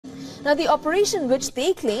Now, the operation, which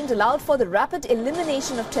they claimed allowed for the rapid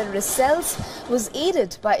elimination of terrorist cells, was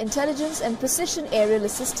aided by intelligence and precision aerial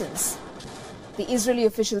assistance. The Israeli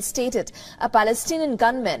official stated a Palestinian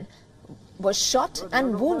gunman was shot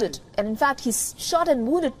and wounded, and in fact he shot and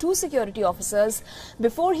wounded 2 security officers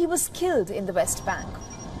before he was killed in the West Bank.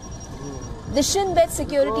 The Shin Bet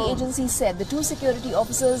security agency said the 2 security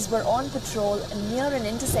officers were on patrol near an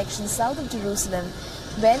intersection south of Jerusalem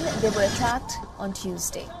when they were attacked on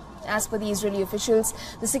Tuesday. As per the Israeli officials,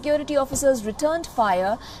 the security officers returned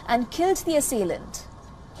fire and killed the assailant.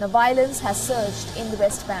 Now, violence has surged in the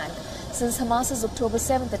West Bank since Hamas's October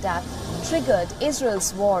 7th attack triggered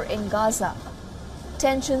Israel's war in Gaza.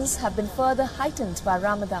 Tensions have been further heightened by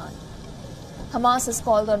Ramadan. Hamas has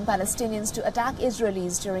called on Palestinians to attack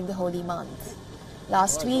Israelis during the holy month.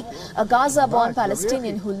 Last week, a Gaza-born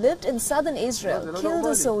Palestinian who lived in southern Israel killed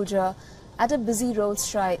a soldier at a busy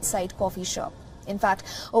roadside coffee shop. In fact,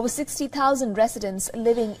 over 60,000 residents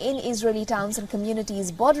living in Israeli towns and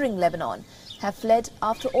communities bordering Lebanon have fled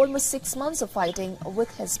after almost 6 months of fighting with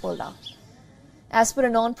Hezbollah. As per a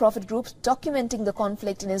non-profit group documenting the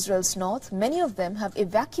conflict in Israel's north, many of them have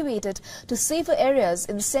evacuated to safer areas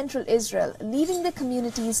in central Israel, leaving their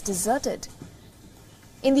communities deserted.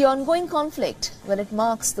 In the ongoing conflict, when it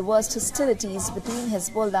marks the worst hostilities between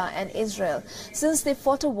Hezbollah and Israel since they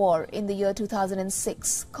fought a war in the year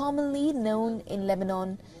 2006, commonly known in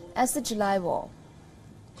Lebanon as the July War.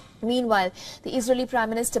 Meanwhile, the Israeli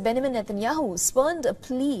Prime Minister Benjamin Netanyahu spurned a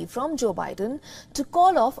plea from Joe Biden to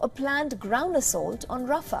call off a planned ground assault on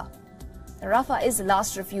Rafah. Rafah is the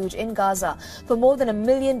last refuge in Gaza for more than 1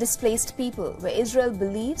 million displaced people, where Israel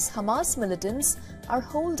believes Hamas militants are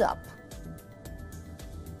holed up.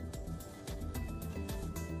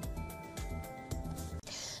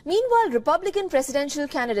 Meanwhile, Republican presidential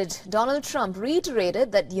candidate Donald Trump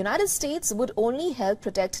reiterated that the United States would only help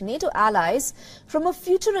protect NATO allies from a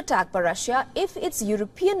future attack by Russia if its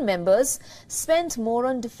European members spent more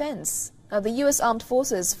on defense. Now, the U.S. armed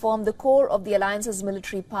forces form the core of the alliance's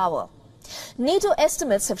military power. NATO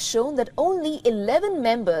estimates have shown that only 11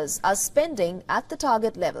 members are spending at the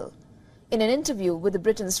target level. In an interview with the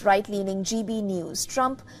Britain's right-leaning GB News,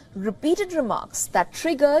 Trump repeated remarks that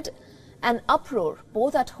triggered an uproar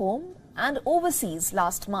both at home and overseas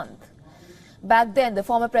last month. Back then, the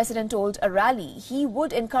former president told a rally he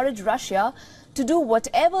would encourage Russia to do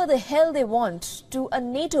whatever the hell they want to a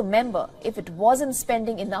NATO member if it wasn't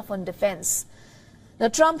spending enough on defense. Now,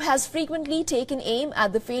 Trump has frequently taken aim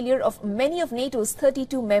at the failure of many of NATO's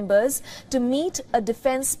 32 members to meet a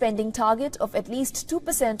defense spending target of at least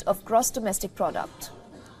 2% of gross domestic product.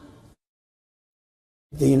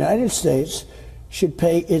 The United States should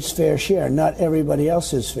pay its fair share, not everybody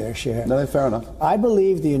else's fair share. No, fair enough. I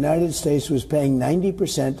believe the United States was paying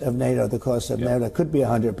 90% of NATO, the cost of NATO. It could be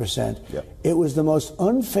 100%. Yep. It was the most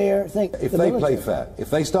unfair thing. If they play fair, if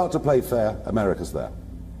they start to play fair, America's there.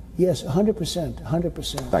 Yes, 100%,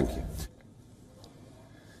 100%. Thank you.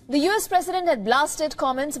 The US president had blasted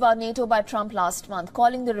comments about NATO by Trump last month,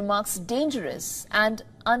 calling the remarks dangerous and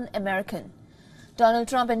un-American. Donald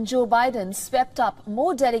Trump and Joe Biden swept up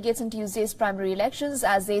more delegates in Tuesday's primary elections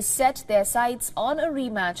as they set their sights on a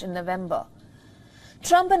rematch in November.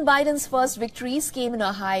 Trump and Biden's first victories came in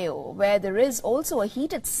Ohio, where there is also a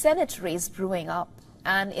heated Senate race brewing up,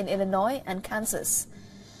 and in Illinois and Kansas.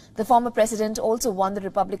 The former president also won the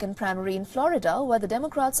Republican primary in Florida, where the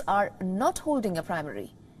Democrats are not holding a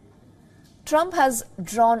primary. Trump has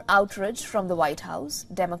drawn outrage from the White House,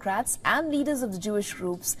 Democrats and leaders of the Jewish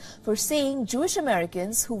groups for saying Jewish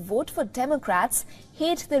Americans who vote for Democrats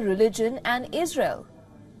hate their religion and Israel.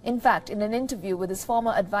 In fact, in an interview with his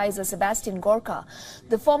former advisor Sebastian Gorka,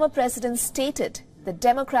 the former president stated the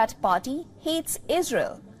Democrat Party hates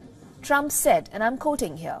Israel. Trump said, and I'm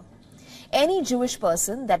quoting here, "Any Jewish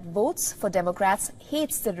person that votes for Democrats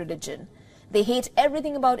hates their religion. They hate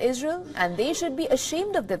everything about Israel and they should be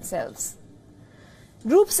ashamed of themselves."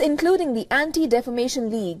 Groups including the Anti-Defamation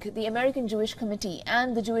League, the American Jewish Committee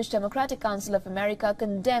and the Jewish Democratic Council of America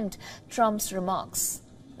condemned Trump's remarks.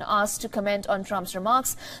 Now, asked to comment on Trump's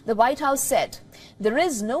remarks, the White House said, "There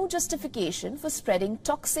is no justification for spreading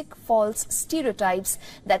toxic, false stereotypes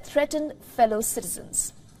that threaten fellow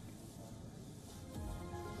citizens."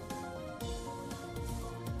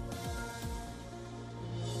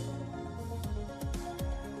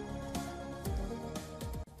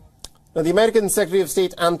 Now, the American Secretary of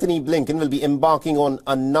State Anthony Blinken will be embarking on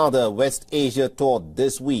another West Asia tour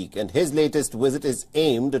this week, and his latest visit is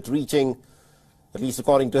aimed at reaching, at least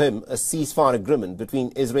according to him, a ceasefire agreement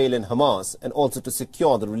between Israel and Hamas, and also to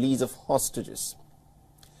secure the release of hostages.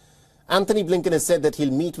 Anthony Blinken has said that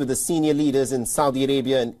he'll meet with the senior leaders in Saudi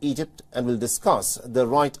Arabia and Egypt and will discuss the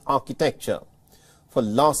right architecture for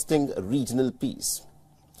lasting regional peace.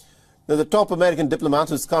 Now, the top American diplomat,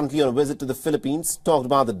 who is currently on a visit to the Philippines, talked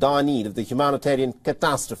about the dire need of the humanitarian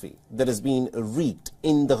catastrophe that has been wreaked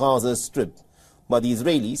in the Gaza Strip by the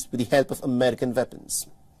Israelis with the help of American weapons.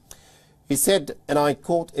 He said, and I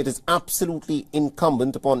quote, "It is absolutely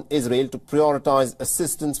incumbent upon Israel to prioritize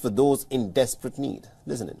assistance for those in desperate need."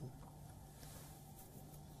 Listen in.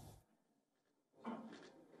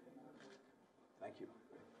 Thank you.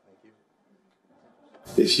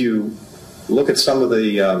 If you look at some of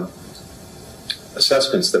the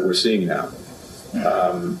assessments that we're seeing now,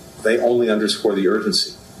 they only underscore the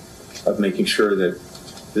urgency of making sure that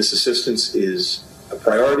this assistance is a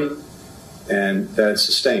priority and that it's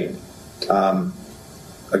sustained.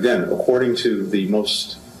 Again, according to the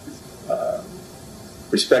most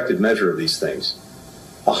respected measure of these things,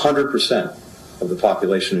 100% of the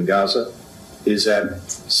population in Gaza is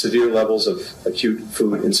at severe levels of acute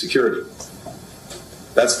food insecurity.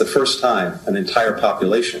 That's the first time an entire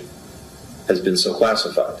population has been so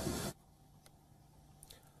classified.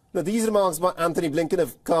 Now, these remarks by Anthony Blinken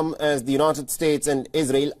have come as the United States and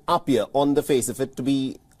Israel appear, on the face of it, to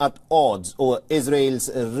be at odds over Israel's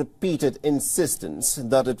repeated insistence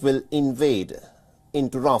that it will invade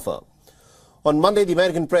into Rafah. On Monday, the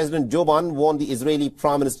American President Joe Biden warned the Israeli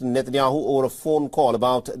Prime Minister Netanyahu over a phone call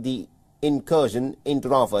about the incursion into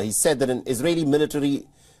Rafah. He said that an Israeli military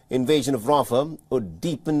invasion of Rafah would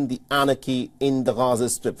deepen the anarchy in the Gaza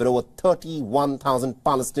Strip, where over 31,000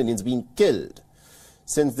 Palestinians have been killed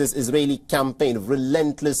since this Israeli campaign of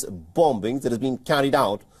relentless bombings that has been carried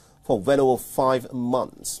out for well over 5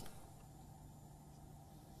 months.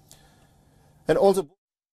 And also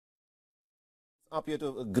appear to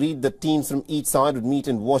have agreed that teams from each side would meet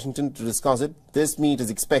in Washington to discuss it. This meet is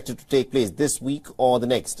expected to take place this week or the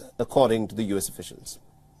next, according to the U.S. officials.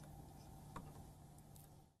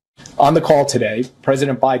 On the call today,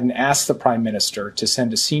 President Biden asked the Prime Minister to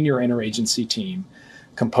send a senior interagency team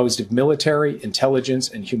composed of military, intelligence,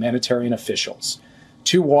 and humanitarian officials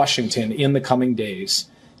to Washington in the coming days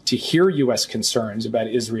to hear U.S. concerns about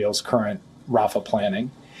Israel's current Rafah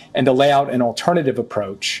planning and to lay out an alternative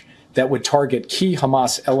approach that would target key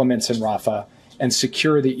Hamas elements in Rafah and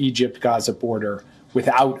secure the Egypt-Gaza border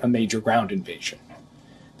without a major ground invasion.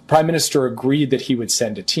 The Prime Minister agreed that he would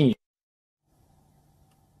send a team.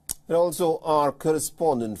 And also, our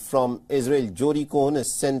correspondent from Israel, Jody Cohen, has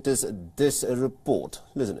sent us this report.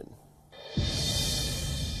 Listen in.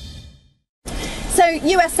 So,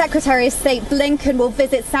 U.S. Secretary of State Blinken will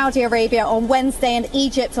visit Saudi Arabia on Wednesday and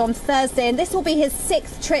Egypt on Thursday, and this will be his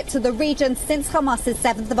 6th trip to the region since Hamas's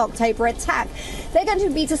 7th of October attack. They're going to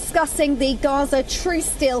be discussing the Gaza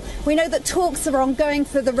truce deal. We know that talks are ongoing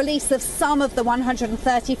for the release of some of the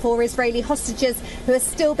 134 Israeli hostages who are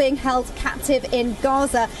still being held captive in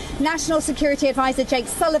Gaza. National Security Advisor Jake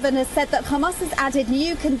Sullivan has said that Hamas has added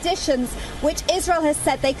new conditions which Israel has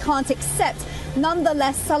said they can't accept.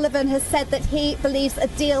 Nonetheless, Sullivan has said that he believes a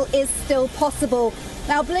deal is still possible.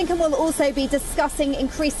 Now, Blinken will also be discussing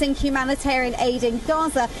increasing humanitarian aid in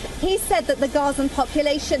Gaza. He said that the Gazan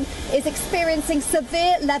population is experiencing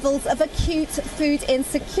severe levels of acute food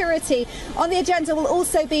insecurity. On the agenda will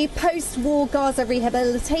also be post-war Gaza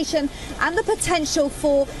rehabilitation and the potential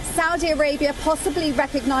for Saudi Arabia possibly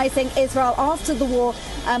recognizing Israel after the war.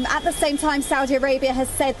 At the same time, Saudi Arabia has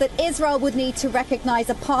said that Israel would need to recognize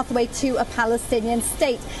a pathway to a Palestinian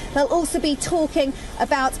state. They'll also be talking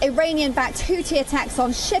about Iranian-backed Houthi attacks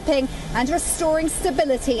on shipping and restoring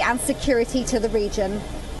stability and security to the region.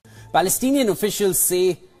 Palestinian officials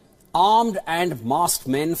say armed and masked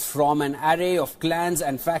men from an array of clans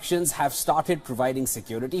and factions have started providing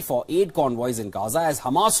security for aid convoys in Gaza as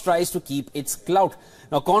Hamas tries to keep its clout.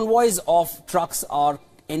 Now, convoys of trucks are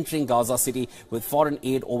entering Gaza City with foreign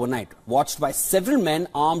aid overnight, watched by several men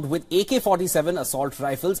armed with AK-47 assault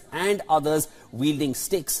rifles and others wielding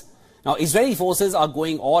sticks. Now, Israeli forces are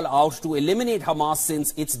going all out to eliminate Hamas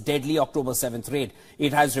since its deadly October 7th raid.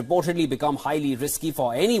 It has reportedly become highly risky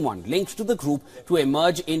for anyone linked to the group to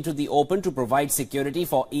emerge into the open to provide security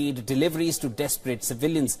for aid deliveries to desperate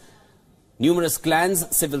civilians. Numerous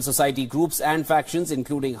clans, civil society groups and factions,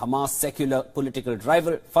 including Hamas' secular political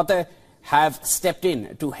rival Fatah, have stepped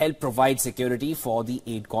in to help provide security for the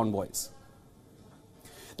aid convoys.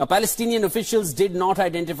 Now, Palestinian officials did not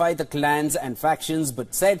identify the clans and factions,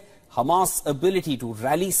 but said Hamas' ability to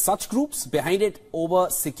rally such groups behind it over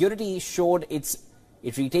security showed it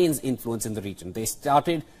retains influence in the region. They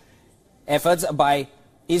started efforts by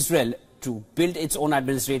Israel to build its own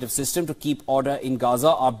administrative system to keep order in Gaza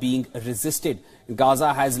are being resisted.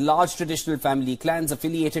 Gaza has large traditional family clans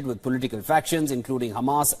affiliated with political factions, including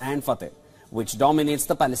Hamas and Fatah, which dominates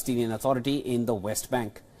the Palestinian Authority in the West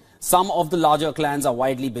Bank. Some of the larger clans are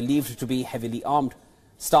widely believed to be heavily armed.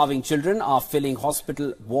 Starving children are filling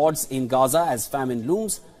hospital wards in Gaza as famine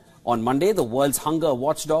looms. On Monday, the world's hunger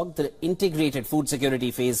watchdog, the Integrated Food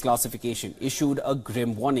Security Phase Classification, issued a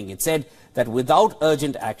grim warning. It said that without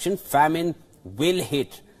urgent action, famine will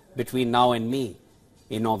hit between now and May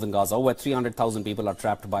in northern Gaza, where 300,000 people are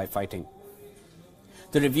trapped by fighting.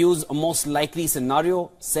 The review's most likely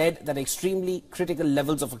scenario said that extremely critical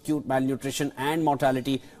levels of acute malnutrition and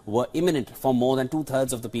mortality were imminent for more than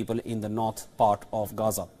two-thirds of the people in the north part of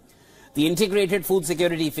Gaza. The Integrated Food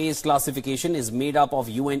Security Phase Classification is made up of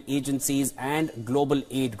UN agencies and global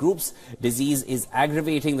aid groups. Disease is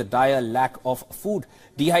aggravating the dire lack of food.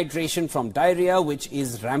 Dehydration from diarrhea, which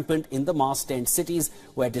is rampant in the mass tent cities,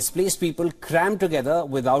 where displaced people cram together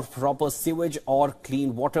without proper sewage or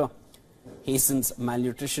clean water, hastens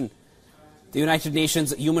malnutrition. The United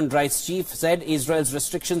Nations Human Rights Chief said Israel's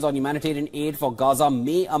restrictions on humanitarian aid for Gaza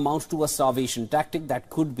may amount to a starvation tactic that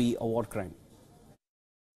could be a war crime.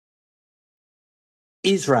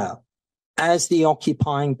 Israel, as the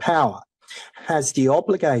occupying power, has the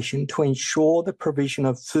obligation to ensure the provision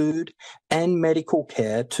of food and medical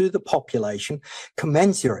care to the population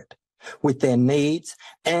commensurate with their needs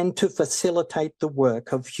and to facilitate the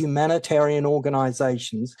work of humanitarian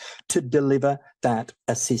organisations to deliver that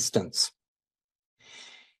assistance.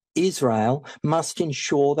 Israel must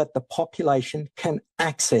ensure that the population can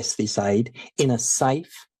access this aid in a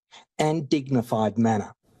safe and dignified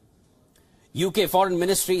manner. UK Foreign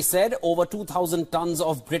Ministry said over 2,000 tons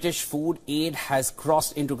of British food aid has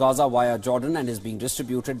crossed into Gaza via Jordan and is being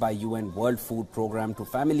distributed by WION World Food Programme to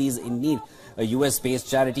families in need. A US-based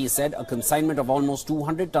charity said a consignment of almost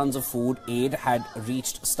 200 tons of food aid had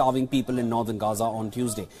reached starving people in northern Gaza on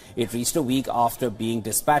Tuesday. It reached a week after being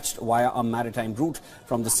dispatched via a maritime route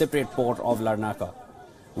from the Cypriot port of Larnaca.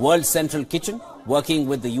 World Central Kitchen, working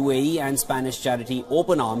with the UAE and Spanish charity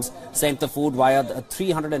Open Arms, sent the food via the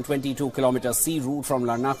 322-kilometer sea route from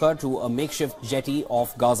Larnaca to a makeshift jetty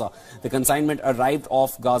off Gaza. The consignment arrived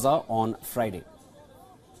off Gaza on Friday.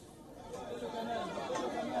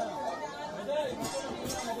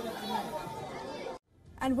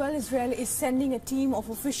 And well, Israel is sending a team of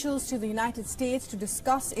officials to the United States to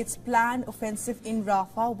discuss its planned offensive in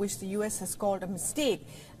Rafah, which the US has called a mistake,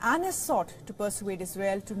 and has sought to persuade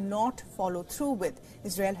Israel to not follow through with.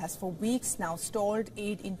 Israel has for weeks now stalled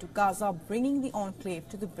aid into Gaza, bringing the enclave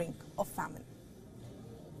to the brink of famine.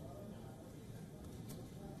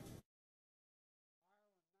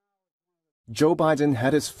 Joe Biden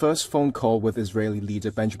had his first phone call with Israeli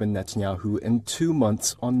leader Benjamin Netanyahu in 2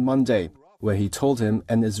 months on Monday, where he told him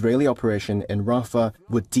an Israeli operation in Rafah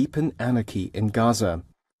would deepen anarchy in Gaza.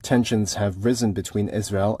 Tensions have risen between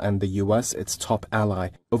Israel and the US, its top ally,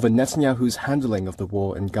 over Netanyahu's handling of the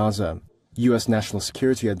war in Gaza. US National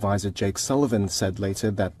Security Advisor Jake Sullivan said later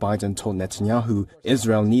that Biden told Netanyahu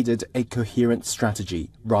Israel needed a coherent strategy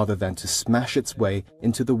rather than to smash its way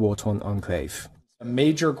into the war-torn enclave. A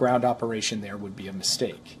major ground operation there would be a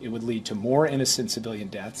mistake. It would lead to more innocent civilian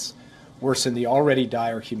deaths, worsen the already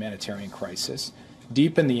dire humanitarian crisis,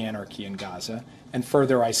 deepen the anarchy in Gaza, and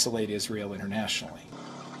further isolate Israel internationally.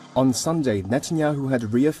 On Sunday, Netanyahu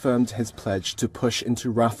had reaffirmed his pledge to push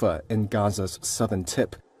into Rafah in Gaza's southern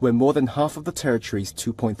tip, where more than half of the territory's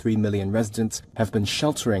 2.3 million residents have been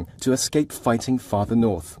sheltering to escape fighting farther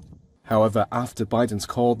north. However, after Biden's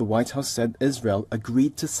call, the White House said Israel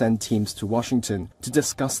agreed to send teams to Washington to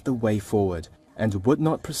discuss the way forward, and would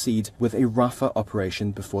not proceed with a Rafah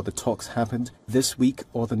operation before the talks happened this week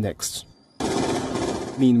or the next.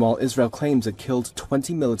 Meanwhile, Israel claims it killed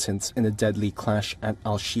 20 militants in a deadly clash at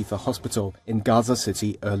Al-Shifa hospital in Gaza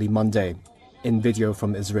City early Monday. In video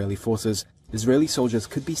from Israeli forces, Israeli soldiers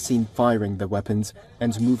could be seen firing their weapons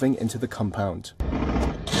and moving into the compound.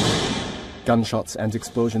 Gunshots and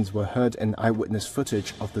explosions were heard in eyewitness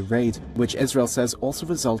footage of the raid, which Israel says also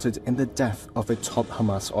resulted in the death of a top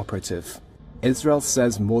Hamas operative. Israel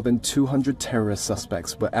says more than 200 terrorist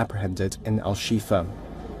suspects were apprehended in Al-Shifa.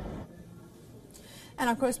 And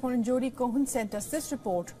our correspondent Jody Cohen sent us this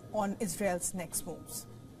report on Israel's next moves.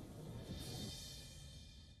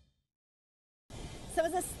 So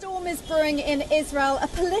as a storm is brewing in Israel, a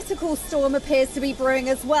political storm appears to be brewing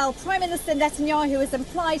as well. Prime Minister Netanyahu has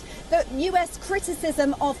implied that US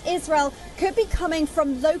criticism of Israel could be coming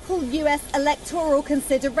from local US electoral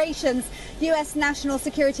considerations. US National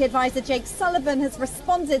Security Advisor Jake Sullivan has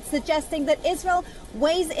responded, suggesting that Israel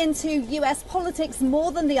weighs into US politics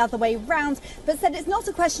more than the other way round, but said it's not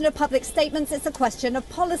a question of public statements, it's a question of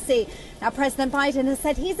policy. Now, President Biden has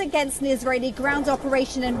said he's against an Israeli ground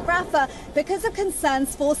operation in Rafah because of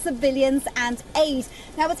concerns for civilians and aid.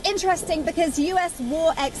 Now, it's interesting because US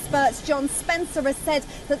war expert John Spencer has said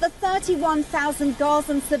that the 31,000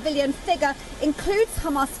 Gazan civilian figure includes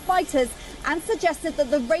Hamas fighters and suggested that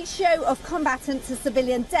the ratio of combatant to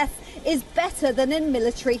civilian deaths is better than in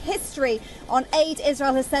military history. On aid,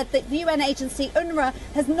 Israel has said that UN agency UNRWA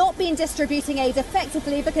has not been distributing aid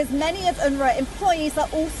effectively because many of UNRWA employees are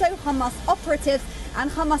also Hamas operatives, and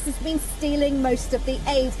Hamas has been stealing most of the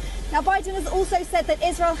aid. Now, Biden has also said that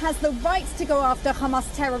Israel has the right to go after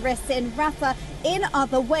Hamas terrorists in Rafah in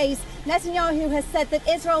other ways. Netanyahu has said that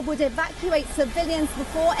Israel would evacuate civilians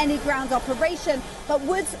before any ground operation, but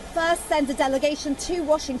would first send a delegation to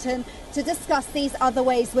Washington to discuss these other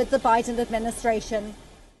ways with the Biden administration.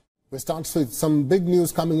 We start with some big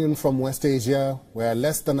news coming in from West Asia, where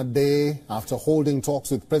less than a day after holding talks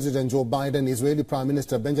with President Joe Biden, Israeli Prime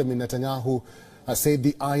Minister Benjamin Netanyahu has said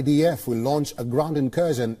the IDF will launch a ground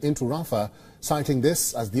incursion into Rafah, citing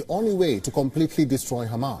this as the only way to completely destroy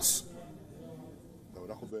Hamas.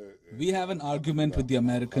 We have an argument with the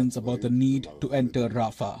Americans about the need to enter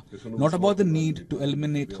Rafah, not about the need to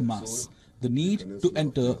eliminate Hamas. The need to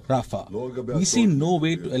enter Rafah. We see no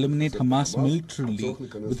way to eliminate Hamas militarily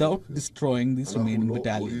without destroying these remaining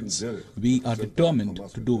battalions. We are determined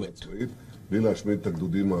to do it.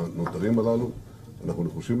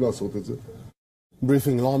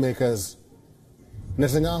 Briefing lawmakers,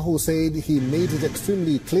 Netanyahu said he made it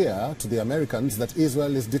extremely clear to the Americans that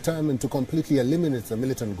Israel is determined to completely eliminate the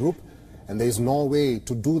militant group, and there is no way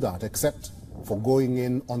to do that except for going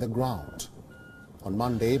in on the ground. On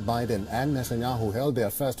Monday, Biden and Netanyahu held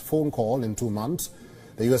their first phone call in 2 months.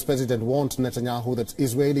 The US president warned Netanyahu that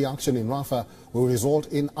Israeli action in Rafah will result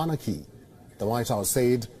in anarchy. The White House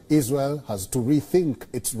said Israel has to rethink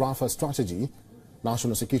its Rafah strategy.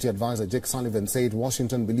 National Security Advisor Jake Sullivan said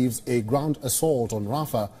Washington believes a ground assault on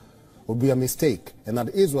Rafah would be a mistake and that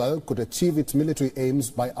Israel could achieve its military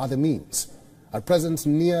aims by other means. At present,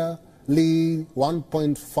 nearly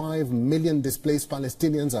 1.5 million displaced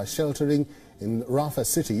Palestinians are sheltering in Rafah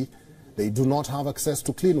city. They do not have access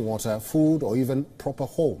to clean water, food, or even proper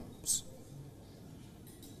homes.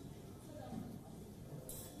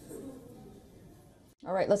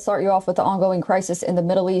 All right, let's start you off with the ongoing crisis in the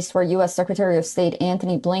Middle East, where U.S. Secretary of State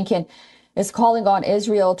Anthony Blinken is calling on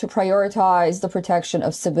Israel to prioritize the protection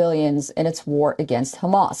of civilians in its war against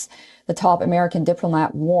Hamas. The top American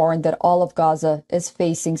diplomat warned that all of Gaza is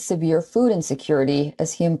facing severe food insecurity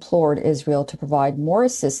as he implored Israel to provide more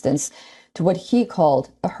assistance to what he called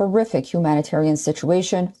a horrific humanitarian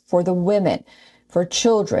situation for the women, for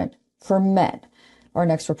children, for men. Our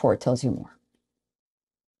next report tells you more.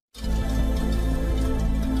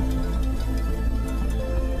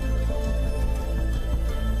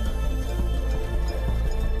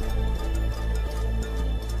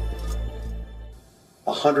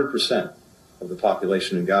 A 100% of the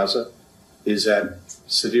population in Gaza is at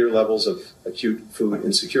severe levels of acute food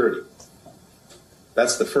insecurity.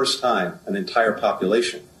 That's the first time an entire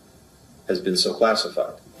population has been so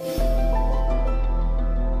classified.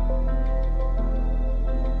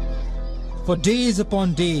 For days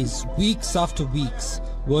upon days, weeks after weeks,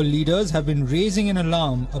 world leaders have been raising an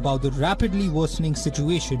alarm about the rapidly worsening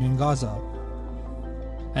situation in Gaza.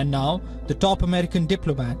 And now, the top American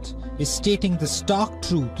diplomat is stating the stark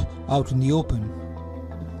truth out in the open.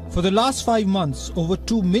 For the last 5 months, over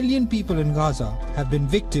 2 million people in Gaza have been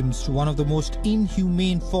victims to one of the most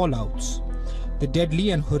inhumane fallouts. The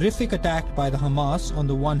deadly and horrific attack by the Hamas on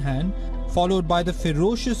the one hand, followed by the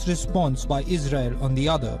ferocious response by Israel on the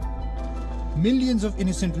other. Millions of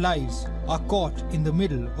innocent lives are caught in the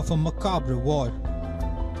middle of a macabre war.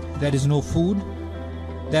 There is no food,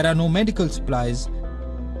 there are no medical supplies,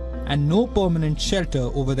 and no permanent shelter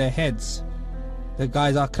over their heads. The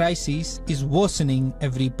Gaza crisis is worsening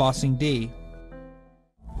every passing day.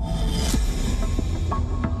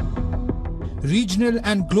 Regional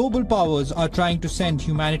and global powers are trying to send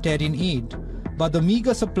humanitarian aid, but the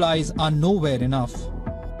meager supplies are nowhere enough.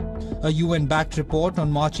 A UN-backed report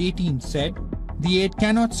on March 18th said the aid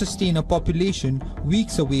cannot sustain a population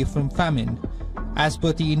weeks away from famine. As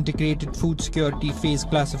per the Integrated Food Security Phase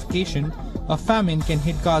Classification, a famine can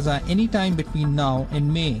hit Gaza anytime between now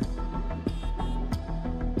and May.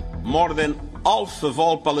 more than half of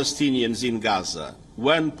all Palestinians in Gaza,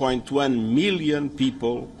 1.1 million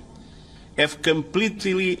people, have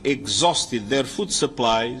completely exhausted their food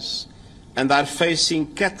supplies and are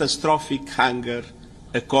facing catastrophic hunger,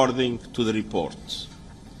 according to the reports.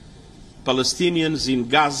 Palestinians in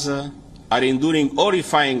Gaza are enduring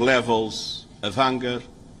horrifying levels of hunger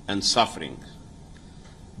and suffering.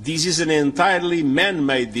 This is an entirely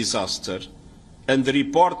man-made disaster, and the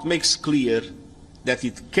report makes clear that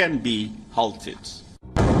it can be halted.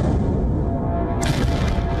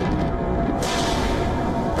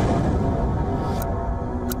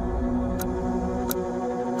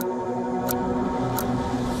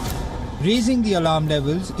 Raising the alarm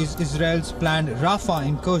levels is Israel's planned Rafah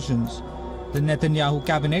incursions. The Netanyahu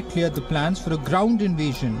cabinet cleared the plans for a ground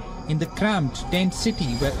invasion in the cramped tent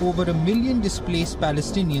city where over 1 million displaced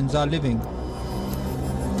Palestinians are living.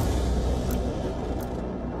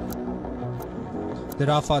 The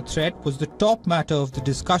Rafah threat was the top matter of the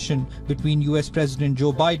discussion between US President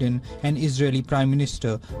Joe Biden and Israeli Prime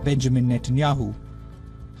Minister Benjamin Netanyahu.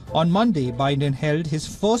 On Monday, Biden held his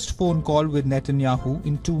first phone call with Netanyahu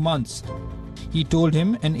in 2 months. He told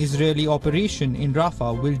him an Israeli operation in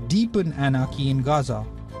Rafah will deepen anarchy in Gaza.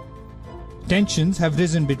 Tensions have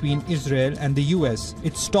risen between Israel and the US,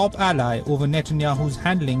 its top ally, over Netanyahu's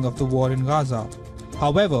handling of the war in Gaza.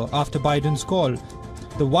 However, after Biden's call,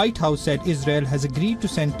 the White House said Israel has agreed to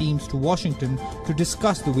send teams to Washington to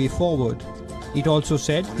discuss the way forward. It also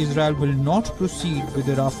said Israel will not proceed with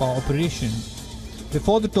the Rafah operation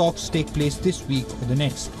before the talks take place this week or the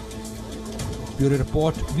next. Bureau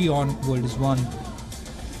Report, WION World is One.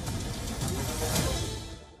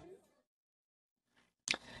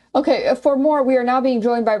 Okay, for more, we are now being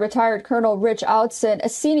joined by retired Colonel Rich Outson, a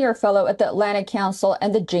senior fellow at the Atlantic Council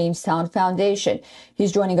and the Jamestown Foundation.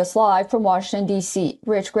 He's joining us live from Washington, D.C.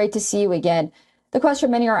 Rich, great to see you again. The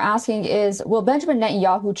question many are asking is, will Benjamin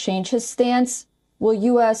Netanyahu change his stance? Will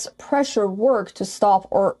U.S. pressure work to stop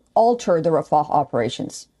or alter the Rafah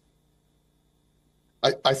operations?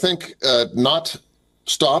 I think not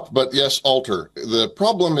stop, but yes, alter. The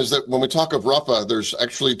problem is that when we talk of Rafah, there's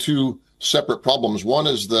actually two separate problems. One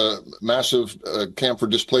is the massive camp for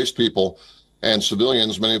displaced people and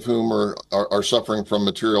civilians, many of whom are suffering from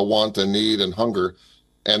material want and need and hunger.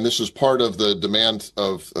 And this is part of the demand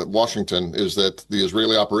of Washington, is that the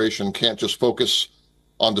Israeli operation can't just focus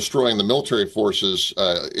on destroying the military forces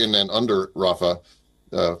in and under Rafah.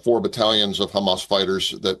 4 battalions of Hamas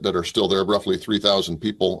fighters that are still there, roughly 3,000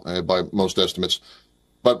 people by most estimates.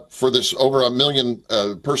 But for this over 1 million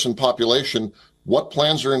person population, what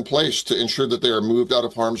plans are in place to ensure that they are moved out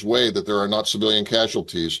of harm's way, that there are not civilian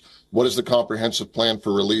casualties? What is the comprehensive plan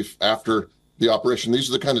for relief after the operation? These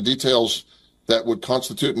are the kind of details that would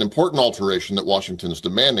constitute an important alteration that Washington is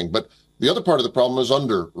demanding. But the other part of the problem is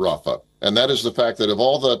under Rafah, and that is the fact that of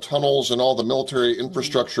all the tunnels and all the military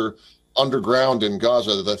infrastructure underground in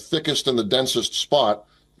Gaza, the thickest and the densest spot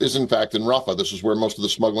is in fact in Rafah. This is where most of the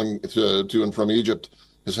smuggling to and from Egypt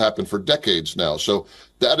has happened for decades now. So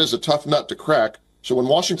that is a tough nut to crack. So when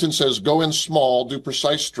Washington says go in small, do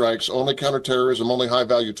precise strikes, only counterterrorism, only high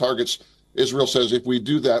value targets, Israel says if we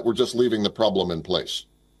do that, we're just leaving the problem in place.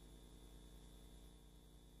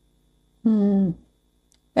 Anthony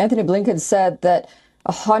Blinken said that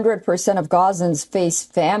 100% of Gazans face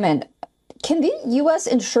famine. Can the U.S.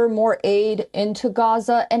 ensure more aid into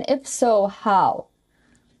Gaza? And if so, how?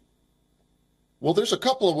 Well, there's a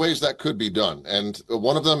couple of ways that could be done. And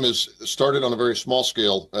one of them is started on a very small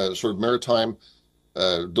scale, sort of maritime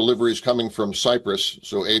deliveries coming from Cyprus.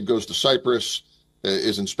 So aid goes to Cyprus,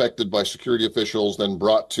 is inspected by security officials, then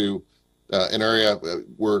brought to an area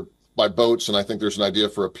where by boats. And I think there's an idea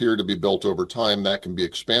for a pier to be built over time that can be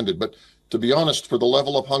expanded. But to be honest, for the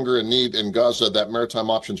level of hunger and need in Gaza, that maritime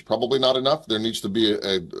option is probably not enough. There needs to be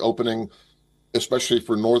an opening, especially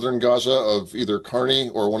for northern Gaza, of either Karni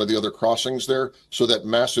or one of the other crossings there, so that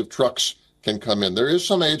massive trucks can come in. There is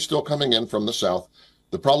some aid still coming in from the south.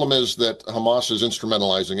 The problem is that Hamas is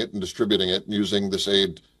instrumentalizing it and distributing it and using this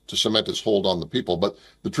aid to cement its hold on the people. But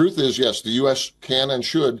the truth is, yes, the U.S. can and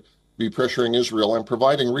should be pressuring Israel and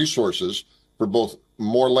providing resources for both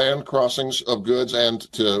more land crossings of goods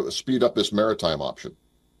and to speed up this maritime option.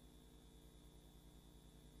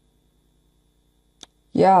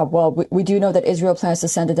 Yeah, well, we do know that Israel plans to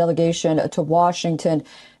send a delegation to Washington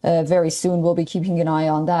very soon. We'll be keeping an eye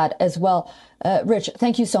on that as well. Rich,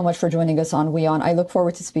 thank you so much for joining us on WION. I look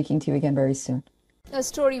forward to speaking to you again very soon. A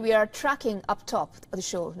story we are tracking up top of the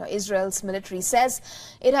show. Now, Israel's military says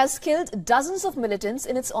it has killed dozens of militants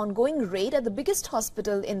in its ongoing raid at the biggest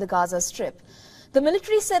hospital in the Gaza Strip. The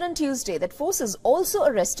military said on Tuesday that forces also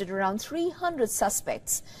arrested around 300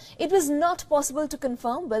 suspects. It was not possible to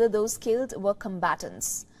confirm whether those killed were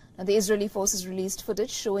combatants. Now, the Israeli forces released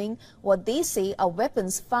footage showing what they say are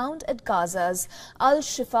weapons found at Gaza's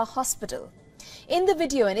Al-Shifa hospital. In the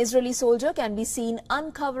video, an Israeli soldier can be seen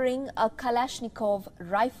uncovering a Kalashnikov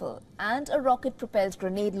rifle and a rocket-propelled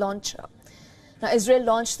grenade launcher. Now, Israel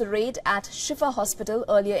launched the raid at Shifa hospital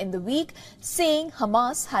earlier in the week, saying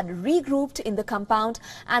Hamas had regrouped in the compound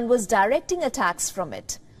and was directing attacks from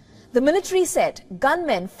it. The military said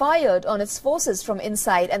gunmen fired on its forces from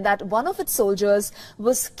inside and that one of its soldiers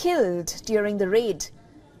was killed during the raid.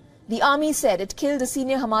 The army said it killed a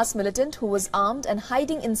senior Hamas militant who was armed and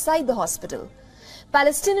hiding inside the hospital.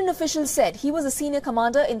 Palestinian officials said he was a senior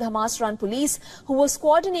commander in the Hamas-run police who was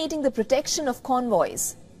coordinating the protection of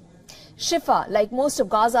convoys. Shifa, like most of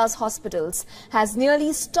Gaza's hospitals, has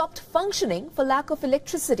nearly stopped functioning for lack of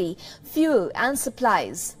electricity, fuel and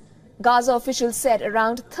supplies. Gaza officials said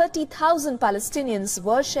around 30,000 Palestinians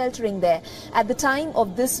were sheltering there at the time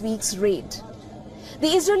of this week's raid. The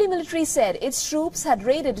Israeli military said its troops had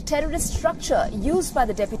raided a terrorist structure used by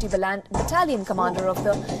the deputy battalion commander of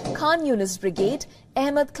the Khan Yunis brigade,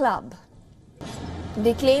 Ahmed Klab.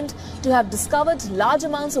 They claimed to have discovered large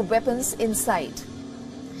amounts of weapons inside.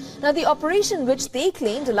 Now, the operation, which they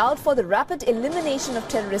claimed allowed for the rapid elimination of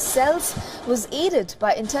terrorist cells, was aided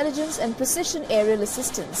by intelligence and precision aerial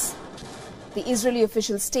assistance. The Israeli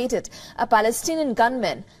officials stated a Palestinian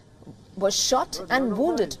gunman was shot and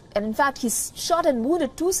wounded, and in fact he shot and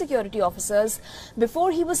wounded 2 security officers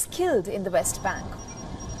before he was killed in the West Bank.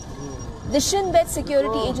 The Shin Bet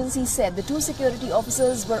security agency said the 2 security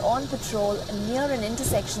officers were on patrol near an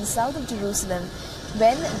intersection south of Jerusalem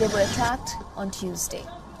when they were attacked on Tuesday.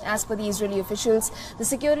 As per the Israeli officials, the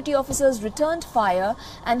security officers returned fire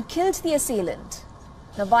and killed the assailant.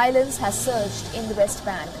 Now, violence has surged in the West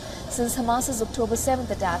Bank since Hamas's October 7th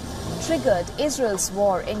attack triggered Israel's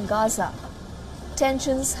war in Gaza.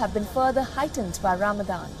 Tensions have been further heightened by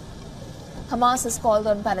Ramadan. Hamas has called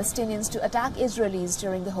on Palestinians to attack Israelis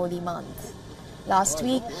during the holy month. Last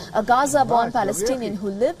week, a Gaza-born Palestinian who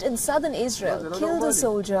lived in southern Israel killed a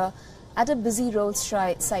soldier at a busy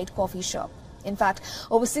roadside coffee shop. In fact,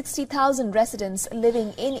 over 60,000 residents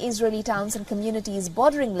living in Israeli towns and communities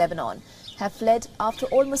bordering Lebanon have fled after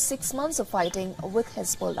almost 6 months of fighting with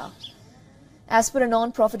Hezbollah. As per a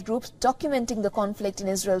non-profit group documenting the conflict in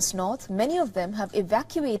Israel's north, many of them have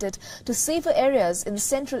evacuated to safer areas in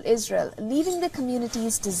central Israel, leaving their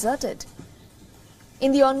communities deserted.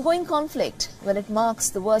 In the ongoing conflict, when it marks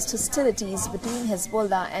the worst hostilities between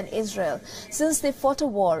Hezbollah and Israel since they fought a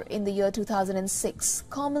war in the year 2006,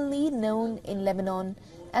 commonly known in Lebanon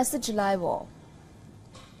as the July War.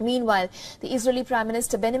 Meanwhile, the Israeli Prime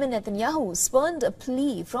Minister Benjamin Netanyahu spurned a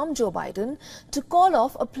plea from Joe Biden to call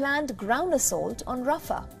off a planned ground assault on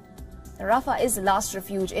Rafah. Rafah is the last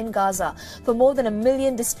refuge in Gaza for more than 1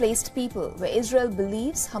 million displaced people, where Israel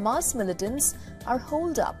believes Hamas militants are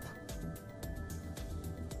holed up.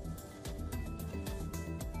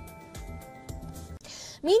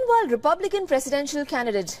 Meanwhile, Republican presidential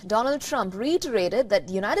candidate Donald Trump reiterated that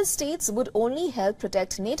the United States would only help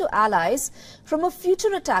protect NATO allies from a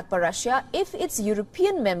future attack by Russia if its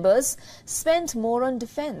European members spent more on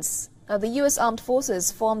defense. Now, the U.S. armed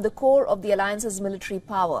forces form the core of the alliance's military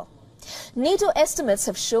power. NATO estimates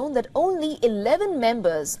have shown that only 11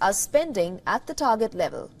 members are spending at the target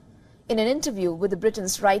level. In an interview with the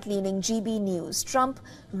Britain's right-leaning GB News, Trump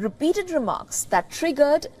repeated remarks that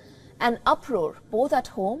triggered an uproar both at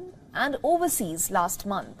home and overseas last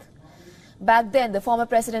month. Back then, the former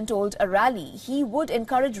president told a rally he would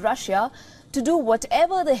encourage Russia to do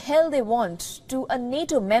whatever the hell they want to a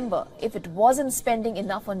NATO member if it wasn't spending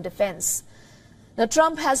enough on defense. Now,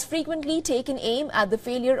 Trump has frequently taken aim at the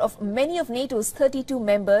failure of many of NATO's 32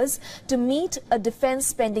 members to meet a defense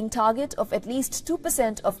spending target of at least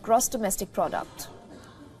 2% of gross domestic product.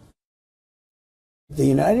 The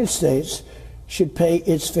United States should pay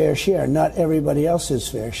its fair share, not everybody else's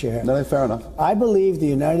fair share. No, fair enough. I believe the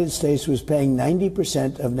United States was paying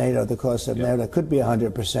 90% of NATO, the cost of NATO. It could be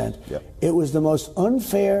 100%. Yep. It was the most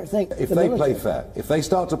unfair thing. If they play fair, if they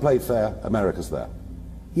start to play fair, America's there.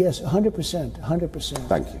 Yes, 100%, 100%.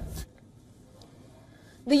 Thank you.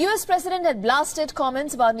 The US president had blasted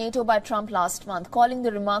comments about NATO by Trump last month, calling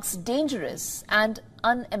the remarks dangerous and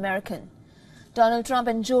un-American. Donald Trump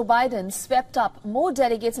and Joe Biden swept up more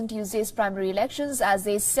delegates in Tuesday's primary elections as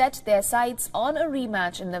they set their sights on a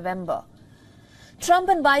rematch in November. Trump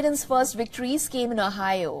and Biden's first victories came in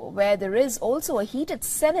Ohio, where there is also a heated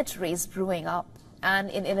Senate race brewing up, and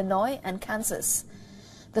in Illinois and Kansas.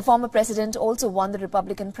 The former president also won the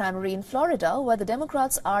Republican primary in Florida, where the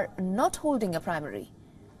Democrats are not holding a primary.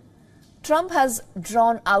 Trump has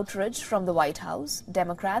drawn outrage from the White House,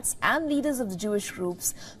 Democrats and leaders of the Jewish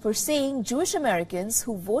groups for saying Jewish Americans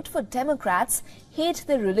who vote for Democrats hate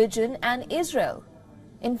their religion and Israel.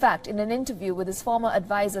 In fact, in an interview with his former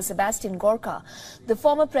advisor Sebastian Gorka, the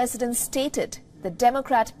former president stated the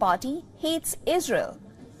Democrat Party hates Israel.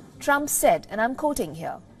 Trump said, and I'm quoting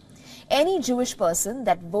here, "Any Jewish person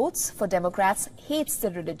that votes for Democrats hates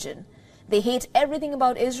their religion. They hate everything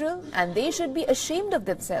about Israel and they should be ashamed of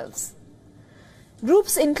themselves."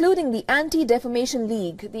 Groups including the Anti-Defamation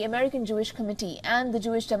League, the American Jewish Committee and the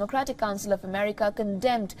Jewish Democratic Council of America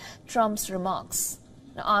condemned Trump's remarks.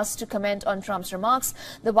 Now, asked to comment on Trump's remarks,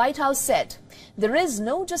 the White House said, "There is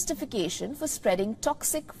no justification for spreading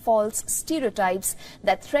toxic, false stereotypes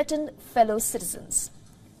that threaten fellow citizens."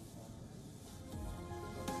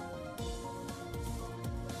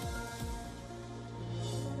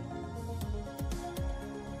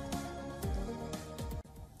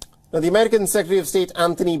 Now, the American Secretary of State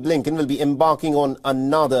Antony Blinken will be embarking on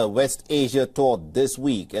another West Asia tour this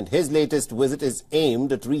week, and his latest visit is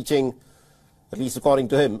aimed at reaching, at least according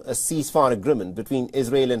to him, a ceasefire agreement between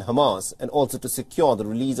Israel and Hamas, and also to secure the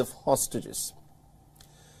release of hostages.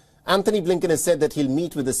 Antony Blinken has said that he'll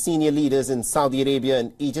meet with the senior leaders in Saudi Arabia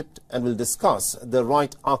and Egypt and will discuss the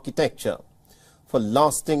right architecture for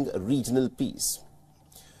lasting regional peace.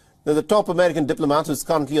 Now, the top American diplomat, who is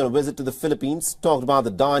currently on a visit to the Philippines, talked about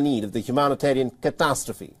the dire need of the humanitarian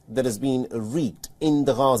catastrophe that has been wreaked in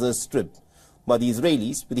the Gaza Strip by the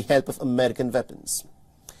Israelis with the help of American weapons.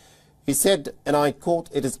 He said, and I quote,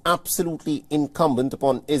 "It is absolutely incumbent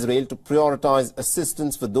upon Israel to prioritize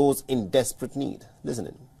assistance for those in desperate need." Listen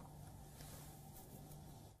in.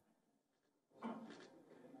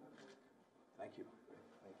 Thank you.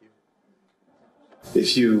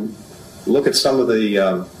 If you look at some of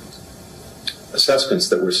the assessments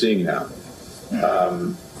that we're seeing now,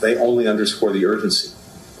 they only underscore the urgency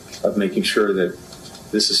of making sure that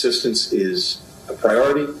this assistance is a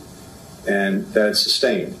priority and that it's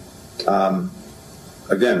sustained.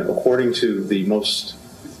 Again, according to the most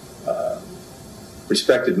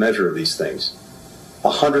respected measure of these things,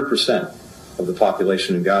 100% of the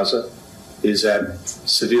population in Gaza is at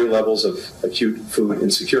severe levels of acute food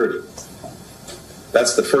insecurity.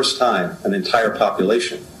 That's the first time an entire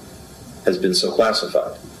population has been so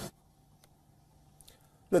classified.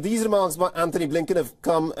 Now, these remarks by Antony Blinken have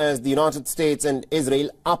come as the United States and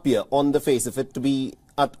Israel appear on the face of it to be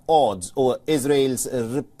at odds over Israel's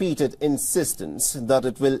repeated insistence that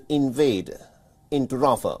it will invade into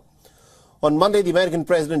Rafah. On Monday, the American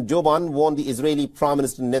President Joe Biden warned the Israeli Prime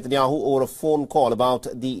Minister Netanyahu over a phone call about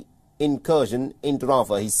the incursion into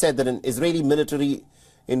Rafah. He said that an Israeli military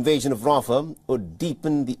invasion of Rafah would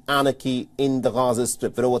deepen the anarchy in the Gaza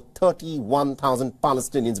Strip, where over 31,000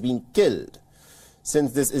 Palestinians have been killed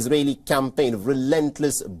since this Israeli campaign of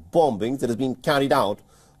relentless bombings that has been carried out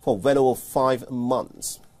for well over 5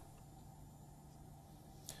 months.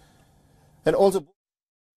 And also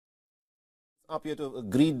appear to have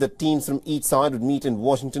agreed that teams from each side would meet in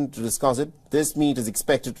Washington to discuss it. This meet is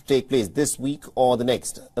expected to take place this week or the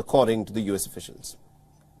next, according to the U.S. officials.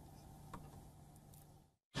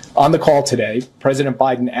 On the call today, President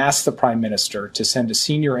Biden asked the Prime Minister to send a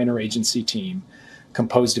senior interagency team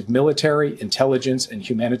composed of military, intelligence, and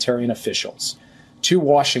humanitarian officials to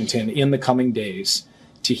Washington in the coming days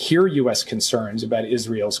to hear U.S. concerns about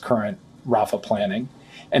Israel's current Rafah planning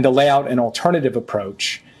and to lay out an alternative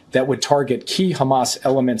approach that would target key Hamas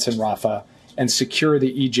elements in Rafah and secure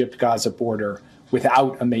the Egypt-Gaza border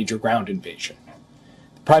without a major ground invasion.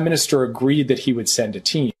 The Prime Minister agreed that he would send a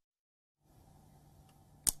team.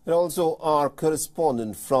 And also, our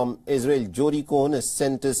correspondent from Israel, Jody Cohen, has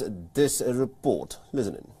sent us this report.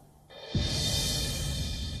 Listen in.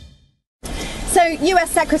 So, US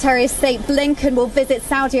Secretary of State Blinken will visit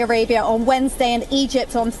Saudi Arabia on Wednesday and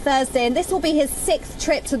Egypt on Thursday, and this will be his 6th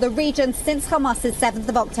trip to the region since Hamas's 7th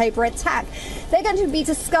of October attack. They're going to be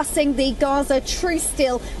discussing the Gaza truce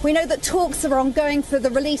deal. We know that talks are ongoing for the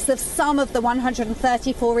release of some of the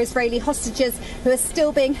 134 Israeli hostages who are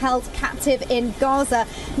still being held captive in Gaza.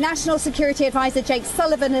 National Security Advisor Jake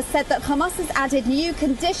Sullivan has said that Hamas has added new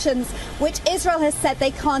conditions which Israel has said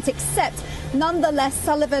they can't accept. Nonetheless,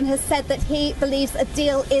 Sullivan has said that he believes a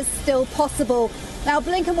deal is still possible. Now,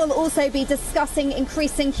 Blinken will also be discussing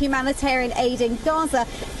increasing humanitarian aid in Gaza.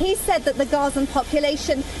 He said that the Gazan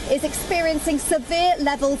population is experiencing severe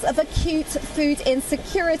levels of acute food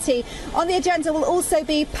insecurity. On the agenda will also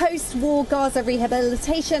be post-war Gaza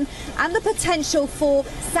rehabilitation and the potential for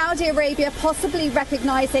Saudi Arabia possibly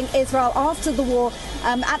recognising Israel after the war.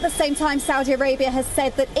 At the same time, Saudi Arabia has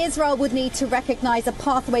said that Israel would need to recognise a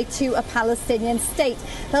pathway to a Palestinian state.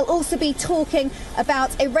 They'll also be talking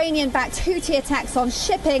about Iranian-backed Houthi attacks on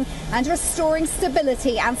shipping and restoring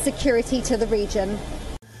stability and security to the region.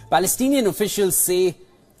 Palestinian officials say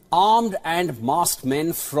armed and masked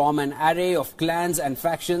men from an array of clans and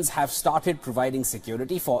factions have started providing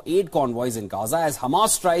security for aid convoys in Gaza as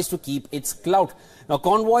Hamas tries to keep its clout. Now,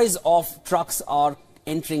 convoys of trucks are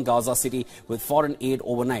entering Gaza City with foreign aid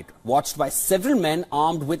overnight, watched by several men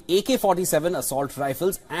armed with AK-47 assault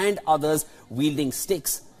rifles and others wielding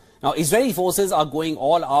sticks. Now, Israeli forces are going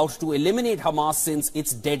all out to eliminate Hamas since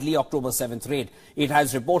its deadly October 7th raid. It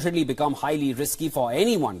has reportedly become highly risky for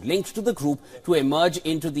anyone linked to the group to emerge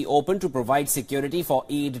into the open to provide security for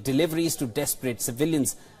aid deliveries to desperate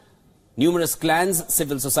civilians. Numerous clans,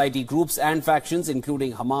 civil society groups and factions,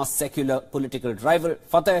 including Hamas' secular political rival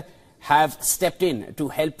Fatah, have stepped in to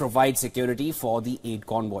help provide security for the aid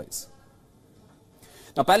convoys.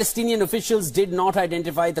 Now, Palestinian officials did not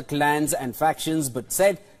identify the clans and factions but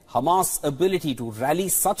said Hamas' ability to rally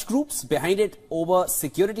such groups behind it over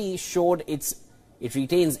security showed it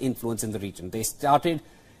retains influence in the region. They started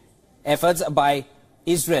efforts by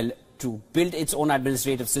Israel to build its own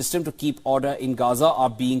administrative system to keep order in Gaza are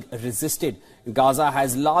being resisted. Gaza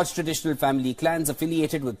has large traditional family clans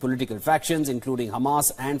affiliated with political factions including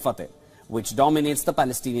Hamas and Fatah, which dominates the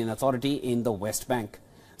Palestinian Authority in the West Bank.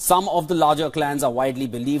 Some of the larger clans are widely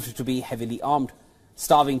believed to be heavily armed.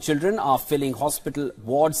 Starving children are filling hospital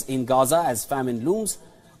wards in Gaza as famine looms.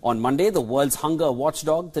 On Monday, the world's hunger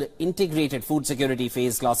watchdog, the Integrated Food Security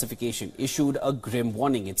Phase Classification, issued a grim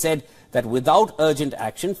warning. It said that without urgent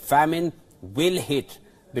action, famine will hit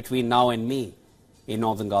between now and May in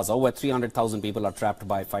northern Gaza, where 300,000 people are trapped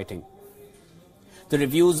by fighting. The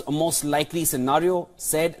review's most likely scenario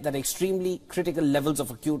said that extremely critical levels of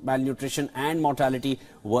acute malnutrition and mortality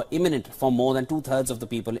were imminent for more than two-thirds of the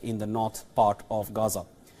people in the north part of Gaza.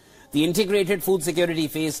 The Integrated Food Security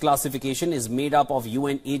Phase Classification is made up of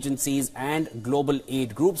UN agencies and global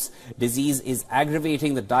aid groups. Disease is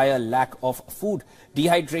aggravating the dire lack of food.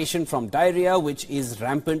 Dehydration from diarrhea, which is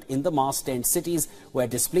rampant in the mass tent cities, where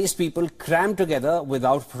displaced people cram together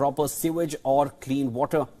without proper sewage or clean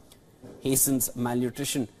water, hastens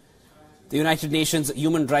malnutrition. The United Nations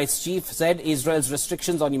Human Rights Chief said Israel's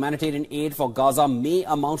restrictions on humanitarian aid for Gaza may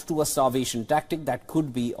amount to a starvation tactic that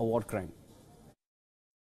could be a war crime.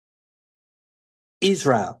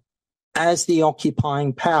 Israel, as the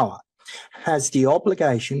occupying power, has the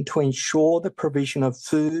obligation to ensure the provision of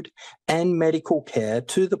food and medical care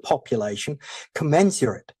to the population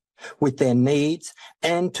commensurate with their needs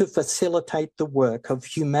and to facilitate the work of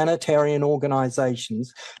humanitarian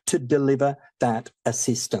organisations to deliver that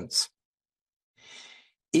assistance.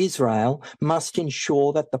 Israel must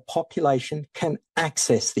ensure that the population can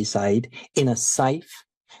access this aid in a safe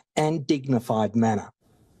and dignified manner.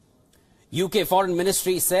 UK Foreign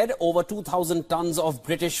Ministry said over 2,000 tons of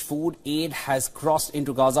British food aid has crossed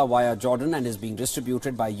into Gaza via Jordan and is being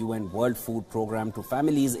distributed by UN World Food Programme to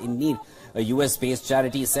families in need. A US-based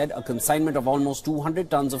charity said a consignment of almost 200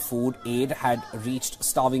 tons of food aid had reached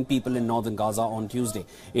starving people in northern Gaza on Tuesday.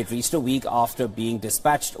 It reached a week after being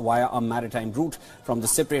dispatched via a maritime route from the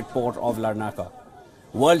Cypriot port of Larnaca.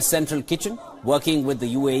 World Central Kitchen, working with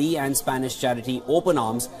the UAE and Spanish charity Open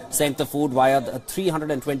Arms, sent the food via the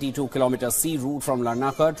 322-kilometer sea route from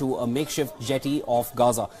Larnaca to a makeshift jetty off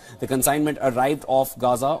Gaza. The consignment arrived off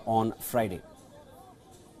Gaza on Friday.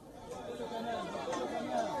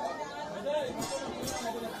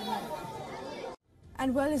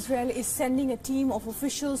 And well, Israel is sending a team of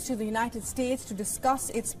officials to the United States to discuss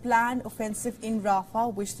its planned offensive in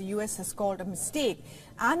Rafah, which the US has called a mistake,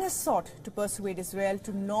 and has sought to persuade Israel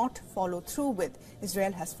to not follow through with.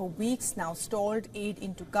 Israel has for weeks now stalled aid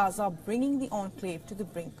into Gaza, bringing the enclave to the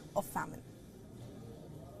brink of famine.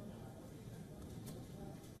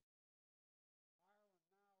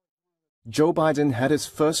 Joe Biden had his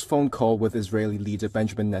first phone call with Israeli leader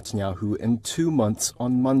Benjamin Netanyahu in 2 months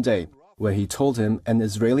on Monday, where he told him an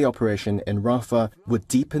Israeli operation in Rafah would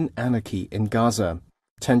deepen anarchy in Gaza.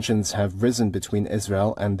 Tensions have risen between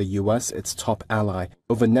Israel and the US, its top ally,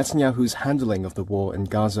 over Netanyahu's handling of the war in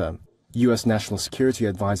Gaza. US National Security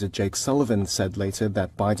Advisor Jake Sullivan said later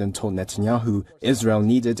that Biden told Netanyahu Israel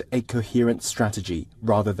needed a coherent strategy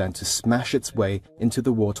rather than to smash its way into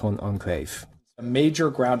the war-torn enclave. A major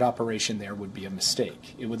ground operation there would be a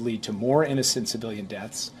mistake. It would lead to more innocent civilian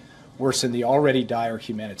deaths, worsen the already dire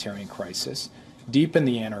humanitarian crisis, deepen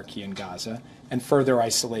the anarchy in Gaza, and further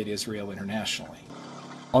isolate Israel internationally.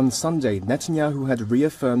 On Sunday, Netanyahu had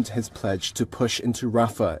reaffirmed his pledge to push into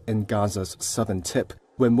Rafah in Gaza's southern tip,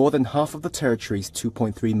 where more than half of the territory's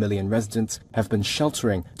 2.3 million residents have been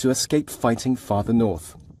sheltering to escape fighting farther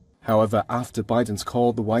north. However, after Biden's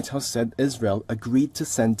call, the White House said Israel agreed to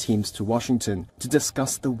send teams to Washington to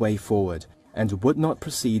discuss the way forward and would not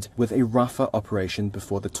proceed with a Rafah operation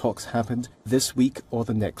before the talks happened this week or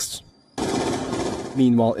the next.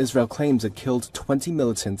 Meanwhile, Israel claims it killed 20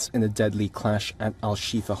 militants in a deadly clash at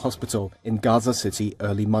Shifa hospital in Gaza City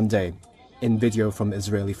early Monday. In video from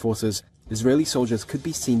Israeli forces, Israeli soldiers could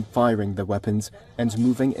be seen firing their weapons and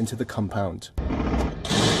moving into the compound.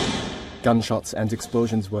 Gunshots and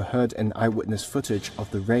explosions were heard in eyewitness footage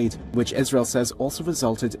of the raid, which Israel says also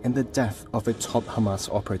resulted in the death of a top Hamas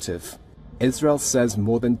operative. Israel says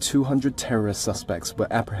more than 200 terrorist suspects were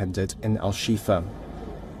apprehended in Shifa.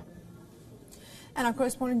 And our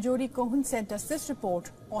correspondent Jody Cohen sent us this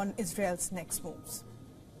report on Israel's next moves.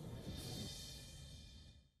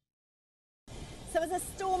 So as a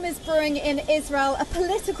storm is brewing in Israel, a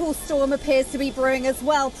political storm appears to be brewing as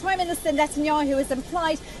well. Prime Minister Netanyahu has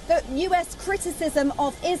implied that US criticism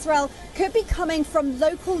of Israel could be coming from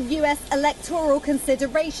local US electoral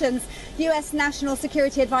considerations. US National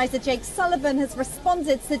Security Advisor Jake Sullivan has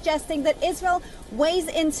responded, suggesting that Israel weighs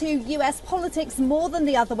into US politics more than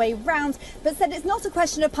the other way round, but said it's not a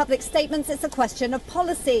question of public statements, it's a question of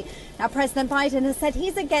policy. Now, President Biden has said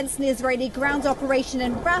he's against an Israeli ground operation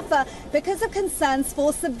in Rafah because of concerns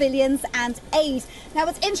for civilians and aid. Now,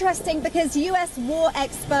 it's interesting because US war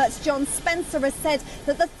expert John Spencer has said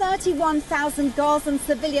that the 31,000 Gazan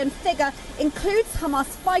civilian figure includes Hamas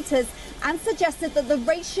fighters and suggested that the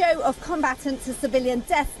ratio of combatant to civilian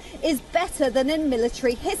deaths is better than in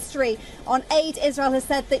military history. On aid, Israel has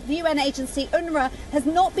said that UN agency UNRWA has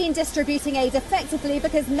not been distributing aid effectively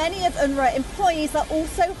because many of UNRWA employees are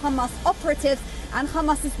also Hamas operatives, and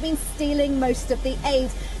Hamas has been stealing most of the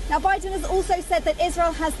aid. Now, Biden has also said that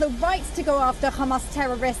Israel has the right to go after Hamas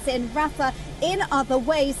terrorists in Rafah in other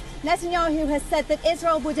ways. Netanyahu has said that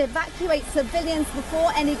Israel would evacuate civilians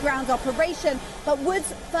before any ground operation, but would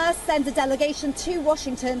first send a delegation to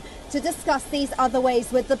Washington to discuss these other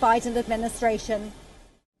ways with the Biden administration.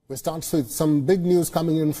 We start with some big news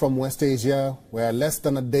coming in from West Asia, where less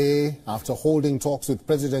than a day after holding talks with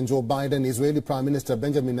President Joe Biden, Israeli Prime Minister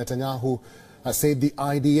Benjamin Netanyahu has said the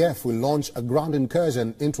IDF will launch a ground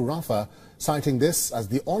incursion into Rafah, citing this as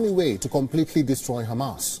the only way to completely destroy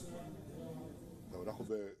Hamas.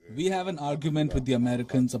 We have an argument with the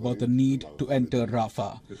Americans about the need to enter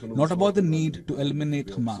Rafah, not about the need to eliminate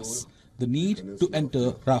Hamas. The need to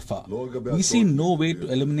enter Rafah. We see no way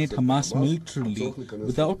to eliminate Hamas militarily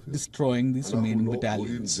without destroying these remaining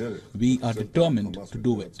battalions. We are determined to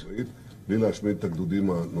do it.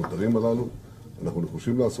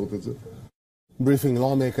 Briefing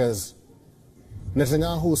lawmakers,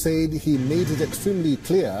 Netanyahu said he made it extremely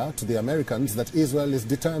clear to the Americans that Israel is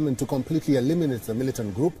determined to completely eliminate the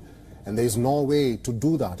militant group, and there is no way to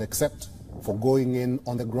do that except for going in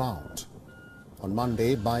on the ground. On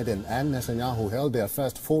Monday, Biden and Netanyahu held their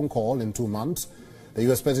first phone call in 2 months.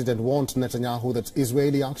 The US president warned Netanyahu that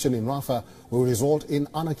Israeli action in Rafah will result in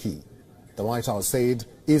anarchy. The White House said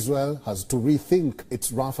Israel has to rethink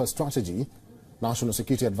its Rafah strategy. National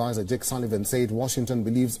Security Advisor Jake Sullivan said Washington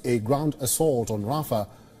believes a ground assault on Rafah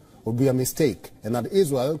would be a mistake and that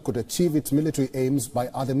Israel could achieve its military aims by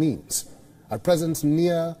other means. At present,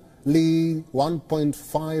 nearly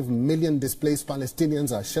 1.5 million displaced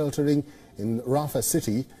Palestinians are sheltering in Rafah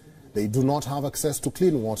city. They do not have access to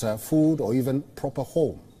clean water, food, or even proper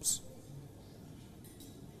homes.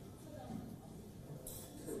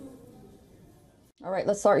 All right,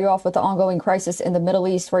 let's start you off with the ongoing crisis in the Middle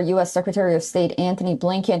East, where U.S. Secretary of State Antony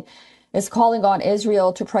Blinken is calling on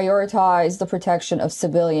Israel to prioritize the protection of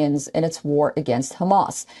civilians in its war against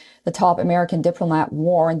Hamas. The top American diplomat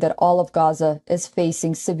warned that all of Gaza is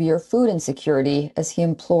facing severe food insecurity as he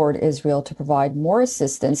implored Israel to provide more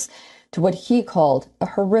assistance to what he called a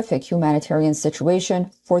horrific humanitarian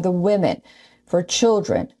situation for the women, for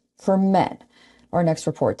children, for men. Our next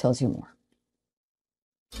report tells you more.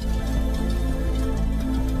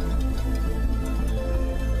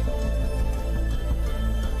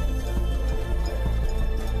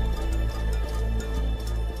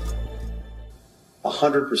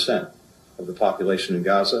 100% of the population in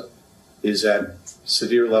Gaza is at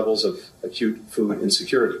severe levels of acute food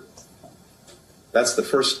insecurity. That's the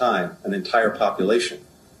first time an entire population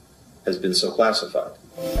has been so classified.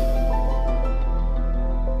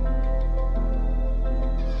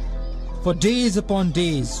 For days upon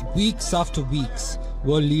days, weeks after weeks,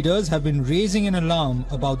 world leaders have been raising an alarm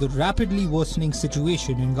about the rapidly worsening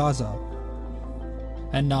situation in Gaza.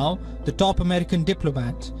 And now, the top American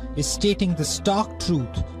diplomat is stating the stark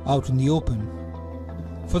truth out in the open.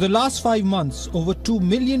 For the last 5 months, over 2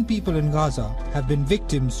 million people in Gaza have been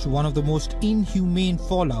victims to one of the most inhumane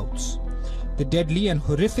fallouts. The deadly and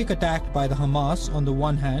horrific attack by the Hamas on the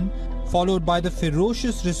one hand, followed by the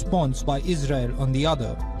ferocious response by Israel on the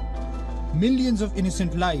other. Millions of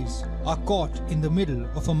innocent lives are caught in the middle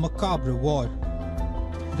of a macabre war.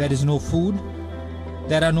 There is no food,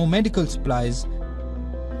 there are no medical supplies,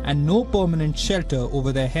 and no permanent shelter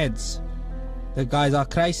over their heads. The Gaza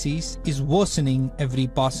crisis is worsening every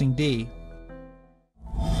passing day.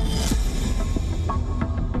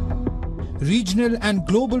 Regional and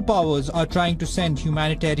global powers are trying to send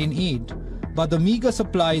humanitarian aid, but the meager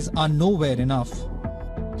supplies are nowhere enough.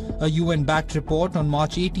 A UN-backed report on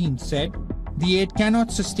March 18th said the aid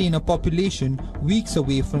cannot sustain a population weeks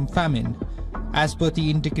away from famine. As per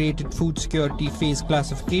the Integrated Food Security Phase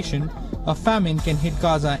Classification, a famine can hit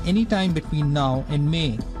Gaza anytime between now and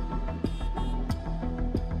May.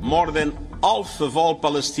 More than half of all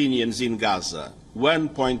Palestinians in Gaza,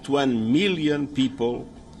 1.1 million people,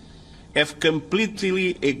 have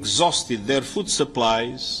completely exhausted their food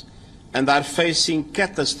supplies and are facing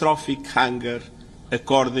catastrophic hunger,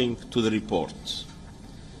 according to the report.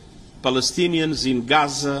 Palestinians in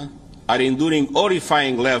Gaza are enduring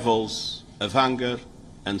horrifying levels of hunger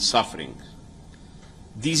and suffering.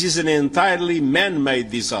 This is an entirely man-made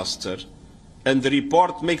disaster, and the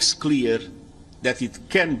report makes clear that it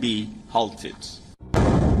can be halted.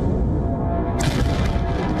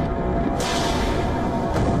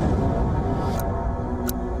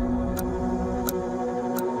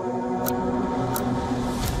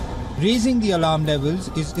 Raising the alarm levels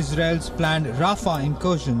is Israel's planned Rafah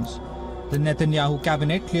incursions. The Netanyahu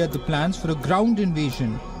cabinet cleared the plans for a ground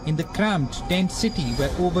invasion in the cramped, tent city where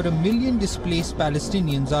over 1 million displaced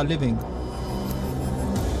Palestinians are living.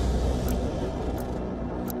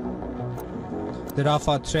 The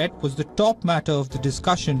Rafah threat was the top matter of the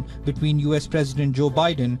discussion between US President Joe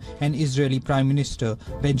Biden and Israeli Prime Minister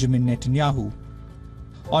Benjamin Netanyahu.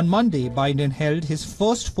 On Monday, Biden held his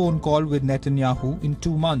first phone call with Netanyahu in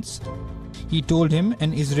 2 months. He told him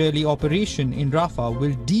an Israeli operation in Rafah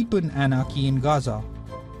will deepen anarchy in Gaza.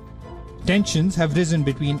 Tensions have risen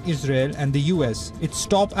between Israel and the US, its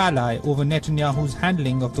top ally, over Netanyahu's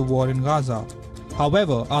handling of the war in Gaza.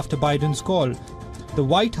 However, after Biden's call, the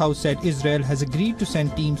White House said Israel has agreed to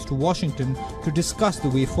send teams to Washington to discuss the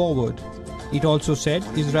way forward. It also said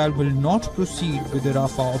Israel will not proceed with the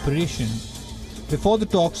Rafah operation before the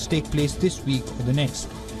talks take place this week or the next.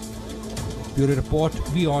 Bureau Report,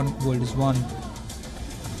 WION World is One.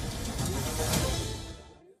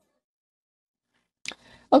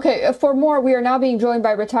 Okay, for more, we are now being joined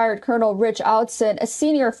by retired Colonel Rich Outson, a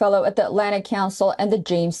senior fellow at the Atlantic Council and the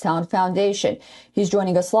Jamestown Foundation. He's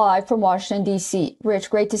joining us live from Washington, D.C. Rich,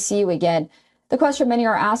 great to see you again. The question many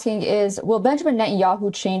are asking is, will Benjamin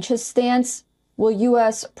Netanyahu change his stance? Will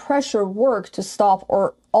U.S. pressure work to stop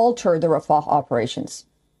or alter the Rafah operations?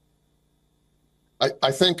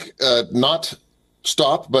 I think not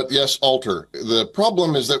stop, but yes, alter. The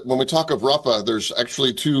problem is that when we talk of Rafah, there's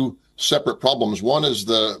actually two separate problems. One is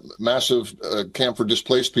the massive camp for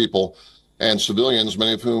displaced people and civilians,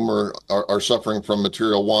 many of whom are suffering from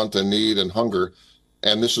material want and need and hunger.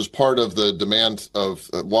 And this is part of the demand of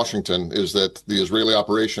Washington, is that the Israeli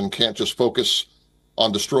operation can't just focus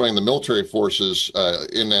on destroying the military forces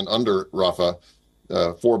in and under Rafah.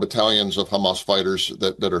 4 battalions of Hamas fighters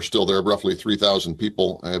that are still there, roughly 3,000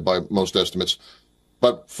 people by most estimates.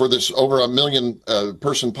 But for this over 1 million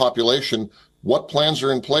person population, what plans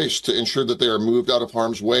are in place to ensure that they are moved out of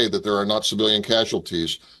harm's way, that there are not civilian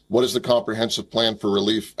casualties? What is the comprehensive plan for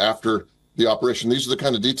relief after the operation? These are the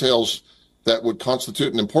kind of details that would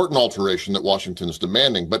constitute an important alteration that Washington is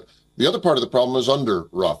demanding. But the other part of the problem is under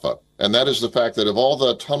Rafah, and that is the fact that of all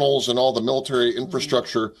the tunnels and all the military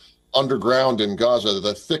infrastructure underground in Gaza,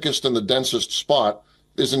 the thickest and the densest spot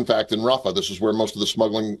is in fact in Rafah. This is where most of the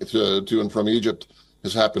smuggling to and from Egypt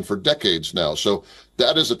has happened for decades now. So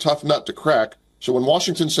that is a tough nut to crack. So when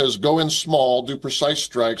Washington says go in small, do precise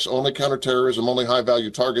strikes, only counterterrorism, only high value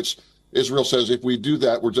targets, Israel says if we do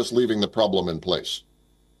that, we're just leaving the problem in place.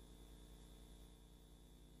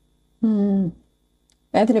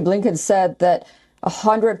 Anthony Blinken said that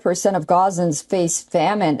 100% of Gazans face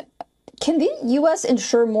famine. Can the U.S.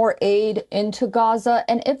 ensure more aid into Gaza?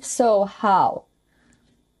 And if so, how?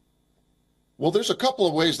 Well, there's a couple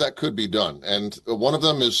of ways that could be done. And one of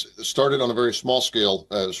them is started on a very small scale,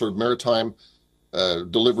 sort of maritime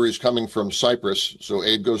deliveries coming from Cyprus. So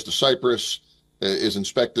aid goes to Cyprus, is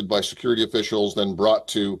inspected by security officials, then brought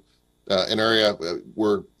to an area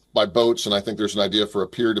where by boats, and I think there's an idea for a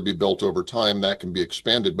pier to be built over time that can be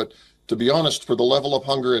expanded. But to be honest, for the level of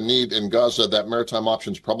hunger and need in Gaza, that maritime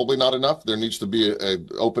option is probably not enough. There needs to be an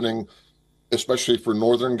opening, especially for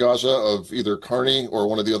northern Gaza, of either Karni or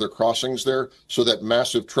one of the other crossings there, so that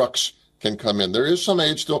massive trucks can come in. There is some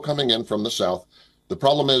aid still coming in from the south. The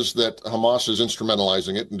problem is that Hamas is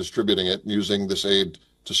instrumentalizing it and distributing it and using this aid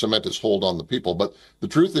to cement its hold on the people. But the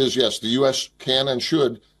truth is, yes, the U.S. can and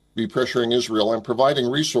should be pressuring Israel and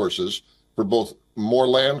providing resources for both more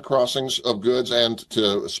land crossings of goods and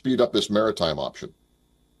to speed up this maritime option.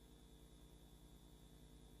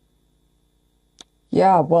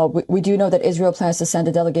 Yeah, well, we do know that Israel plans to send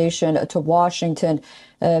a delegation to Washington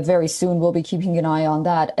very soon. We'll be keeping an eye on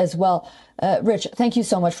that as well. Rich, thank you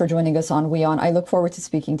so much for joining us on WION. I look forward to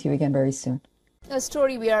speaking to you again very soon. A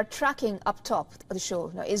story we are tracking up top of the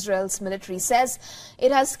show. Now, Israel's military says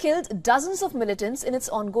it has killed dozens of militants in its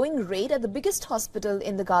ongoing raid at the biggest hospital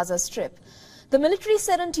in the Gaza Strip. The military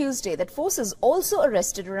said on Tuesday that forces also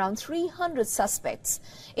arrested around 300 suspects.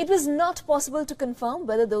 It was not possible to confirm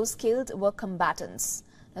whether those killed were combatants.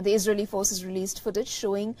 Now, the Israeli forces released footage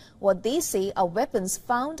showing what they say are weapons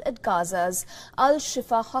found at Gaza's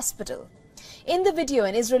Shifa hospital. In the video,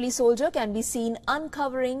 an Israeli soldier can be seen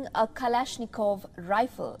uncovering a Kalashnikov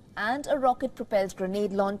rifle and a rocket-propelled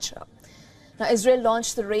grenade launcher. Now, Israel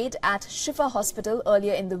launched the raid at Shifa hospital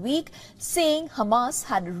earlier in the week, saying Hamas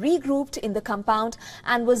had regrouped in the compound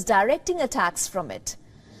and was directing attacks from it.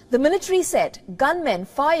 The military said gunmen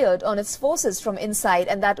fired on its forces from inside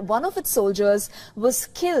and that one of its soldiers was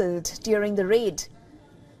killed during the raid.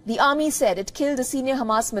 The army said it killed a senior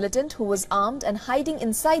Hamas militant who was armed and hiding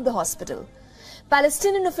inside the hospital.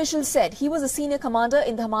 Palestinian officials said he was a senior commander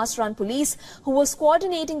in the Hamas-run police who was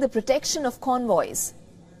coordinating the protection of convoys.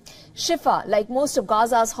 Shifa, like most of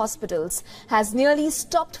Gaza's hospitals, has nearly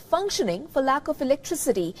stopped functioning for lack of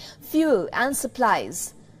electricity, fuel and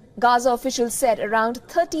supplies. Gaza officials said around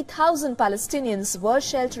 30,000 Palestinians were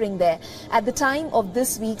sheltering there at the time of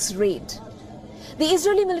this week's raid. The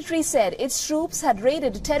Israeli military said its troops had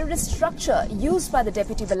raided a terrorist structure used by the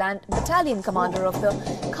deputy battalion commander of the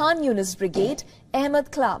Khan Yunis Brigade,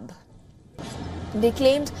 Ahmed Klab. They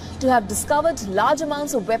claimed to have discovered large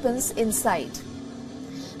amounts of weapons inside.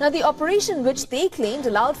 Now, the operation, which they claimed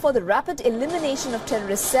allowed for the rapid elimination of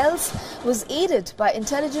terrorist cells, was aided by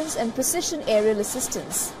intelligence and precision aerial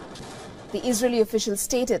assistance. The Israeli official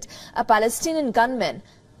stated a Palestinian gunman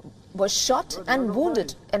was shot and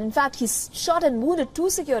wounded, and in fact he shot and wounded 2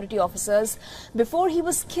 security officers before he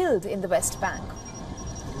was killed in the West Bank.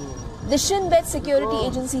 The Shin Bet security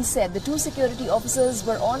agency said the 2 security officers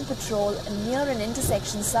were on patrol near an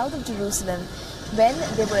intersection south of Jerusalem when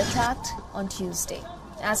they were attacked on Tuesday.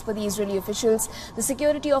 As per the Israeli officials, the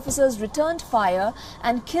security officers returned fire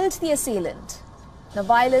and killed the assailant. Now,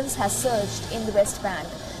 violence has surged in the West Bank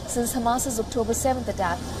since Hamas's October 7th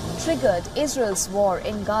attack triggered Israel's war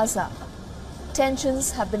in Gaza.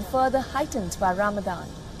 Tensions have been further heightened by Ramadan.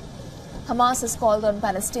 Hamas has called on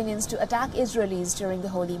Palestinians to attack Israelis during the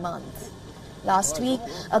holy month. Last week,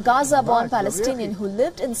 a Gaza-born Palestinian who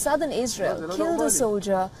lived in southern Israel killed a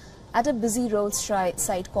soldier at a busy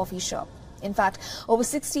roadside coffee shop. In fact, over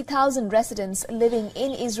 60,000 residents living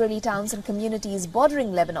in Israeli towns and communities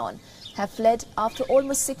bordering Lebanon have fled after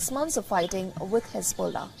almost 6 months of fighting with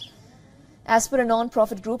Hezbollah. As per a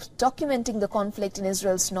non-profit group documenting the conflict in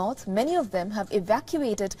Israel's north, many of them have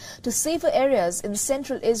evacuated to safer areas in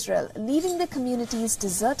central Israel, leaving their communities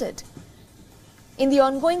deserted. In the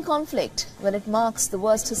ongoing conflict, when it marks the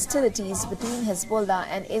worst hostilities between Hezbollah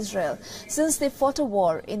and Israel since they fought a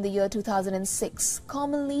war in the year 2006,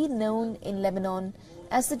 commonly known in Lebanon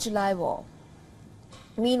as the July War.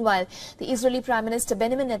 Meanwhile, the Israeli Prime Minister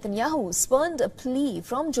Benjamin Netanyahu spurned a plea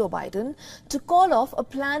from Joe Biden to call off a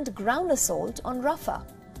planned ground assault on Rafah.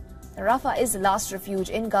 Rafah is the last refuge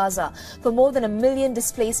in Gaza for more than 1 million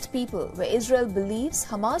displaced people, where Israel believes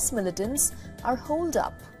Hamas militants are holed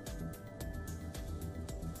up.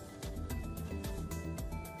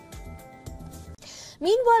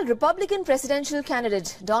 Meanwhile, Republican presidential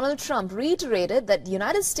candidate Donald Trump reiterated that the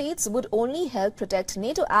United States would only help protect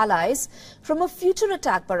NATO allies from a future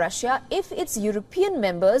attack by Russia if its European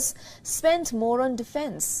members spent more on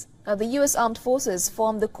defense. Now, the U.S. armed forces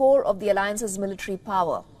form the core of the alliance's military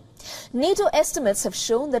power. NATO estimates have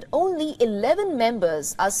shown that only 11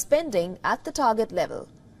 members are spending at the target level.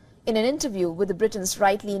 In an interview with Britain's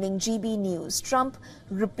right-leaning GB News, Trump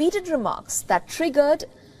repeated remarks that triggered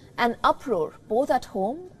an uproar both at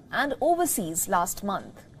home and overseas last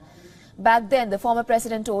month. Back then, the former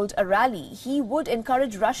president told a rally he would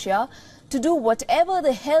encourage Russia to do whatever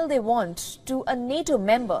the hell they want to a NATO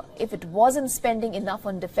member if it wasn't spending enough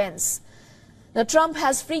on defense. Now, Trump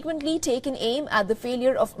has frequently taken aim at the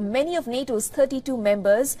failure of many of NATO's 32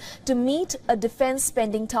 members to meet a defense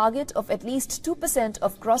spending target of at least 2%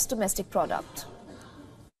 of gross domestic product.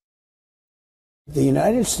 The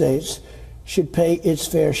United States should pay its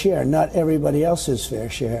fair share, not everybody else's fair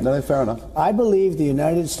share. No, fair enough. I believe the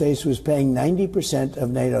United States was paying 90% of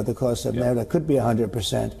NATO, the cost of NATO. It could be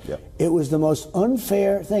 100%. It was the most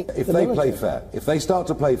unfair thing. If they play fair, if they start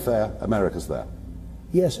to play fair, America's there.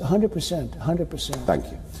 Yes, 100%, 100%.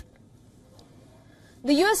 Thank you.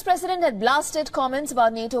 The US president had blasted comments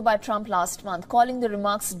about NATO by Trump last month, calling the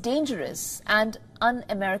remarks dangerous and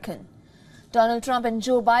un-American. Donald Trump and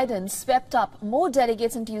Joe Biden swept up more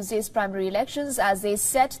delegates in Tuesday's primary elections as they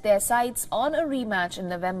set their sights on a rematch in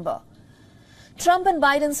November. Trump and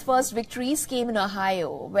Biden's first victories came in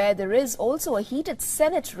Ohio, where there is also a heated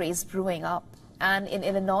Senate race brewing up, and in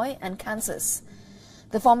Illinois and Kansas.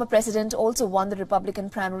 The former president also won the Republican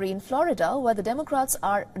primary in Florida, where the Democrats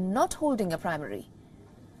are not holding a primary.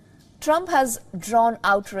 Trump has drawn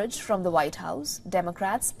outrage from the White House,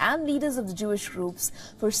 Democrats and leaders of the Jewish groups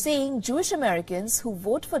for saying Jewish Americans who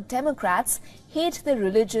vote for Democrats hate their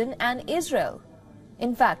religion and Israel.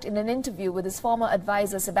 In fact, in an interview with his former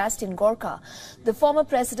advisor Sebastian Gorka, the former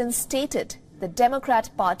president stated the Democrat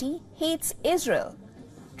Party hates Israel.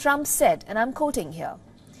 Trump said, and I'm quoting here,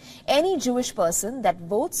 "Any Jewish person that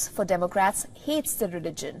votes for Democrats hates their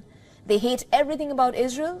religion. They hate everything about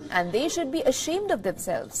Israel and they should be ashamed of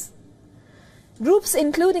themselves." Groups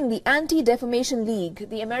including the Anti-Defamation League,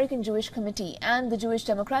 the American Jewish Committee and the Jewish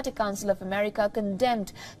Democratic Council of America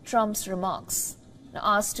condemned Trump's remarks. Now,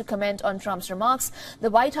 asked to comment on Trump's remarks, the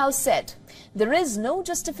White House said, "There is no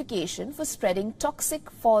justification for spreading toxic,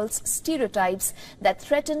 false stereotypes that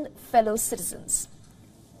threaten fellow citizens."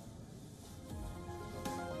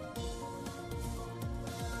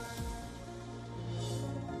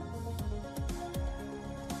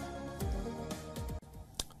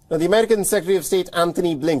 Now, the American Secretary of State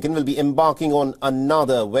Anthony Blinken will be embarking on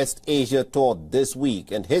another West Asia tour this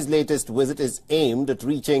week, and his latest visit is aimed at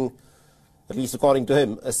reaching, at least according to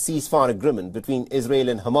him, a ceasefire agreement between Israel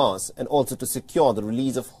and Hamas, and also to secure the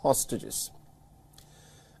release of hostages.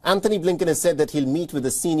 Anthony Blinken has said that he'll meet with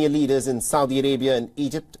the senior leaders in Saudi Arabia and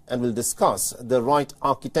Egypt and will discuss the right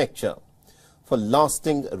architecture for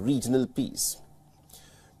lasting regional peace.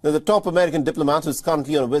 Now, the top American diplomat, who's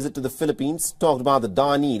currently on a visit to the Philippines, talked about the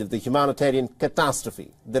dire need of the humanitarian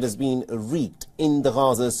catastrophe that has been wreaked in the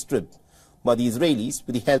Gaza Strip by the Israelis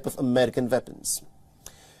with the help of American weapons.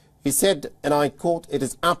 He said, and I quote, "It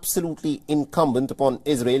is absolutely incumbent upon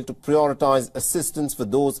Israel to prioritize assistance for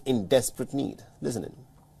those in desperate need." Listen in.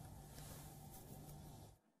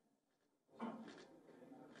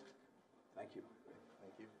 Thank you.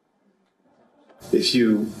 If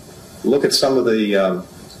you look at some of the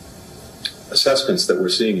assessments that we're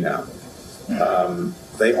seeing now,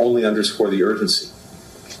 they only underscore the urgency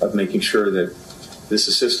of making sure that this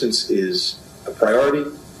assistance is a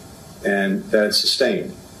priority and that it's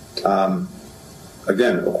sustained.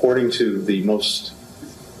 Again, according to the most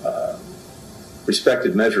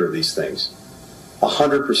respected measure of these things,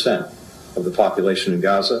 100% of the population in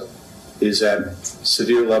Gaza is at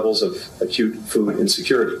severe levels of acute food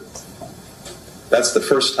insecurity. That's the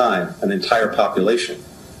first time an entire population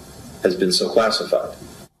has been so classified.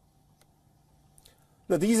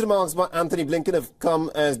 Now, these remarks by Anthony Blinken have come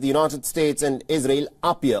as the United States and Israel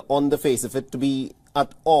appear, on the face of it, to be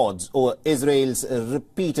at odds over Israel's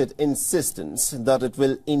repeated insistence that it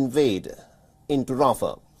will invade into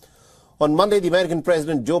Rafah. On Monday, the American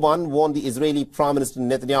President Joe Biden warned the Israeli Prime Minister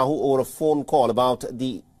Netanyahu over a phone call about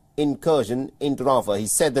the incursion into Rafah. He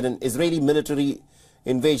said that an Israeli military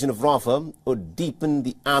invasion of Rafah would deepen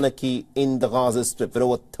the anarchy in the Gaza Strip, with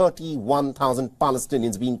over 31,000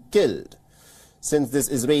 Palestinians being killed since this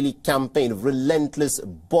Israeli campaign of relentless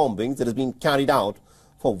bombings that has been carried out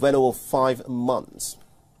for well over 5 months.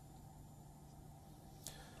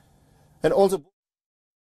 And also,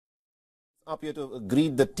 appear to have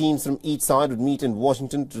agreed that teams from each side would meet in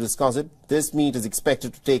Washington to discuss it. This meet is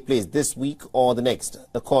expected to take place this week or the next,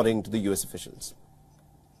 according to the U.S. officials.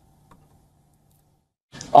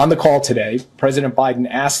 On the call today, President Biden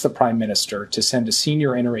asked the Prime Minister to send a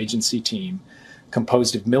senior interagency team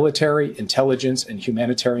composed of military, intelligence, and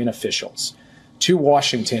humanitarian officials to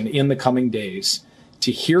Washington in the coming days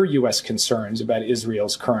to hear U.S. concerns about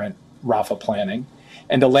Israel's current Rafah planning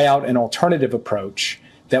and to lay out an alternative approach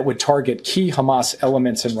that would target key Hamas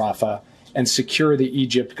elements in Rafah and secure the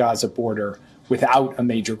Egypt-Gaza border without a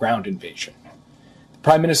major ground invasion. The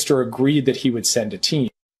Prime Minister agreed that he would send a team.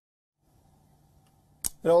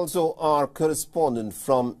 And also, our correspondent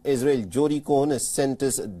from Israel, Jody Cohen, has sent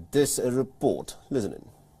us this report. Listen in.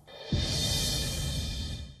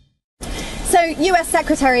 So, US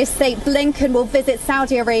Secretary of State Blinken will visit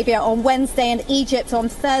Saudi Arabia on Wednesday and Egypt on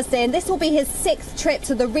Thursday, and this will be his 6th trip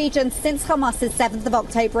to the region since Hamas's 7th of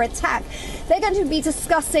October attack. They're going to be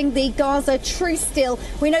discussing the Gaza truce deal.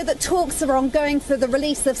 We know that talks are ongoing for the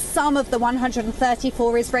release of some of the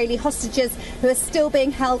 134 Israeli hostages who are still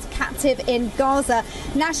being held captive in Gaza.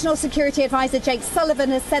 National Security Advisor Jake Sullivan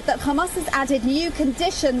has said that Hamas has added new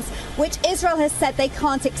conditions which Israel has said they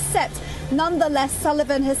can't accept. Nonetheless,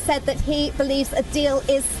 Sullivan has said that he believes a deal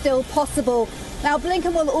is still possible. Now,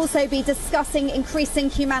 Blinken will also be discussing increasing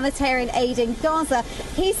humanitarian aid in Gaza.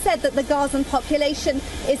 He said that the Gazan population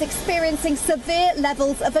is experiencing severe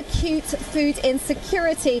levels of acute food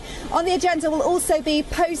insecurity. On the agenda will also be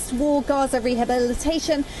post-war Gaza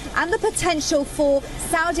rehabilitation and the potential for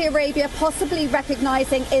Saudi Arabia possibly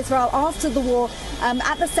recognizing Israel after the war.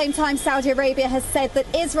 At the same time, Saudi Arabia has said that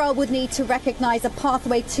Israel would need to recognize a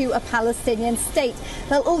pathway to a Palestinian state.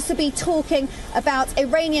 They'll also be talking about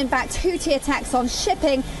Iranian-backed Houthi attacks on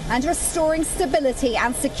shipping and restoring stability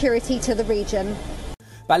and security to the region.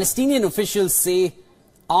 Palestinian officials say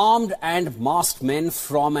armed and masked men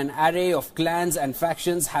from an array of clans and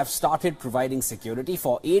factions have started providing security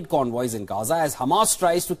for aid convoys in Gaza as Hamas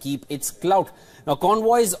tries to keep its clout. Now,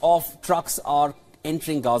 convoys of trucks are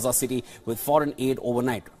entering Gaza City with foreign aid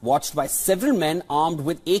overnight, watched by several men armed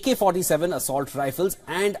with AK-47 assault rifles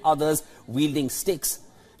and others wielding sticks.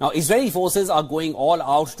 Now, Israeli forces are going all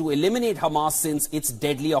out to eliminate Hamas since its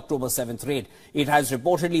deadly October 7th raid. It has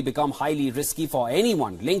reportedly become highly risky for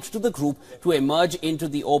anyone linked to the group to emerge into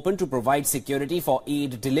the open to provide security for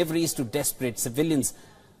aid deliveries to desperate civilians.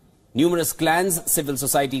 Numerous clans, civil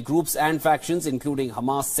society groups and factions, including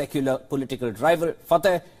Hamas' secular political rival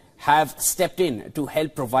Fatah, have stepped in to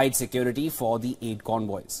help provide security for the aid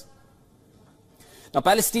convoys. Now,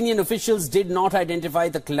 Palestinian officials did not identify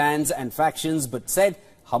the clans and factions but said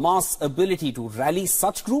Hamas' ability to rally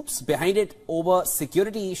such groups behind it over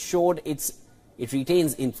security showed it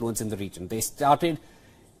retains influence in the region. They started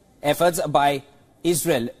efforts by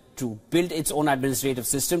Israel to build its own administrative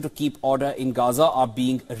system to keep order in Gaza are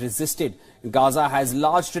being resisted. Gaza has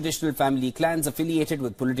large traditional family clans affiliated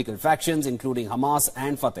with political factions including Hamas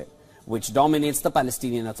and Fatah, which dominates the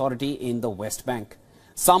Palestinian Authority in the West Bank.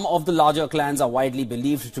 Some of the larger clans are widely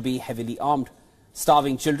believed to be heavily armed.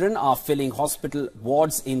 Starving children are filling hospital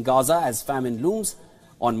wards in Gaza as famine looms.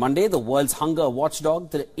 On Monday, the world's hunger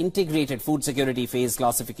watchdog, the Integrated Food Security Phase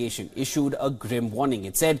Classification, issued a grim warning.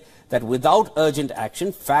 It said that without urgent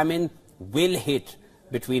action, famine will hit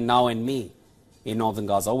between now and May in northern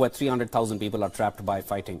Gaza, where 300,000 people are trapped by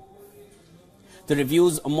fighting. The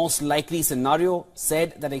review's most likely scenario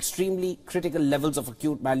said that extremely critical levels of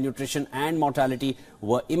acute malnutrition and mortality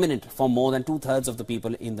were imminent for more than 2/3 of the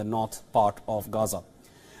people in the north part of Gaza.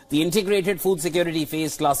 The Integrated Food Security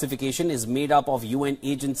Phase Classification is made up of UN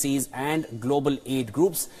agencies and global aid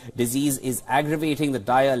groups. Disease is aggravating the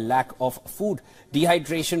dire lack of food.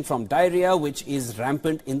 Dehydration from diarrhea, which is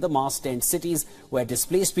rampant in the mass tent cities where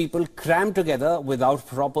displaced people cram together without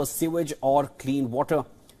proper sewage or clean water,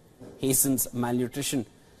 hastens malnutrition.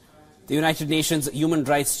 The United Nations Human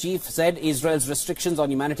Rights Chief said Israel's restrictions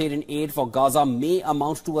on humanitarian aid for Gaza may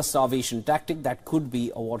amount to a starvation tactic that could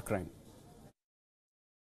be a war crime.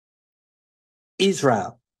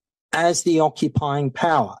 Israel, as the occupying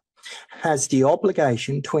power, has the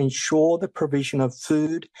obligation to ensure the provision of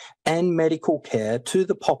food and medical care to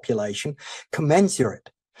the population commensurate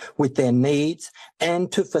with their needs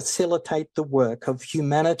and to facilitate the work of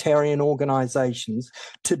humanitarian organisations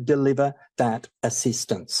to deliver that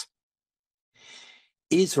assistance.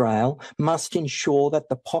 Israel must ensure that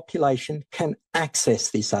the population can access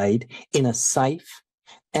this aid in a safe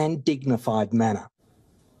and dignified manner.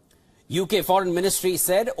 UK Foreign Ministry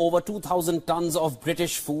said over 2,000 tons of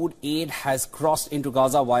British food aid has crossed into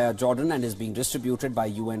Gaza via Jordan and is being distributed by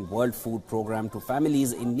UN World Food Programme to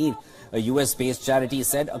families in need. A US-based charity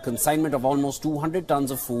said a consignment of almost 200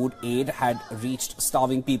 tons of food aid had reached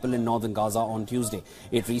starving people in northern Gaza on Tuesday.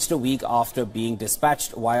 It reached a week after being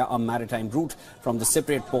dispatched via a maritime route from the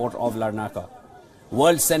Cypriot port of Larnaca.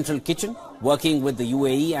 World Central Kitchen, working with the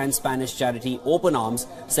UAE and Spanish charity Open Arms,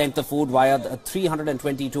 sent the food via the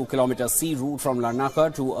 322-kilometer sea route from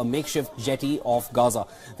Larnaca to a makeshift jetty off Gaza.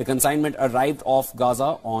 The consignment arrived off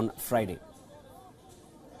Gaza on Friday.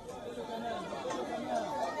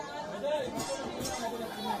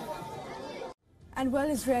 And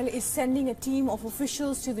well, Israel is sending a team of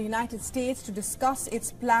officials to the United States to discuss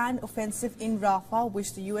its planned offensive in Rafah,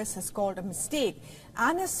 which the US has called a mistake,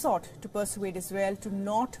 and has sought to persuade Israel to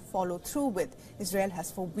not follow through with. Israel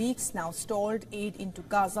has for weeks now stalled aid into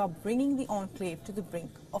Gaza, bringing the enclave to the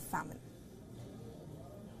brink of famine.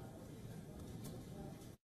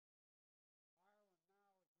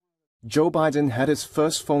 Joe Biden had his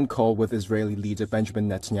first phone call with Israeli leader Benjamin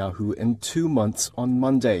Netanyahu in 2 months on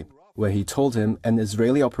Monday, where he told him an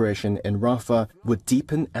Israeli operation in Rafah would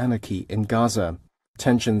deepen anarchy in Gaza.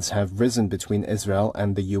 Tensions have risen between Israel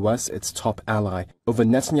and the US, its top ally, over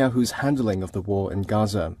Netanyahu's handling of the war in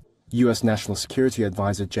Gaza. US National Security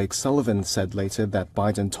Advisor Jake Sullivan said later that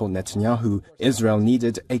Biden told Netanyahu Israel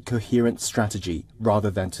needed a coherent strategy rather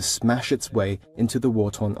than to smash its way into the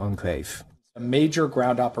war-torn enclave. A major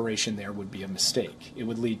ground operation there would be a mistake. It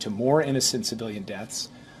would lead to more innocent civilian deaths,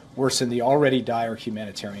 worsen the already dire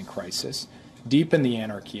humanitarian crisis, deepen the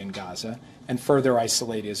anarchy in Gaza, and further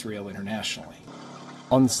isolate Israel internationally.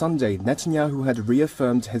 On Sunday, Netanyahu had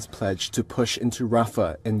reaffirmed his pledge to push into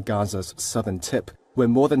Rafah in Gaza's southern tip, where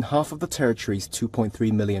more than half of the territory's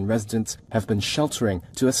 2.3 million residents have been sheltering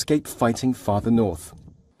to escape fighting farther north.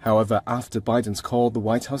 However, after Biden's call, the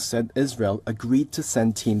White House said Israel agreed to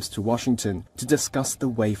send teams to Washington to discuss the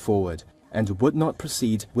way forward and would not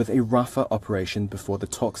proceed with a Rafah operation before the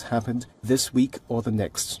talks happened this week or the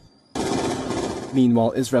next.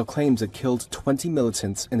 Meanwhile, Israel claims it killed 20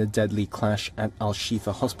 militants in a deadly clash at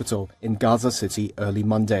Shifa hospital in Gaza City early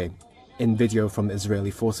Monday. In video from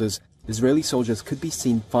Israeli forces, Israeli soldiers could be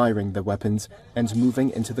seen firing their weapons and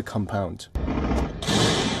moving into the compound.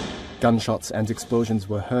 Gunshots and explosions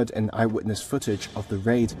were heard in eyewitness footage of the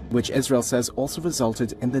raid, which Israel says also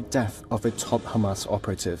resulted in the death of a top Hamas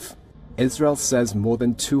operative. Israel says more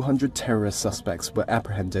than 200 terrorist suspects were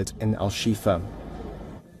apprehended in Shifa.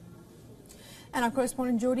 And our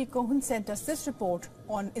correspondent Jody Cohen sent us this report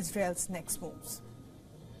on Israel's next moves.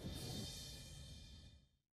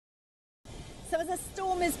 So as a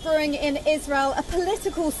storm is brewing in Israel, a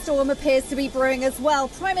political storm appears to be brewing as well.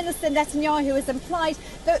 Prime Minister Netanyahu has implied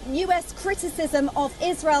that US criticism of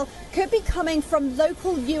Israel could be coming from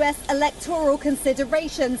local US electoral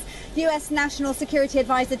considerations. US National Security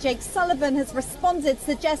Advisor Jake Sullivan has responded,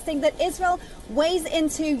 suggesting that Israel weighs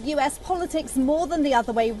into US politics more than the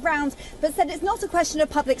other way round, but said it's not a question of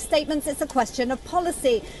public statements, it's a question of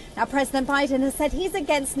policy. Now, President Biden has said he's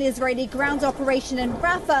against an Israeli ground operation in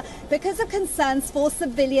Rafah because of concerns for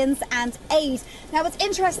civilians and aid. Now, it's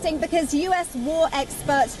interesting because US war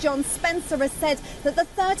expert John Spencer has said that the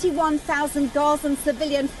 31,000 Gazan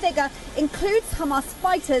civilian figure includes Hamas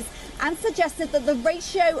fighters, and suggested that the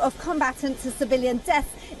ratio of combatant to civilian deaths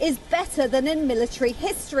is better than in military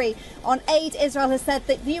history. On aid, Israel has said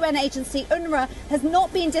that the UN agency UNRWA has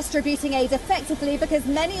not been distributing aid effectively because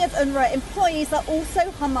many of UNRWA employees are also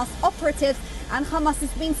Hamas operatives, and Hamas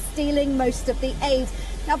has been stealing most of the aid.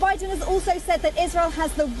 Now, Biden has also said that Israel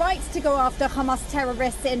has the right to go after Hamas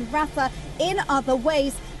terrorists in Rafah in other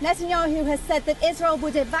ways. Netanyahu has said that Israel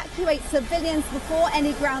would evacuate civilians before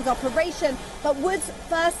any ground operation, but would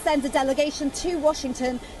first send a delegation to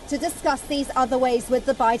Washington to discuss these other ways with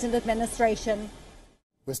the Biden administration.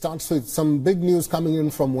 We start with some big news coming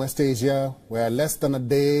in from West Asia, where less than a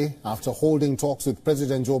day after holding talks with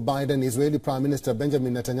President Joe Biden, Israeli Prime Minister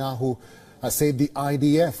Benjamin Netanyahu has said the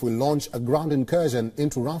IDF will launch a ground incursion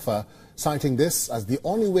into Rafah, citing this as the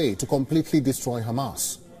only way to completely destroy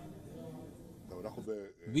Hamas.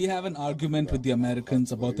 We have an argument with the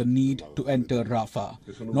Americans about the need to enter Rafah,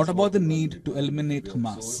 not about the need to eliminate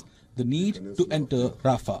Hamas. The need to enter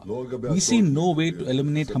Rafah. We see no way to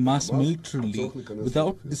eliminate Hamas militarily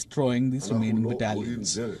without destroying these remaining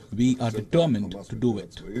battalions. We are determined to do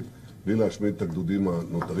it.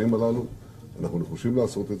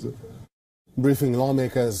 Briefing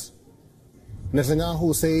lawmakers,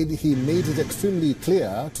 Netanyahu said he made it extremely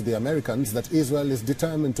clear to the Americans that Israel is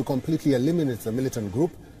determined to completely eliminate the militant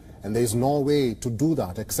group, and there is no way to do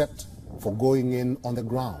that except for going in on the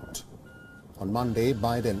ground. On Monday,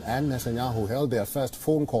 Biden and Netanyahu held their first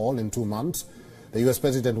phone call in 2 months. The US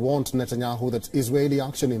president warned Netanyahu that Israeli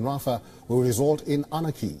action in Rafah will result in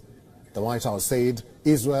anarchy. The White House said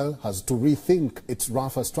Israel has to rethink its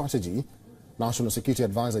Rafah strategy. National Security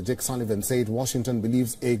Advisor Jake Sullivan said Washington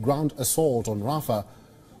believes a ground assault on Rafah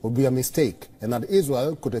would be a mistake and that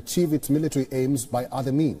Israel could achieve its military aims by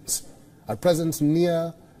other means. At present,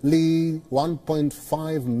 nearly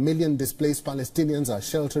 1.5 million displaced Palestinians are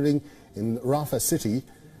sheltering in Rafah city.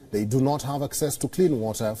 They do not have access to clean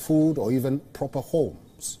water, food, or even proper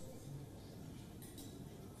homes.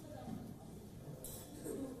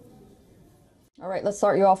 All right, let's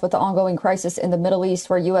start you off with the ongoing crisis in the Middle East,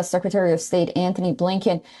 where U.S. Secretary of State Anthony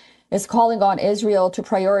Blinken is calling on Israel to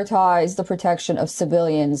prioritize the protection of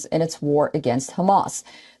civilians in its war against Hamas.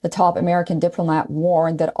 The top American diplomat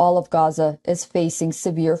warned that all of Gaza is facing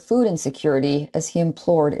severe food insecurity as he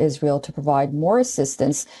implored Israel to provide more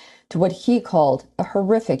assistance to what he called a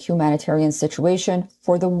horrific humanitarian situation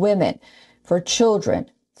for the women, for children,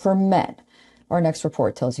 for men. Our next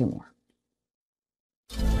report tells you more.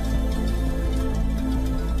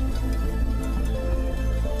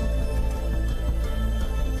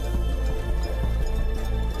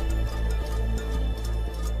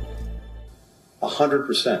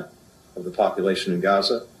 100% of the population in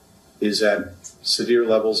Gaza is at severe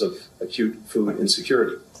levels of acute food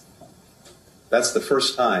insecurity. That's the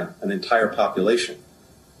first time an entire population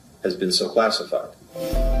has been so classified.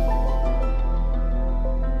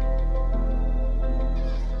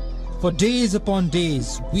 For days upon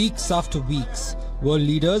days, weeks after weeks, world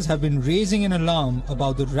leaders have been raising an alarm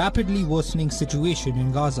about the rapidly worsening situation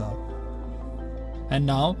in Gaza. And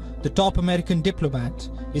now, the top American diplomat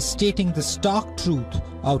is stating the stark truth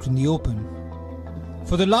out in the open.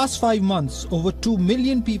 For the last 5 months, over 2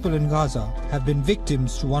 million people in Gaza have been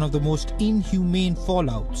victims to one of the most inhumane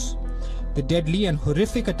fallouts. The deadly and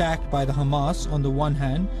horrific attack by the Hamas on the one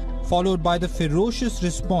hand, followed by the ferocious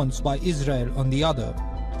response by Israel on the other.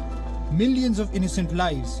 Millions of innocent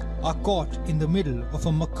lives are caught in the middle of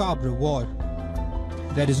a macabre war.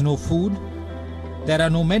 There is no food, there are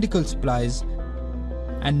no medical supplies,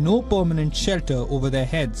 and no permanent shelter over their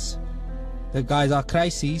heads. The Gaza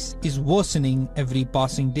crisis is worsening every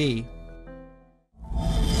passing day.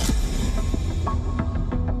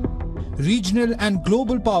 Regional and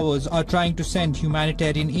global powers are trying to send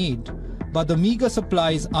humanitarian aid, but the meager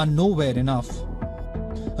supplies are nowhere enough.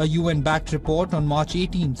 A UN-backed report on March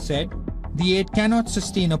 18th said the aid cannot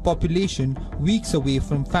sustain a population weeks away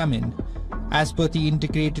from famine. As per the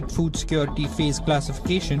Integrated Food Security Phase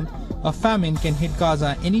Classification, a famine can hit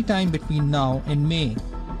Gaza anytime between now and May.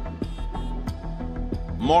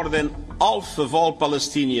 More than half of all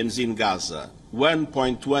Palestinians in Gaza,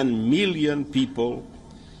 1.1 million people,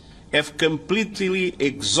 have completely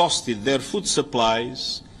exhausted their food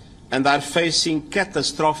supplies and are facing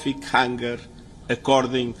catastrophic hunger,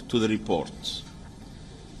 according to the reports.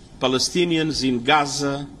 Palestinians in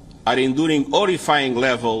Gaza are enduring horrifying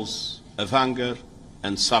levels of hunger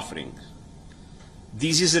and suffering.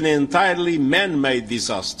 This is an entirely man-made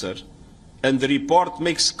disaster, and the report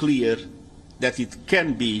makes clear that it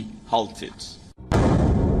can be halted.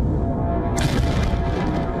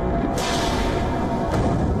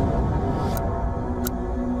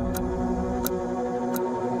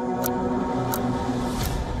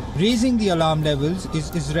 Raising the alarm levels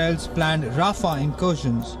is Israel's planned Rafah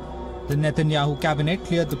incursions. The Netanyahu cabinet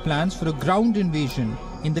cleared the plans for a ground invasion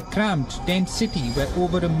in the cramped tent city where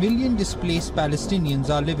over 1 million displaced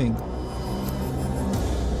Palestinians are living.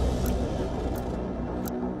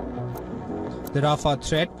 The Rafah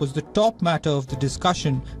threat was the top matter of the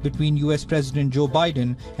discussion between US President Joe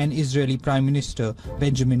Biden and Israeli Prime Minister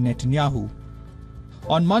Benjamin Netanyahu.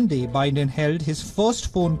 On Monday, Biden held his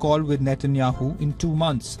first phone call with Netanyahu in 2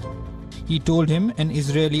 months. He told him an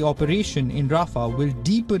Israeli operation in Rafah will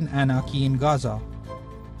deepen anarchy in Gaza.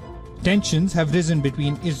 Tensions have risen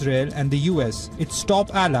between Israel and the US, its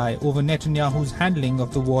top ally, over Netanyahu's handling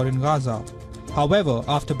of the war in Gaza. However,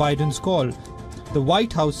 after Biden's call, the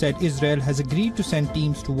White House said Israel has agreed to send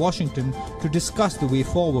teams to Washington to discuss the way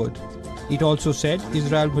forward. It also said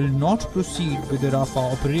Israel will not proceed with the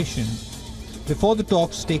Rafah operation before the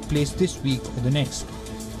talks take place this week or the next.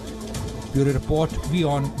 Bureau Report,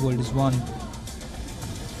 WION World is One.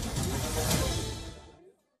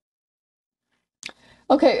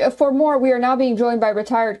 Okay, for more, we are now being joined by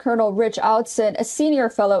retired Colonel Rich Outson, a senior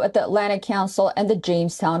fellow at the Atlantic Council and the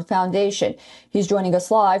Jamestown Foundation. He's joining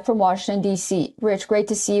us live from Washington, D.C. Rich, great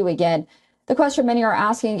to see you again. The question many are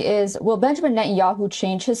asking is, will Benjamin Netanyahu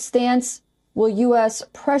change his stance? Will U.S.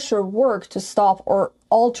 pressure work to stop or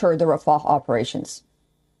alter the Rafah operations?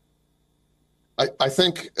 I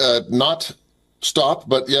think not stop,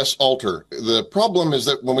 but yes, alter. The problem is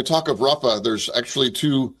that when we talk of Rafah, there's actually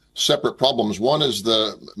two separate problems. One is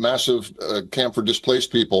the massive camp for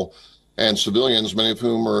displaced people and civilians, many of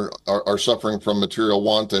whom are suffering from material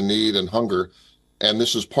want and need and hunger. And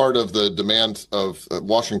this is part of the demand of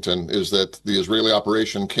Washington, is that the Israeli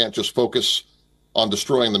operation can't just focus on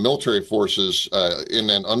destroying the military forces in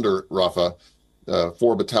and under Rafah.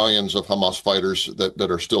 4 battalions of Hamas fighters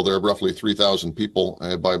that are still there, roughly 3,000 people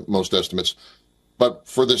by most estimates. But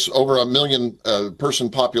for this over 1 million person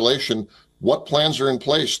population, What plans are in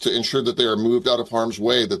place to ensure that they are moved out of harm's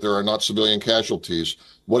way, that there are not civilian casualties?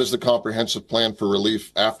 What is the comprehensive plan for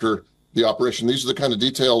relief after the operation? These are the kind of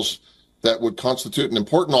details that would constitute an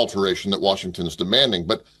important alteration that Washington is demanding.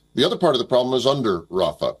 But the other part of the problem is under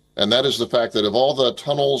Rafah, and that is the fact that of all the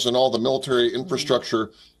tunnels and all the military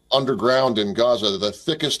infrastructure underground in Gaza, the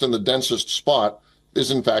thickest and the densest spot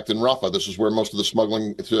is in fact in Rafah. This is where most of the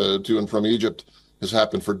smuggling to and from Egypt has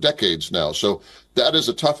happened for decades now. So that is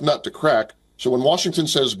a tough nut to crack. So when Washington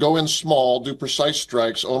says go in small, do precise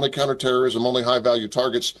strikes, only counterterrorism, only high-value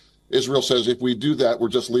targets, Israel says if we do that, we're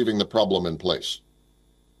just leaving the problem in place.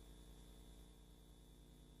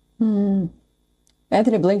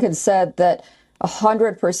 Anthony Blinken said that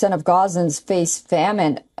 100% of Gazans face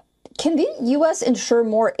famine. Can the U.S. ensure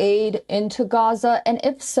more aid into Gaza? And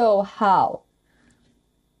if so, how?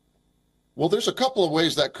 Well, there's a couple of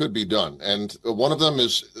ways that could be done. And one of them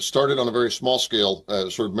is started on a very small scale,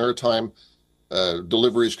 sort of maritime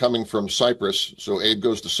deliveries coming from Cyprus. So aid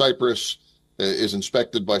goes to Cyprus, is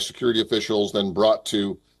inspected by security officials, then brought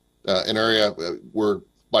to an area where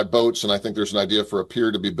by boats. And I think there's an idea for a pier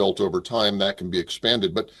to be built over time that can be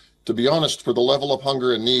expanded. But to be honest, for the level of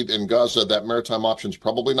hunger and need in Gaza, that maritime option is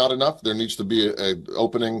probably not enough. There needs to be an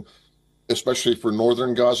opening, especially for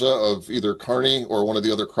northern Gaza, of either Karni or one of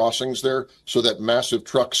the other crossings there, so that massive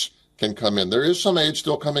trucks can come in. There is some aid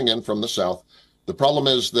still coming in from the south. The problem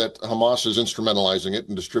is that Hamas is instrumentalizing it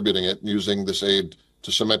and distributing it, using this aid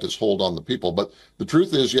to cement its hold on the people. But the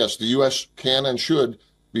truth is, yes, the U.S. can and should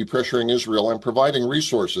be pressuring Israel and providing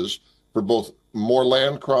resources for both more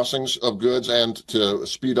land crossings of goods and to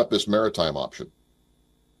speed up this maritime option.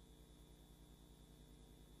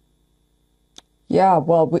 Yeah,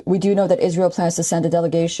 well, we do know that Israel plans to send a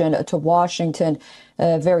delegation to Washington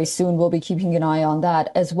very soon. We'll be keeping an eye on that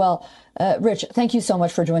as well. Rich, thank you so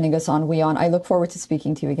much for joining us on WION. I look forward to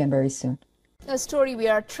speaking to you again very soon. A story we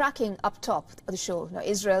are tracking up top of the show. Now,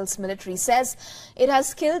 Israel's military says it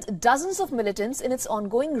has killed dozens of militants in its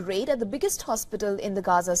ongoing raid at the biggest hospital in the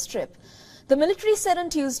Gaza Strip. The military said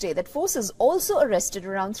on Tuesday that forces also arrested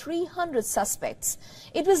around 300 suspects.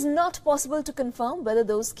 It was not possible to confirm whether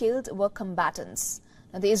those killed were combatants.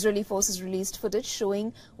 Now, the Israeli forces released footage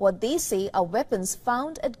showing what they say are weapons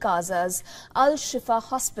found at Gaza's Al-Shifa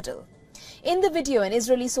hospital. In the video, an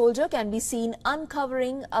Israeli soldier can be seen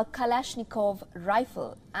uncovering a Kalashnikov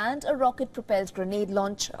rifle and a rocket-propelled grenade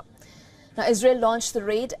launcher. Now, Israel launched the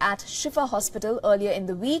raid at Shifa hospital earlier in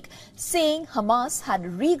the week, saying Hamas had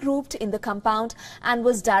regrouped in the compound and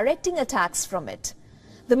was directing attacks from it.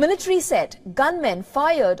 The military said gunmen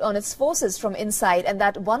fired on its forces from inside and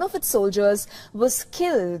that one of its soldiers was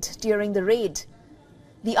killed during the raid.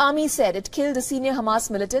 The army said it killed a senior Hamas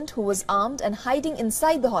militant who was armed and hiding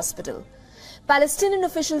inside the hospital. Palestinian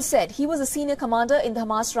officials said he was a senior commander in the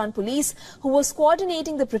Hamas-run police who was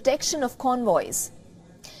coordinating the protection of convoys.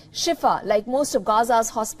 Shifa, like most of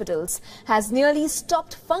Gaza's hospitals, has nearly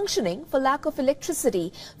stopped functioning for lack of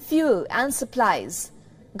electricity, fuel and supplies.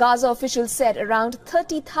 Gaza officials said around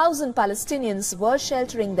 30,000 Palestinians were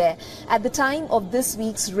sheltering there at the time of this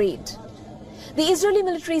week's raid. The Israeli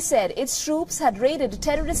military said its troops had raided a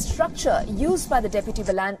terrorist structure used by the deputy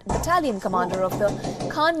battalion commander of the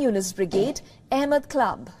Khan Yunis brigade, Ahmed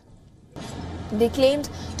Klab. They claimed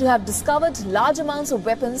to have discovered large amounts of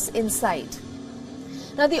weapons inside.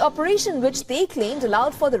 Now, the operation, which they claimed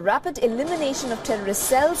allowed for the rapid elimination of terrorist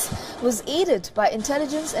cells, was aided by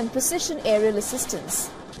intelligence and precision aerial assistance.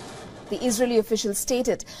 The Israeli official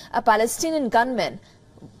stated a Palestinian gunman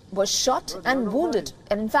was shot and wounded,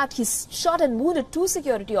 and in fact he shot and wounded 2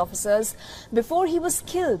 security officers before he was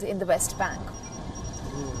killed in the West Bank.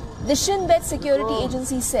 The Shin Bet security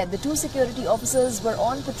agency said the 2 security officers were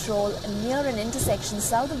on patrol near an intersection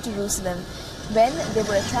south of Jerusalem when they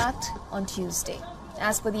were attacked on Tuesday.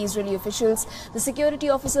 As per the Israeli officials, the security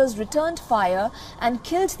officers returned fire and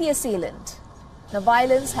killed the assailant. Now,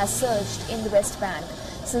 violence has surged in the West Bank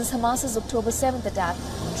since Hamas's October 7th attack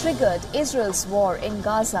triggered Israel's war in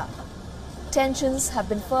Gaza. Tensions have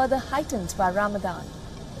been further heightened by Ramadan.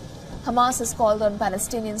 Hamas has called on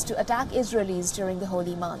Palestinians to attack Israelis during the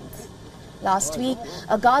holy month. Last week,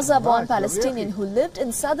 a Gaza-born Palestinian who lived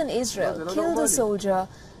in southern Israel killed a soldier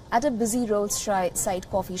at a busy roadside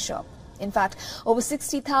coffee shop. In fact, over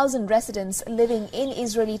 60,000 residents living in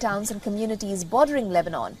Israeli towns and communities bordering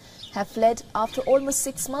Lebanon have fled after almost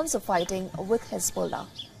 6 months of fighting with Hezbollah.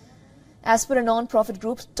 As per a non-profit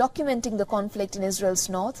group documenting the conflict in Israel's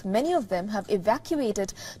north, many of them have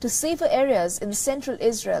evacuated to safer areas in central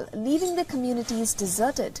Israel, leaving their communities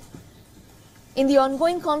deserted. In the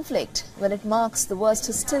ongoing conflict, when it marks the worst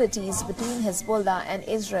hostilities between Hezbollah and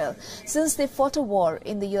Israel since they fought a war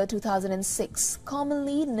in the year 2006,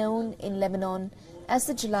 commonly known in Lebanon as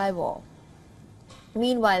the July War.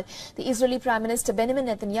 Meanwhile, the Israeli Prime Minister Benjamin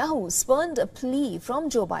Netanyahu spurned a plea from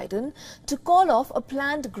Joe Biden to call off a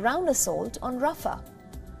planned ground assault on Rafah.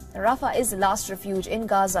 Rafah is the last refuge in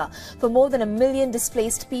Gaza for more than 1 million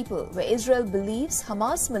displaced people, where Israel believes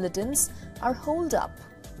Hamas militants are holed up.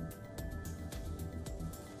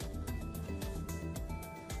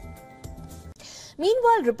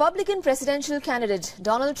 Meanwhile, Republican presidential candidate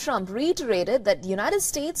Donald Trump reiterated that the United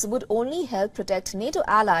States would only help protect NATO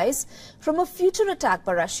allies from a future attack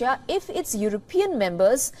by Russia if its European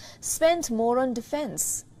members spent more on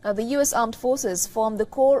defense. Now, the U.S. armed forces form the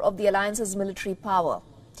core of the alliance's military power.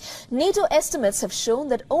 NATO estimates have shown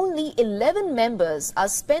that only 11 members are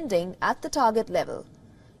spending at the target level.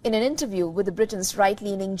 In an interview with Britain's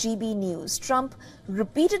right-leaning GB News, Trump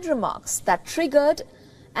repeated remarks that triggered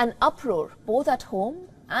an uproar both at home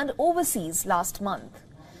and overseas last month.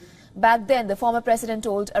 Back then, the former president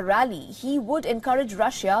told a rally he would encourage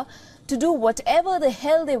Russia to do whatever the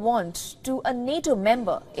hell they want to a NATO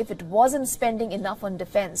member if it wasn't spending enough on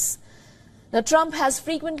defense. Now, Trump has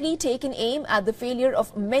frequently taken aim at the failure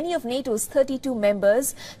of many of NATO's 32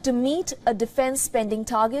 members to meet a defense spending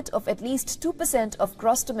target of at least 2% of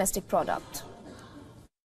gross domestic product.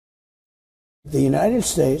 The United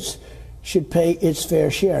States should pay its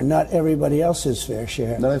fair share, not everybody else's fair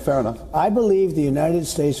share. No, fair enough. I believe the United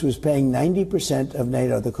States was paying 90% of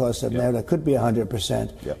NATO, the cost of NATO. It could be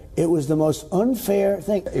 100%. It was the most unfair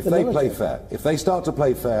thing. If they play fair, if they start to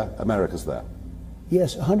play fair, America's there.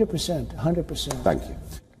 Yes, 100%, 100%. Thank you.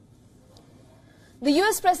 The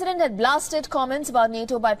US president had blasted comments about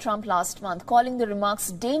NATO by Trump last month, calling the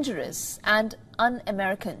remarks dangerous and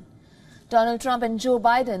un-American. Donald Trump and Joe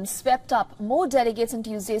Biden swept up more delegates in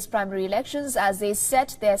Tuesday's primary elections as they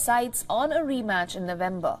set their sights on a rematch in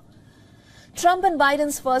November. Trump and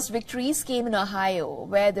Biden's first victories came in Ohio,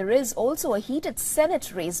 where there is also a heated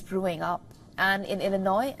Senate race brewing up, and in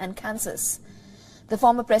Illinois and Kansas. The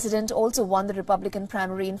former president also won the Republican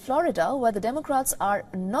primary in Florida, where the Democrats are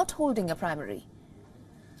not holding a primary.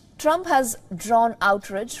 Trump has drawn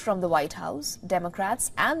outrage from the White House,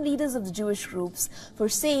 Democrats and leaders of the Jewish groups for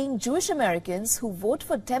saying Jewish Americans who vote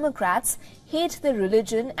for Democrats hate their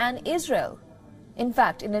religion and Israel. In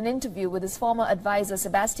fact, in an interview with his former advisor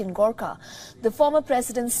Sebastian Gorka, the former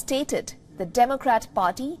president stated the Democrat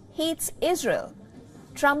Party hates Israel.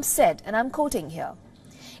 Trump said, and I'm quoting here,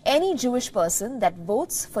 "Any Jewish person that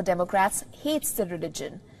votes for Democrats hates their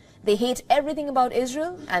religion. They hate everything about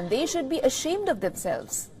Israel and they should be ashamed of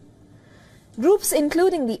themselves." Groups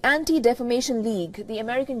including the Anti-Defamation League, the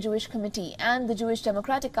American Jewish Committee and the Jewish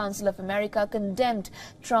Democratic Council of America condemned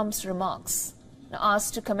Trump's remarks. Now,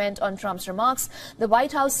 asked to comment on Trump's remarks, the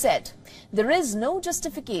White House said, "There is no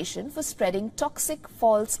justification for spreading toxic,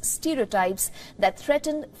 false stereotypes that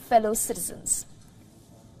threaten fellow citizens."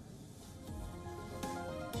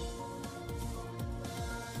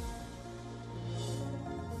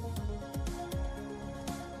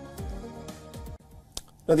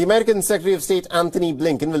 Now, the American Secretary of State Anthony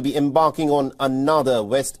Blinken will be embarking on another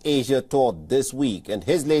West Asia tour this week, and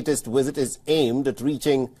his latest visit is aimed at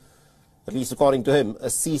reaching, at least according to him, a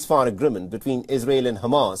ceasefire agreement between Israel and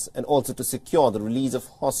Hamas, and also to secure the release of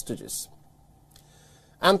hostages.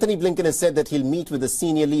 Anthony Blinken has said that he'll meet with the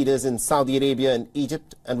senior leaders in Saudi Arabia and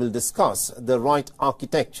Egypt and will discuss the right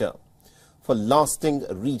architecture for lasting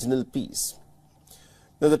regional peace.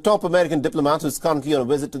 Now, the top American diplomat, who is currently on a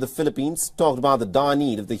visit to the Philippines, talked about the dire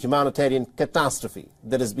need of the humanitarian catastrophe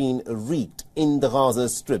that has been wreaked in the Gaza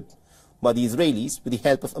Strip by the Israelis with the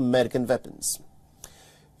help of American weapons.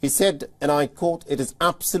 He said, and I quote, "It is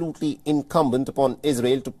absolutely incumbent upon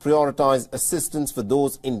Israel to prioritize assistance for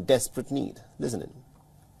those in desperate need." Listen in.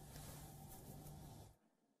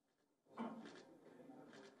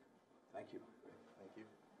 Thank you.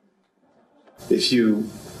 If you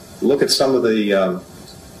look at some of the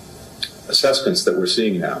assessments that we're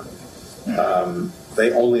seeing now,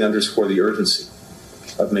 they only underscore the urgency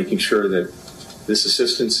of making sure that this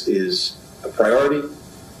assistance is a priority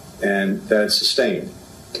and that it's sustained.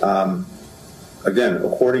 Again,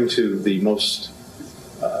 according to the most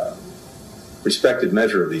respected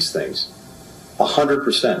measure of these things,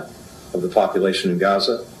 100% of the population in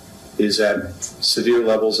Gaza is at severe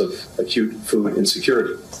levels of acute food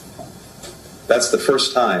insecurity. That's the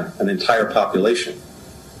first time an entire population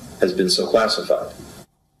has been so classified.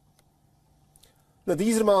 Now,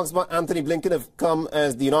 these remarks by Anthony Blinken have come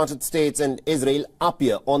as the United States and Israel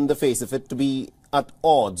appear on the face of it to be at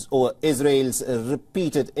odds over Israel's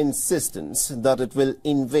repeated insistence that it will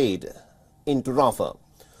invade into Rafah.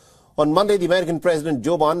 On Monday, the American President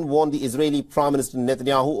Joe Biden warned the Israeli Prime Minister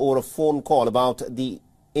Netanyahu over a phone call about the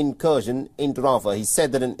incursion into Rafah. He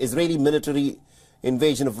said that an Israeli military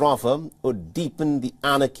invasion of Rafah would deepen the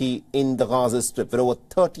anarchy in the Gaza Strip, with over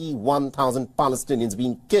 31,000 Palestinians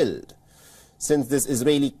being killed since this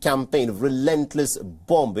Israeli campaign of relentless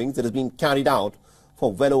bombings that has been carried out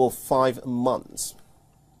for well over 5 months.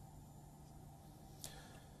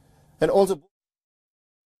 And also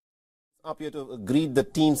appear to have agreed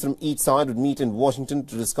that teams from each side would meet in Washington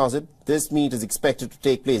to discuss it. This meet is expected to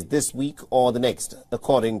take place this week or the next,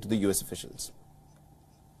 according to the U.S. officials.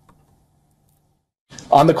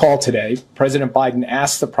 On the call today, President Biden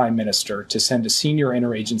asked the Prime Minister to send a senior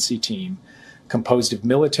interagency team composed of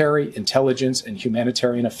military, intelligence, and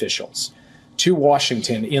humanitarian officials to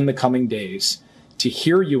Washington in the coming days to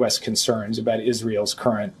hear U.S. concerns about Israel's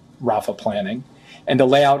current Rafah planning and to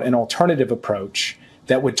lay out an alternative approach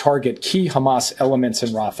that would target key Hamas elements in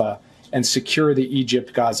Rafah and secure the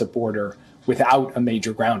Egypt-Gaza border without a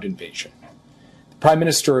major ground invasion. The Prime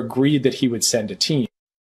Minister agreed that he would send a team.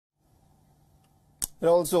 And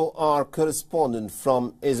also, our correspondent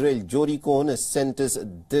from Israel, Jody Cohen, has sent us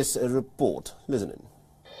this report. Listen in.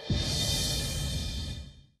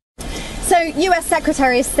 So, US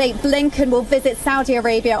Secretary of State Blinken will visit Saudi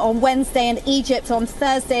Arabia on Wednesday and Egypt on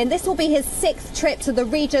Thursday, and this will be his 6th trip to the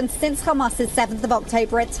region since Hamas's 7th of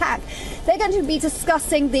October attack. They're going to be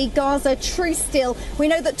discussing the Gaza truce deal. We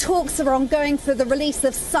know that talks are ongoing for the release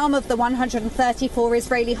of some of the 134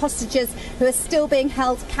 Israeli hostages who are still being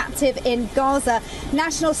held captive in Gaza.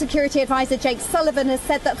 National Security Advisor Jake Sullivan has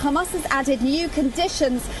said that Hamas has added new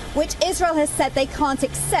conditions which Israel has said they can't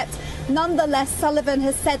accept. Nonetheless, Sullivan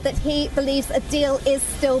has said that he believes a deal is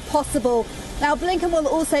still possible. Now, Blinken will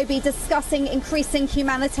also be discussing increasing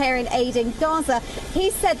humanitarian aid in Gaza.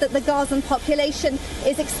 He said that the Gazan population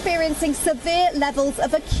is experiencing severe levels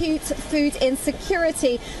of acute food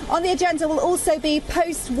insecurity. On the agenda will also be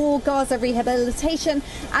post-war Gaza rehabilitation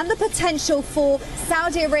and the potential for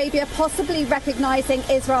Saudi Arabia possibly recognizing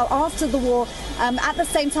Israel after the war. At the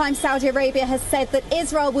same time, Saudi Arabia has said that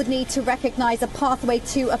Israel would need to recognize a pathway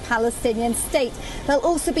to a Palestinian state. They'll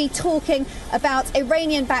also be talking about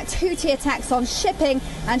Iranian-backed Houthi attacks on shipping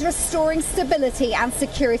and restoring stability and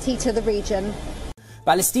security to the region.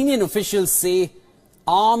 Palestinian officials say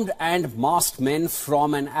armed and masked men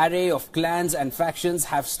from an array of clans and factions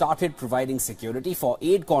have started providing security for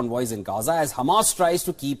aid convoys in Gaza as Hamas tries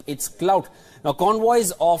to keep its clout. Now,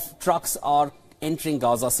 convoys of trucks are entering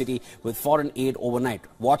Gaza City with foreign aid overnight,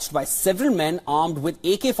 watched by several men armed with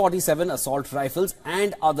AK-47 assault rifles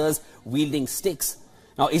and others wielding sticks.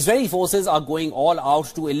 Now, Israeli forces are going all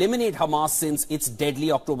out to eliminate Hamas since its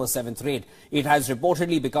deadly October 7th raid. It has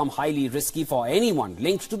reportedly become highly risky for anyone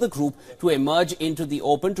linked to the group to emerge into the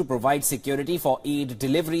open to provide security for aid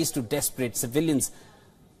deliveries to desperate civilians.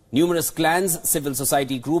 Numerous clans, civil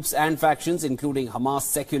society groups and factions, including Hamas'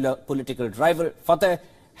 secular political rival Fatah,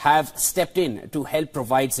 have stepped in to help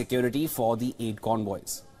provide security for the aid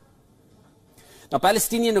convoys. Now,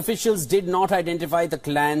 Palestinian officials did not identify the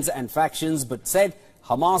clans and factions, but said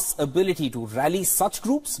Hamas' ability to rally such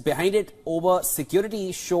groups behind it over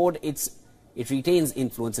security showed it retains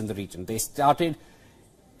influence in the region. They started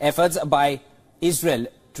efforts by Israel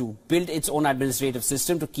to build its own administrative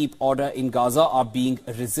system to keep order in Gaza are being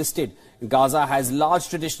resisted. Gaza has large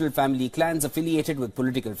traditional family clans affiliated with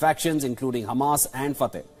political factions, including Hamas and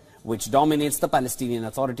Fatah, which dominates the Palestinian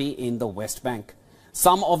Authority in the West Bank.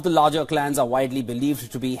 Some of the larger clans are widely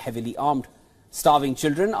believed to be heavily armed. Starving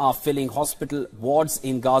children are filling hospital wards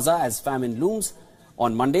in Gaza as famine looms.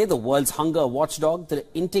 On Monday, the world's hunger watchdog, the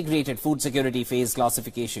Integrated Food Security Phase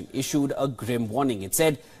Classification, issued a grim warning. It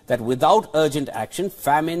said that without urgent action,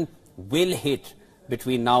 famine will hit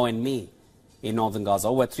between now and May in northern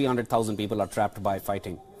Gaza, where 300,000 people are trapped by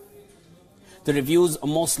fighting. The review's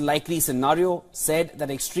most likely scenario said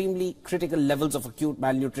that extremely critical levels of acute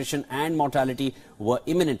malnutrition and mortality were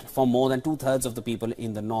imminent for more than 2/3 of the people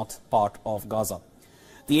in the north part of Gaza.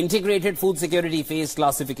 The Integrated Food Security Phase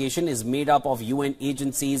Classification is made up of UN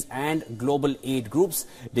agencies and global aid groups.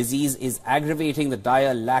 Disease is aggravating the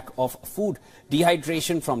dire lack of food.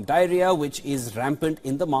 Dehydration from diarrhea, which is rampant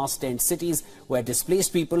in the mass tent cities, where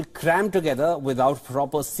displaced people cram together without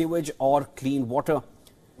proper sewage or clean water,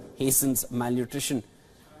 hastens malnutrition.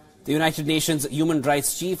 The United Nations Human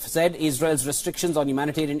Rights Chief said Israel's restrictions on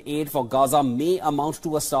humanitarian aid for Gaza may amount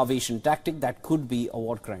to a starvation tactic that could be a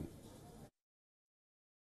war crime.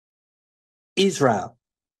 Israel,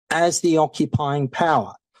 as the occupying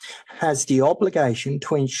power, has the obligation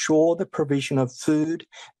to ensure the provision of food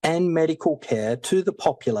and medical care to the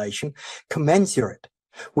population commensurate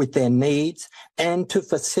with their needs and to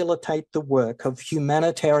facilitate the work of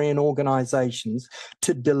humanitarian organisations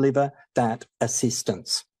to deliver that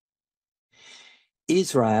assistance.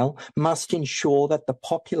 Israel must ensure that the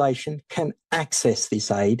population can access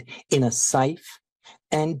this aid in a safe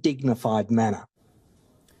and dignified manner.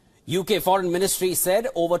 UK Foreign Ministry said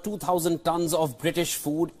over 2,000 tons of British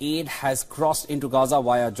food aid has crossed into Gaza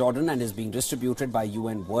via Jordan and is being distributed by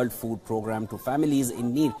UN World Food Programme to families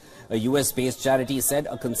in need. A US-based charity said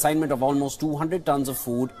a consignment of almost 200 tons of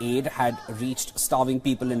food aid had reached starving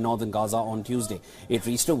people in northern Gaza on Tuesday. It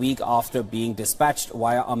reached a week after being dispatched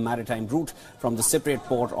via a maritime route from the Cypriot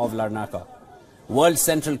port of Larnaca. World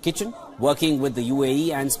Central Kitchen, working with the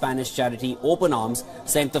UAE and Spanish charity Open Arms,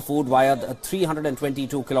 sent the food via the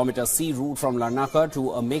 322-kilometer sea route from Larnaca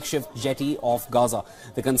to a makeshift jetty off Gaza.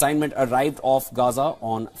 The consignment arrived off Gaza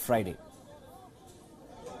on Friday.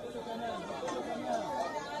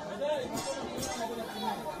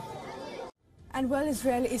 And well,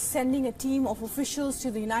 Israel is sending a team of officials to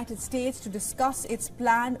the United States to discuss its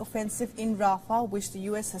planned offensive in Rafah, which the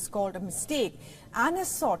US has called a mistake, and has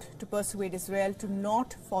sought to persuade Israel to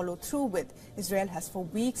not follow through with. Israel has for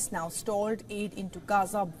weeks now stalled aid into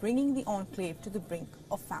Gaza, bringing the enclave to the brink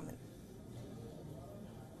of famine.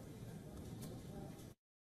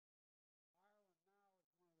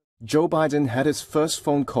 Joe Biden had his first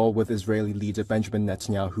phone call with Israeli leader Benjamin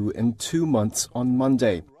Netanyahu in 2 months on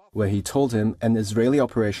Monday, where he told him an Israeli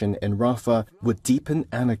operation in Rafah would deepen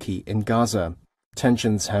anarchy in Gaza.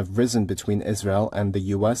 Tensions have risen between Israel and the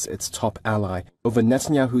US, its top ally, over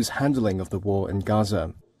Netanyahu's handling of the war in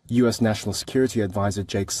Gaza. US National Security Advisor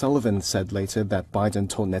Jake Sullivan said later that Biden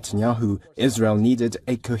told Netanyahu Israel needed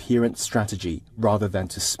a coherent strategy rather than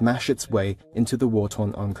to smash its way into the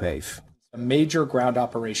war-torn enclave. A major ground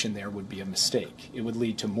operation there would be a mistake. It would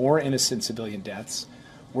lead to more innocent civilian deaths,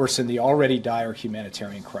 worsen the already dire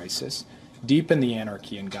humanitarian crisis, deepen the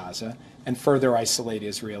anarchy in Gaza, and further isolate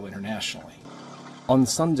Israel internationally. On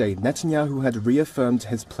Sunday, Netanyahu had reaffirmed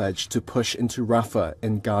his pledge to push into Rafah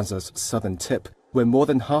in Gaza's southern tip, where more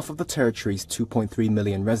than half of the territory's 2.3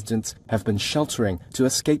 million residents have been sheltering to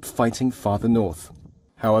escape fighting farther north.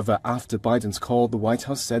 However, after Biden's call, the White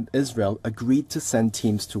House said Israel agreed to send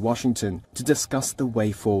teams to Washington to discuss the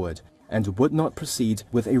way forward, and would not proceed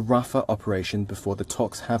with a Rafah operation before the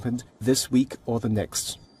talks happened this week or the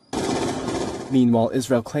next. Meanwhile,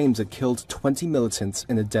 Israel claims it killed 20 militants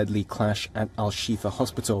in a deadly clash at Al-Shifa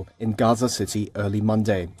hospital in Gaza City early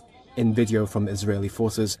Monday. In video from Israeli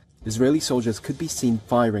forces, Israeli soldiers could be seen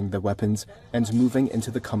firing their weapons and moving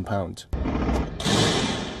into the compound.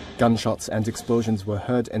 Gunshots and explosions were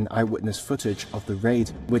heard in eyewitness footage of the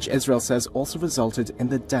raid, which Israel says also resulted in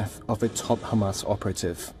the death of a top Hamas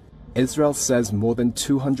operative. Israel says more than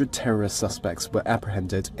 200 terrorist suspects were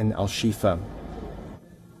apprehended in Al-Shifa.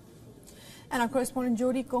 And our correspondent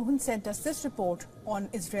Jody Cohen sent us this report on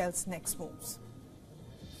Israel's next moves.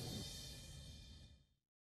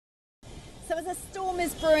 So as a storm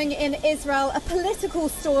is brewing in Israel, a political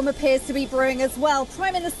storm appears to be brewing as well.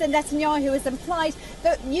 Prime Minister Netanyahu has implied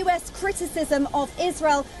that US criticism of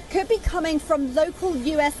Israel could be coming from local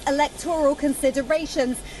US electoral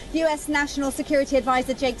considerations. US National Security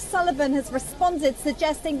Advisor Jake Sullivan has responded,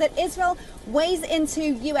 suggesting that Israel weighs into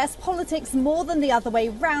US politics more than the other way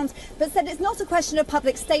round, but said it's not a question of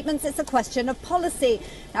public statements, it's a question of policy.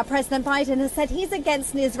 Now, President Biden has said he's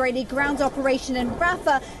against an Israeli ground operation in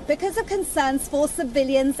Rafah because of concerns for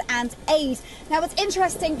civilians and aid. Now, it's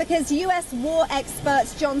interesting because US war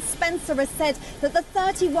expert John Spencer has said that the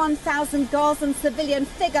 31,000 Gazan civilian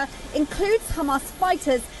figure includes Hamas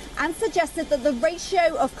fighters, and suggested that the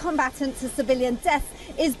ratio of combatant to civilian deaths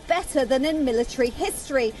is better than in military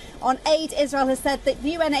history. On aid, Israel has said that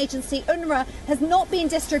UN agency UNRWA has not been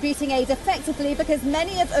distributing aid effectively because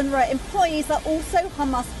many of UNRWA employees are also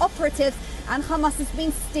Hamas operatives, and Hamas has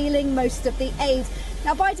been stealing most of the aid.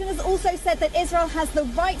 Now, Biden has also said that Israel has the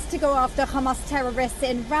right to go after Hamas terrorists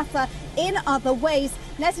in Rafah in other ways.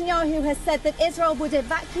 Netanyahu has said that Israel would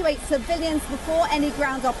evacuate civilians before any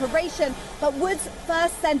ground operation, but would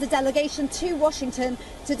first send a delegation to Washington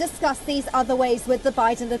to discuss these other ways with the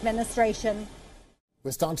Biden administration. We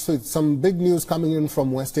start with some big news coming in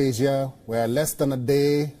from West Asia, where less than a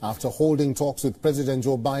day after holding talks with President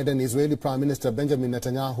Joe Biden, Israeli Prime Minister Benjamin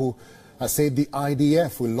Netanyahu has said the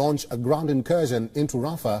IDF will launch a ground incursion into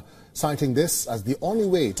Rafah, citing this as the only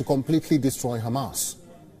way to completely destroy Hamas.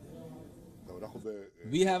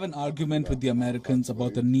 We have an argument with the Americans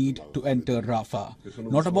about the need to enter Rafah,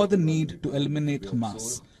 not about the need to eliminate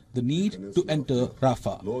Hamas. the need to enter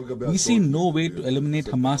Rafah. We see no way to eliminate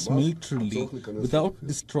Hamas militarily without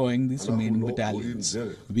destroying these remaining battalions.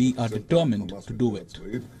 We are determined to do it.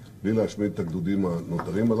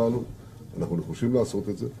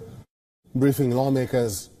 Briefing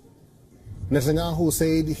lawmakers, Netanyahu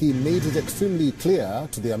said he made it extremely clear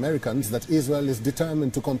to the Americans that Israel is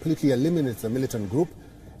determined to completely eliminate the militant group,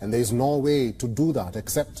 and there is no way to do that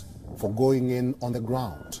except for going in on the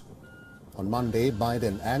ground. On Monday,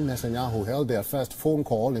 Biden and Netanyahu held their first phone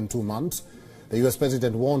call in 2 months. The U.S.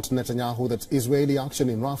 president warned Netanyahu that Israeli action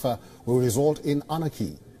in Rafah will result in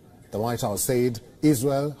anarchy. The White House said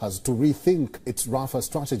Israel has to rethink its Rafah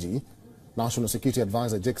strategy. National Security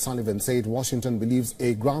Advisor Jake Sullivan said Washington believes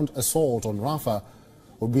a ground assault on Rafah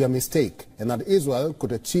would be a mistake and that Israel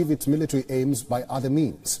could achieve its military aims by other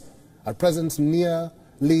means. At present,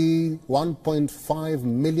 nearly 1.5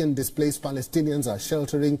 million displaced Palestinians are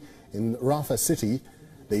sheltering in Rafah city.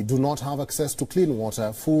 They do not have access to clean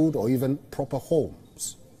water, food, or even proper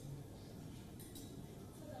homes.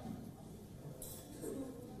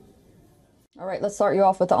 All right, let's start you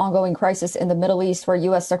off with the ongoing crisis in the Middle East, where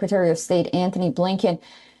U.S. Secretary of State Anthony Blinken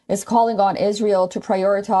is calling on Israel to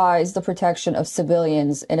prioritize the protection of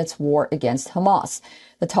civilians in its war against Hamas.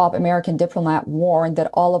 The top American diplomat warned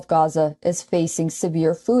that all of Gaza is facing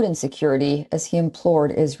severe food insecurity as he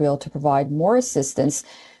implored Israel to provide more assistance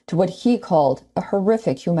to what he called a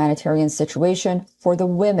horrific humanitarian situation for the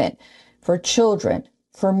women, for children,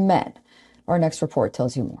 for men. Our next report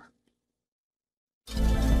tells you more.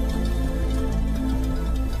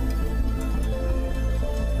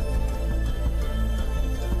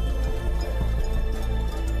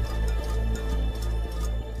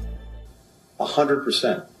 A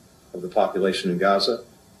 100% of the population in Gaza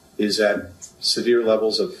is at severe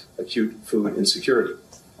levels of acute food insecurity.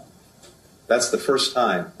 That's the first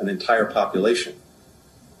time an entire population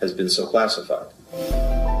has been so classified.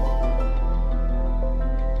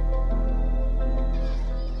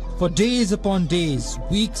 For days upon days,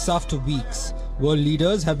 weeks after weeks, world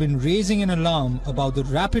leaders have been raising an alarm about the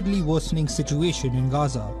rapidly worsening situation in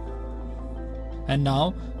Gaza. And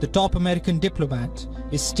now, the top American diplomat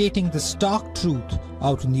is stating the stark truth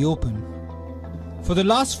out in the open. For the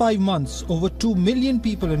last 5 months, over 2 million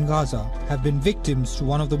people in Gaza have been victims to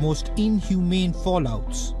one of the most inhumane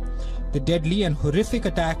fallouts. The deadly and horrific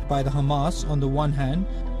attack by the Hamas on the one hand,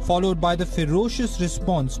 followed by the ferocious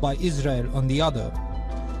response by Israel on the other.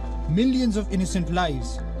 Millions of innocent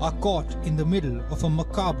lives are caught in the middle of a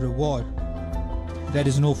macabre war. There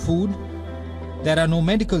is no food, there are no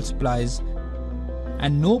medical supplies,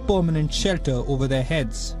 and no permanent shelter over their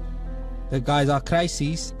heads. The Gaza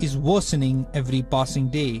crisis is worsening every passing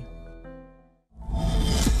day.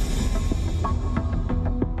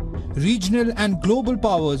 Regional and global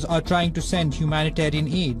powers are trying to send humanitarian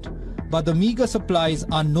aid, but the meager supplies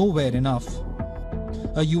are nowhere enough.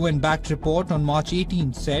 A UN-backed report on March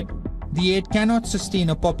 18 said the aid cannot sustain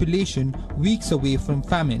a population weeks away from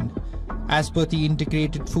famine. As per the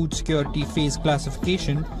Integrated Food Security Phase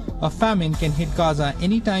Classification, a famine can hit Gaza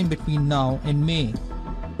anytime between now and May.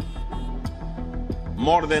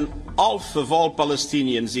 More than half of all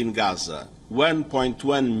Palestinians in Gaza,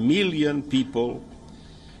 1.1 million people,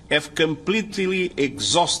 have completely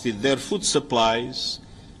exhausted their food supplies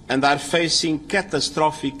and are facing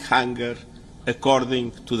catastrophic hunger,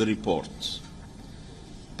 according to the reports.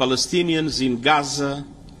 Palestinians in Gaza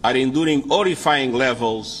are enduring horrifying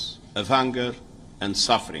levels of hunger and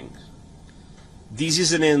suffering. This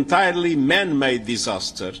is an entirely man-made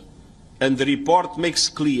disaster, and the report makes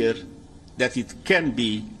clear that it can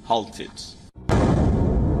be halted.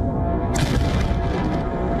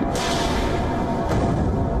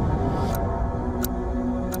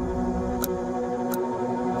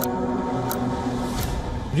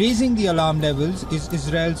 Raising the alarm levels is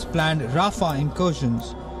Israel's planned Rafah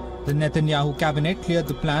incursions. The Netanyahu cabinet cleared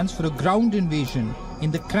the plans for a ground invasion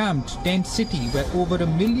in the cramped tent city where over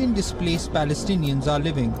 1 million displaced Palestinians are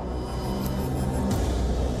living.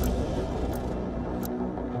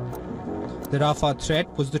 The Rafah threat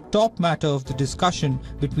was the top matter of the discussion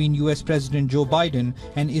between US President Joe Biden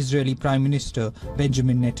and Israeli Prime Minister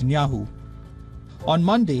Benjamin Netanyahu. On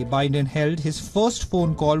Monday, Biden held his first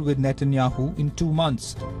phone call with Netanyahu in 2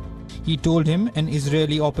 months. He told him an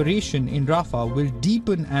Israeli operation in Rafah will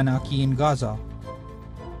deepen anarchy in Gaza.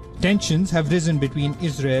 Tensions have risen between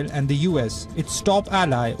Israel and the US, its top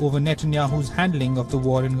ally, over Netanyahu's handling of the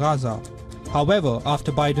war in Gaza. However,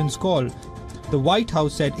 after Biden's call, the White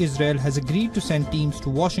House said Israel has agreed to send teams to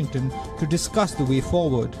Washington to discuss the way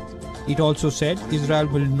forward. It also said Israel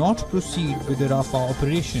will not proceed with the Rafah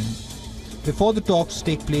operation before the talks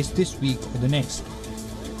take place this week or the next.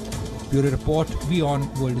 Bureau Report,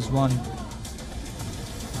 WION World is One.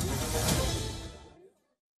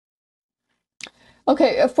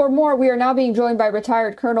 Okay, for more, we are now being joined by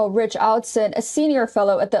retired Colonel Rich Outson, a senior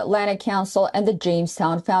fellow at the Atlantic Council and the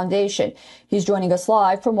Jamestown Foundation. He's joining us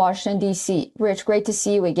live from Washington, D.C. Rich, great to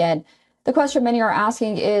see you again. The question many are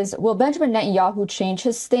asking is, will Benjamin Netanyahu change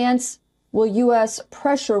his stance? Will U.S.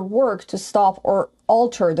 pressure work to stop or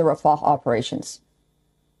alter the Rafah operations?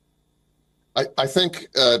 I think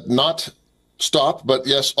not stop, but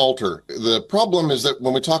yes, alter. The problem is that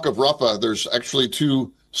when we talk of Rafah, there's actually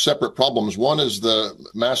two separate problems. One is the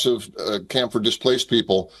massive camp for displaced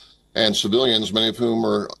people and civilians, many of whom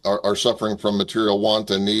are suffering from material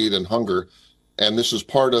want and need and hunger. And this is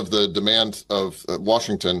part of the demand of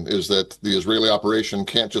Washington, is that the Israeli operation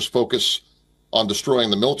can't just focus on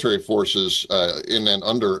destroying the military forces in and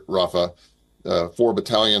under Rafah. 4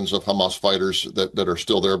 battalions of Hamas fighters that are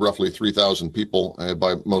still there, roughly 3,000 people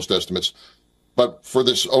by most estimates. But for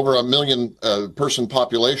this over 1 million person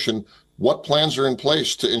population, what plans are in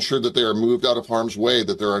place to ensure that they are moved out of harm's way,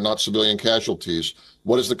 that there are not civilian casualties?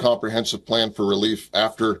 What is the comprehensive plan for relief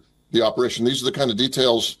after the operation? These are the kind of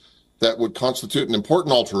details that would constitute an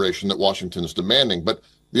important alteration that Washington is demanding. But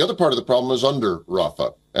the other part of the problem is under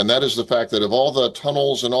Rafah, and that is the fact that of all the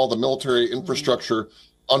tunnels and all the military infrastructure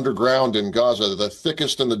underground in Gaza, the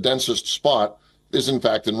thickest and the densest spot is in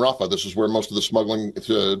fact in Rafah. This is where most of the smuggling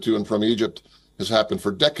to and from Egypt has happened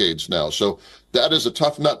for decades now. So that is a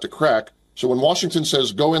tough nut to crack. So when Washington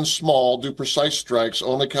says go in small, do precise strikes,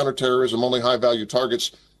 only counterterrorism, only high-value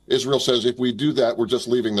targets, Israel says if we do that, we're just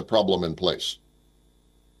leaving the problem in place.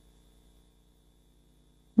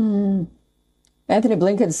 Anthony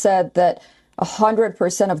Blinken said that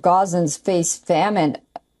 100% of Gazans face famine.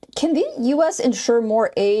 Can the U.S. ensure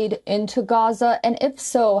more aid into Gaza? And if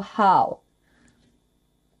so, how?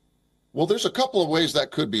 Well, there's a couple of ways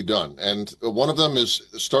that could be done. And one of them is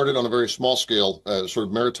started on a very small scale, sort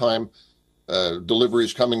of maritime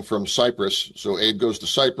deliveries coming from Cyprus. So aid goes to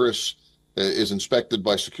Cyprus, is inspected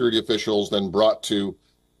by security officials, then brought to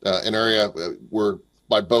an area where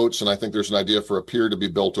by boats. And I think there's an idea for a pier to be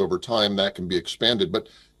built over time that can be expanded. But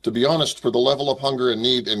to be honest, for the level of hunger and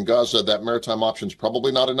need in Gaza, that maritime option is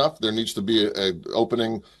probably not enough. There needs to be an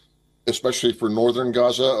opening, especially for northern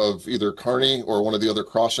Gaza, of either Karni or one of the other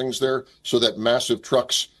crossings there, so that massive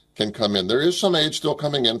trucks can come in. There is some aid still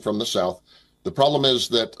coming in from the south. The problem is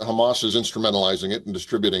that Hamas is instrumentalizing it and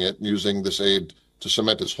distributing it, using this aid to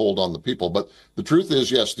cement its hold on the people. But the truth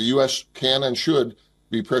is, yes, the U.S. can and should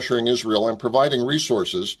be pressuring Israel and providing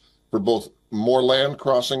resources for both more land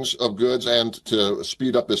crossings of goods and to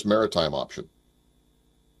speed up this maritime option.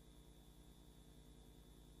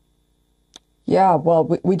 Yeah,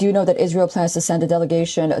 well, we do know that Israel plans to send a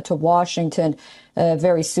delegation to Washington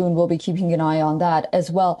very soon. We'll be keeping an eye on that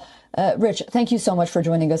as well. Rich, thank you so much for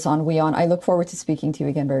joining us on WION. I look forward to speaking to you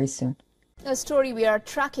again very soon. A story we are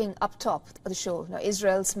tracking up top of the show. Now,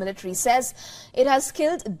 Israel's military says it has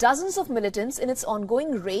killed dozens of militants in its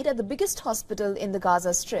ongoing raid at the biggest hospital in the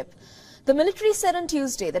Gaza Strip. The military said on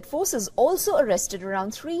Tuesday that forces also arrested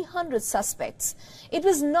around 300 suspects. It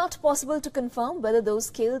was not possible to confirm whether those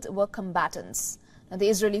killed were combatants. Now, the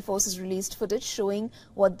Israeli forces released footage showing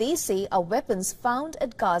what they say are weapons found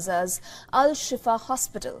at Gaza's Al-Shifa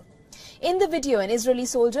hospital. In the video, an Israeli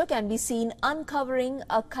soldier can be seen uncovering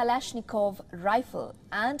a Kalashnikov rifle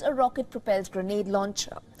and a rocket-propelled grenade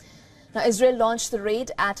launcher. Now, Israel launched the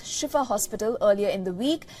raid at Shifa hospital earlier in the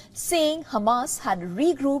week, saying Hamas had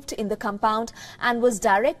regrouped in the compound and was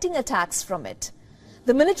directing attacks from it.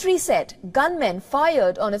 The military said gunmen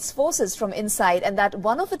fired on its forces from inside and that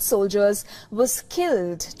one of its soldiers was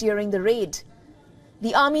killed during the raid.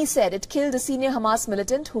 The army said it killed a senior Hamas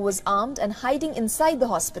militant who was armed and hiding inside the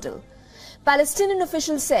hospital. Palestinian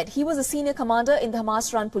officials said he was a senior commander in the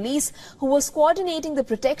Hamas-run police who was coordinating the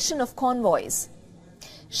protection of convoys.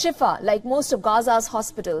 Shifa, like most of Gaza's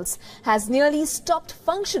hospitals, has nearly stopped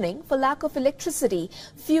functioning for lack of electricity,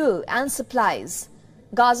 fuel and supplies.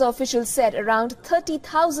 Gaza officials said around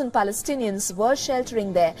 30,000 Palestinians were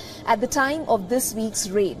sheltering there at the time of this week's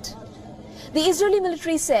raid. The Israeli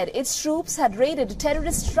military said its troops had raided a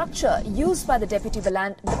terrorist structure used by the deputy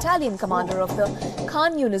battalion commander of the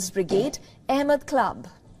Khan Yunis brigade, Ahmed Klab.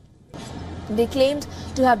 They claimed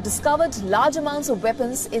to have discovered large amounts of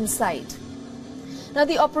weapons inside. Now,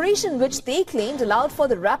 the operation, which they claimed allowed for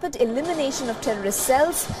the rapid elimination of terrorist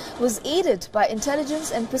cells, was aided by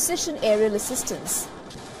intelligence and precision aerial assistance.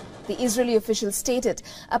 The Israeli official stated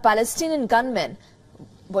a Palestinian gunman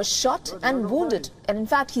was shot and wounded, and in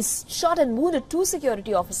fact he shot and wounded 2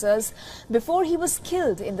 security officers before he was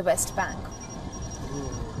killed in the West Bank.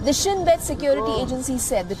 The Shin Bet security agency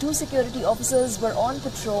said the two security officers were on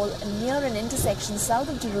patrol near an intersection south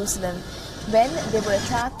of Jerusalem when they were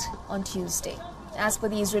attacked on Tuesday. As per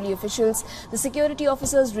the Israeli officials, the security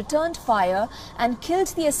officers returned fire and killed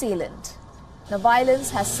the assailant. Now, violence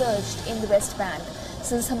has surged in the West Bank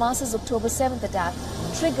since Hamas's October 7th attack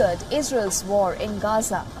triggered Israel's war in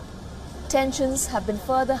Gaza. Tensions have been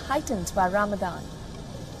further heightened by Ramadan.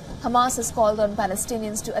 Hamas has called on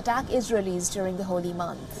Palestinians to attack Israelis during the holy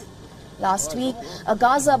month. Last week, a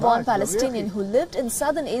Gaza-born Palestinian who lived in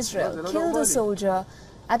southern Israel killed a soldier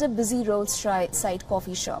at a busy roadside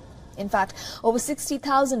coffee shop. In fact, over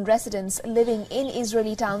 60,000 residents living in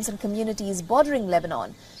Israeli towns and communities bordering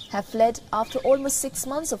Lebanon have fled after almost 6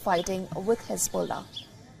 months of fighting with Hezbollah.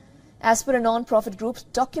 As per a non-profit group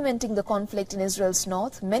documenting the conflict in Israel's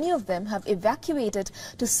north, many of them have evacuated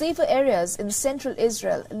to safer areas in central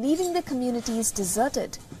Israel, leaving their communities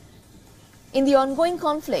deserted. In the ongoing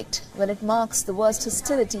conflict, when it marks the worst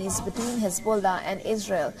hostilities between Hezbollah and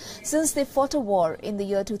Israel since they fought a war in the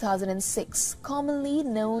year 2006, commonly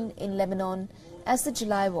known in Lebanon as the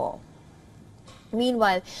July War.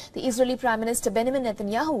 Meanwhile, the Israeli Prime Minister Benjamin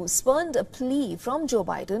Netanyahu spurned a plea from Joe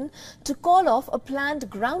Biden to call off a planned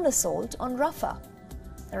ground assault on Rafah.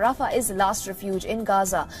 Rafah is the last refuge in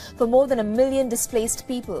Gaza for more than 1 million displaced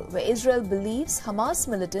people, where Israel believes Hamas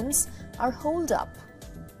militants are holed up.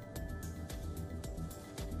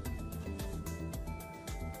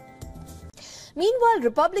 Meanwhile,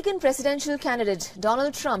 Republican presidential candidate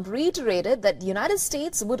Donald Trump reiterated that the United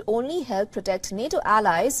States would only help protect NATO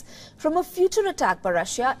allies from a future attack by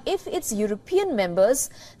Russia if its European members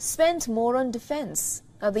spent more on defense.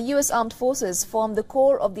 Now, the U.S. armed forces form the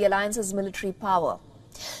core of the alliance's military power.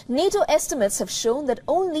 NATO estimates have shown that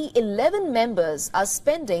only 11 members are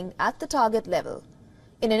spending at the target level.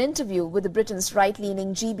 In an interview with the Britain's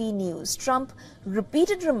right-leaning GB News, Trump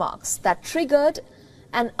repeated remarks that triggered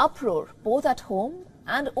an uproar both at home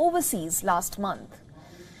and overseas last month.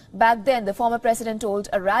 Back then, the former president told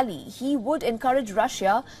a rally he would encourage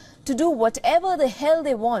Russia to do whatever the hell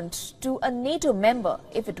they want to a NATO member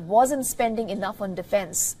if it wasn't spending enough on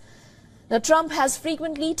defense. Now, Trump has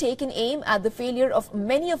frequently taken aim at the failure of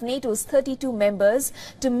many of NATO's 32 members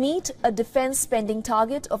to meet a defense spending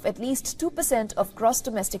target of at least 2% of gross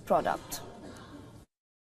domestic product.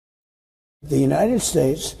 The United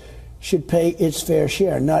States should pay its fair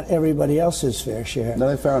share, not everybody else's fair share.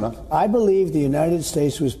 No, fair enough. I believe the United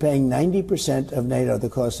States was paying 90% of NATO, the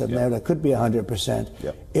cost of NATO. It could be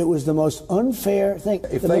 100%. It was the most unfair thing.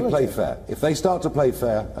 If they play fair, if they start to play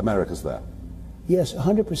fair, America's there. Yes,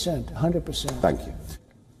 100%, 100%. Thank you.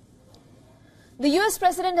 The US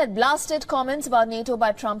president had blasted comments about NATO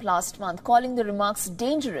by Trump last month, calling the remarks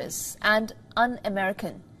dangerous and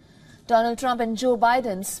un-American. Donald Trump and Joe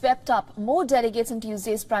Biden swept up more delegates in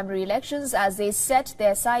Tuesday's primary elections as they set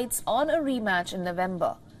their sights on a rematch in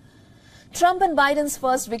November. Trump and Biden's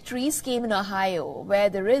first victories came in Ohio, where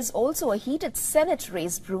there is also a heated Senate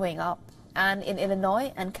race brewing up, and in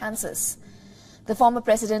Illinois and Kansas. The former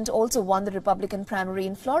president also won the Republican primary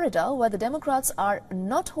in Florida, where the Democrats are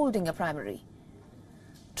not holding a primary.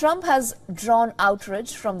 Trump has drawn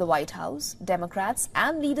outrage from the White House, Democrats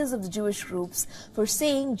and leaders of the Jewish groups for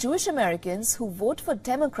saying Jewish Americans who vote for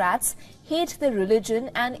Democrats hate their religion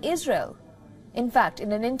and Israel. In fact,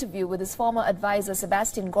 in an interview with his former advisor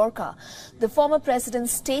Sebastian Gorka, the former president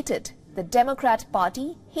stated the Democrat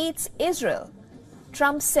Party hates Israel.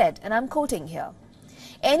 Trump said, and I'm quoting here,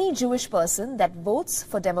 "Any Jewish person that votes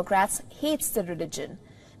for Democrats hates their religion.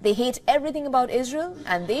 They hate everything about Israel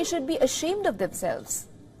and they should be ashamed of themselves."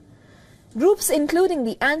 Groups including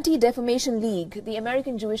the Anti-Defamation League, the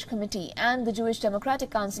American Jewish Committee and the Jewish Democratic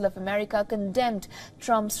Council of America condemned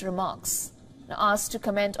Trump's remarks. Now, asked to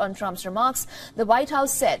comment on Trump's remarks, the White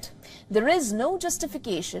House said, "There is no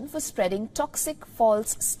justification for spreading toxic,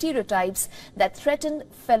 false stereotypes that threaten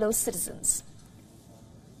fellow citizens."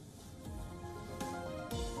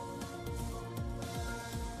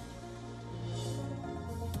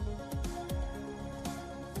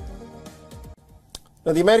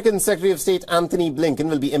 Now, the American Secretary of State Anthony Blinken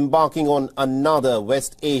will be embarking on another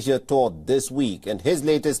West Asia tour this week, and his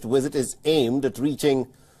latest visit is aimed at reaching,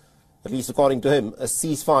 at least according to him, a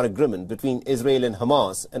ceasefire agreement between Israel and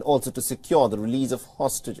Hamas, and also to secure the release of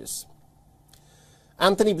hostages.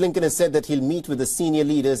 Anthony Blinken has said that he'll meet with the senior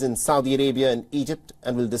leaders in Saudi Arabia and Egypt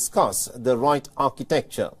and will discuss the right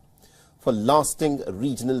architecture for lasting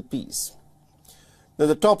regional peace. Now,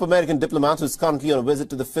 the top American diplomat who is currently on a visit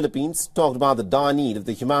to the Philippines talked about the dire need of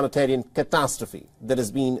the humanitarian catastrophe that has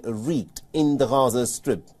been wreaked in the Gaza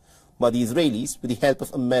Strip by the Israelis with the help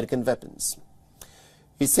of American weapons.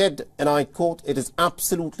 He said, and I quote, "It is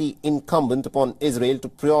absolutely incumbent upon Israel to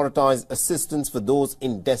prioritize assistance for those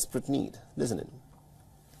in desperate need." Listen in.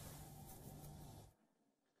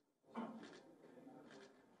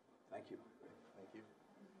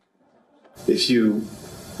 If you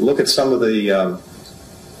look at some of the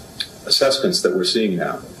assessments that we're seeing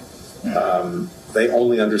now, they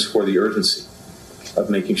only underscore the urgency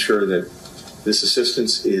of making sure that this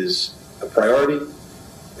assistance is a priority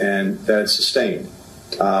and that it's sustained.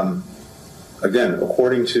 Again,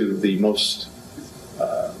 according to the most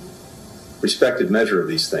respected measure of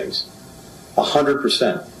these things,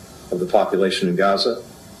 100% of the population in Gaza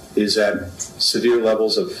is at severe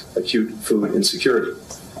levels of acute food insecurity.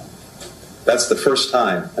 That's the first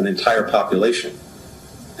time an entire population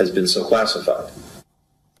has been so classified.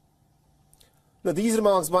 Now, these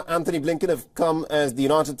remarks by Anthony Blinken have come as the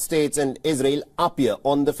United States and Israel appear,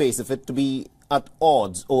 on the face of it, to be at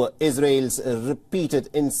odds over Israel's repeated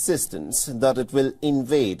insistence that it will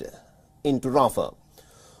invade into Rafah.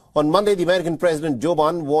 On Monday, the American President Joe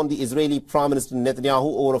Biden warned the Israeli Prime Minister Netanyahu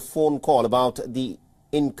over a phone call about the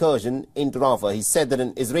incursion into Rafah. He said that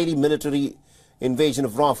an Israeli military invasion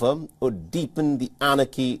of Rafah would deepen the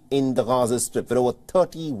anarchy in the Gaza Strip, where over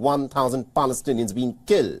 31,000 Palestinians being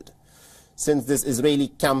killed since this Israeli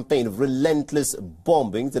campaign of relentless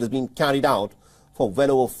bombings that has been carried out for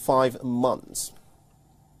well over 5 months.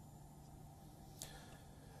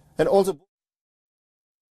 And also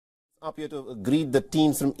appear to have agreed that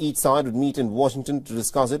teams from each side would meet in Washington to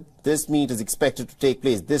discuss it. This meet is expected to take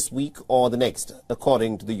place this week or the next,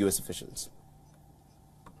 according to the U.S. officials.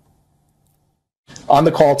 On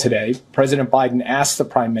the call today, President Biden asked the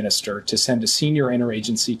Prime Minister to send a senior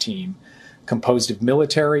interagency team composed of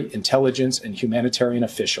military, intelligence, and humanitarian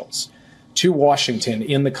officials to Washington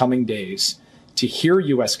in the coming days to hear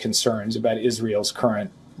U.S. concerns about Israel's current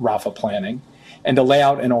Rafah planning and to lay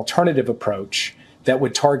out an alternative approach that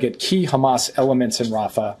would target key Hamas elements in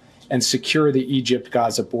Rafah and secure the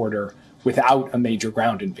Egypt-Gaza border without a major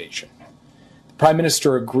ground invasion. The Prime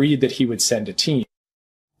Minister agreed that he would send a team.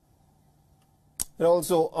 And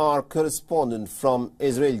also, our correspondent from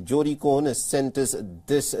Israel, Jody Cohen, has sent us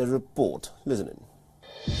this report. Listen in.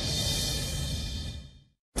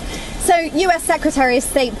 So, US Secretary of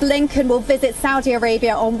State Blinken will visit Saudi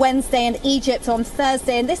Arabia on Wednesday and Egypt on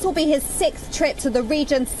Thursday, and this will be his 6th trip to the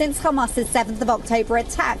region since Hamas's 7th of October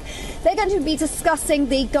attack. They're going to be discussing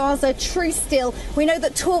the Gaza truce deal. We know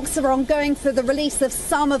that talks are ongoing for the release of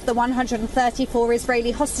some of the 134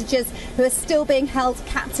 Israeli hostages who are still being held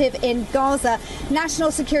captive in Gaza.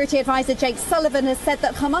 National Security Advisor Jake Sullivan has said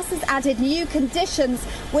that Hamas has added new conditions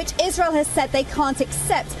which Israel has said they can't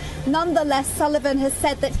accept. Nonetheless, Sullivan has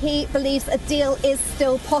said that he believes a deal is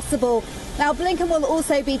still possible. Now, Blinken will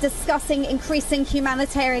also be discussing increasing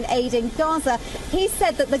humanitarian aid in Gaza. He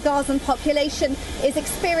said that the Gazan population is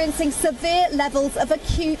experiencing severe levels of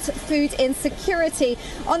acute food insecurity.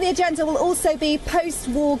 On the agenda will also be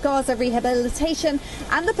post-war Gaza rehabilitation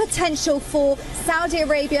and the potential for Saudi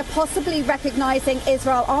Arabia possibly recognizing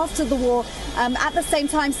Israel after the war. At the same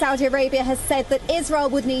time, Saudi Arabia has said that Israel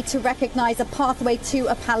would need to recognize a pathway to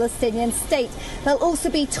a Palestinian state. They'll also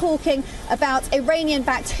be talking about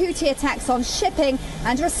Iranian-backed Houthi attacks on shipping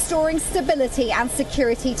and restoring stability and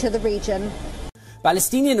security to the region.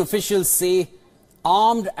 Palestinian officials say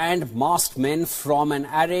armed and masked men from an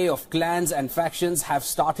array of clans and factions have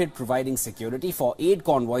started providing security for aid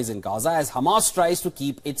convoys in Gaza as Hamas tries to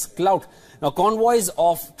keep its clout. Now, convoys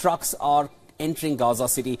of trucks are entering Gaza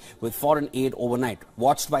City with foreign aid overnight,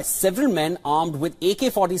 watched by several men armed with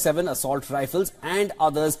AK-47 assault rifles and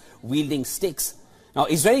others wielding sticks. Now,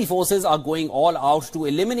 Israeli forces are going all out to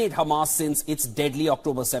eliminate Hamas since its deadly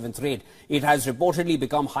October 7th raid. It has reportedly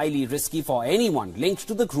become highly risky for anyone linked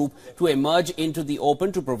to the group to emerge into the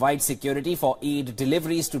open to provide security for aid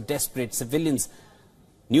deliveries to desperate civilians.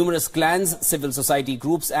 Numerous clans, civil society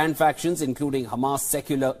groups and factions, including Hamas'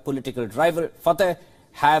 secular political rival Fatah,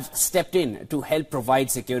 have stepped in to help provide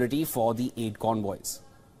security for the aid convoys.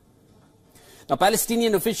 Now,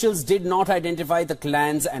 Palestinian officials did not identify the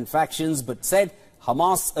clans and factions, but said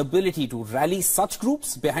Hamas' ability to rally such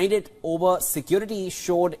groups behind it over security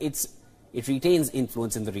showed it retains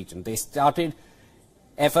influence in the region. They started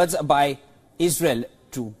efforts by Israel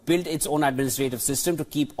to build its own administrative system to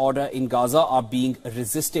keep order in Gaza are being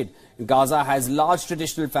resisted. Gaza has large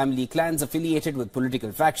traditional family clans affiliated with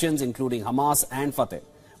political factions, including Hamas and Fatah,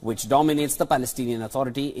 which dominates the Palestinian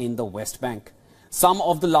Authority in the West Bank. Some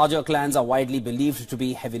of the larger clans are widely believed to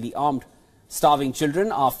be heavily armed. Starving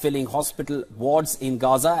children are filling hospital wards in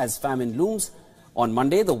Gaza as famine looms. On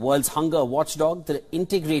Monday, the world's hunger watchdog, the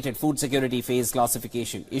Integrated Food Security Phase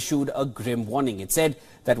Classification, issued a grim warning. It said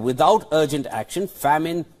that without urgent action,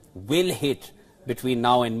 famine will hit between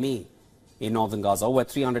now and May in northern Gaza, where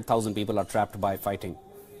 300,000 people are trapped by fighting.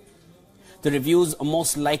 The review's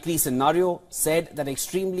most likely scenario said that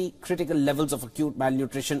extremely critical levels of acute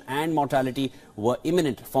malnutrition and mortality were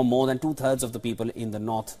imminent for more than two-thirds of the people in the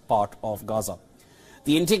north part of Gaza.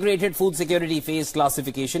 The Integrated Food Security Phase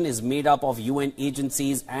Classification is made up of UN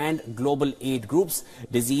agencies and global aid groups.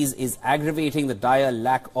 Disease is aggravating the dire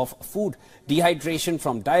lack of food. Dehydration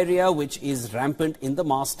from diarrhea, which is rampant in the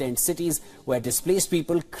mass tent cities, where displaced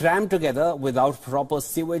people cram together without proper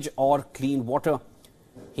sewage or clean water,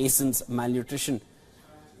 hastens malnutrition.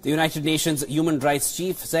 The United Nations Human Rights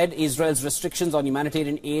Chief said Israel's restrictions on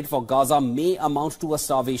humanitarian aid for Gaza may amount to a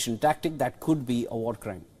starvation tactic that could be a war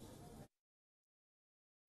crime.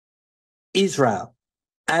 Israel,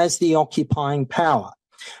 as the occupying power,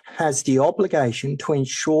 has the obligation to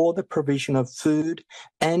ensure the provision of food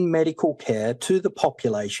and medical care to the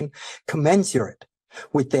population commensurate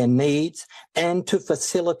with their needs and to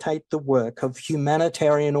facilitate the work of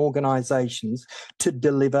humanitarian organisations to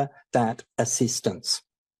deliver that assistance.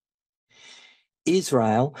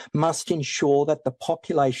 Israel must ensure that the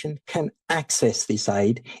population can access this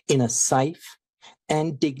aid in a safe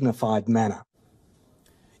and dignified manner.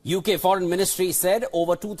 UK Foreign Ministry said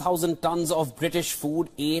over 2,000 tons of British food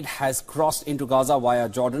aid has crossed into Gaza via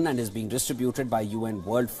Jordan and is being distributed by WION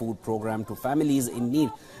World Food Programme to families in need.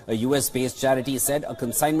 A US-based charity said a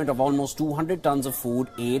consignment of almost 200 tons of food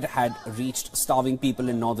aid had reached starving people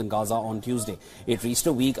in northern Gaza on Tuesday. It reached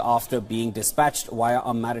a week after being dispatched via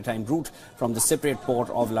a maritime route from the Cypriot port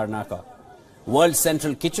of Larnaca. World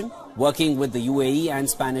Central Kitchen, working with the UAE and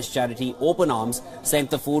Spanish charity Open Arms,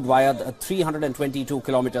 sent the food via the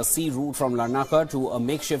 322-kilometer sea route from Larnaca to a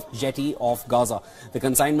makeshift jetty off Gaza. The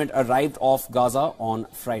consignment arrived off Gaza on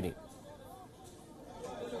Friday.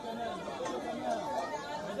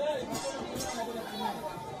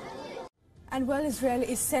 And well, Israel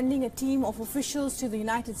is sending a team of officials to the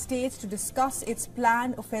United States to discuss its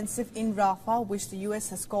planned offensive in Rafah, which the US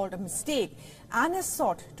has called a mistake, and has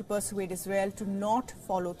sought to persuade Israel to not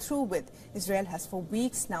follow through with. Israel has for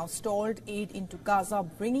weeks now stalled aid into Gaza,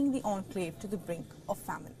 bringing the enclave to the brink of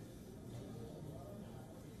famine.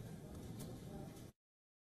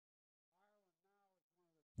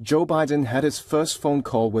 Joe Biden had his first phone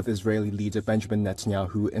call with Israeli leader Benjamin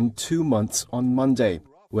Netanyahu in 2 months on Monday,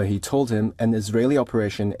 where he told him an Israeli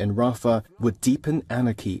operation in Rafah would deepen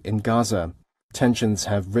anarchy in Gaza. Tensions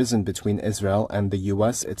have risen between Israel and the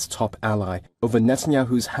US, its top ally, over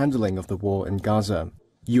Netanyahu's handling of the war in Gaza.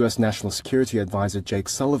 US National Security Advisor Jake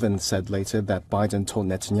Sullivan said later that Biden told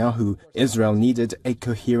Netanyahu Israel needed a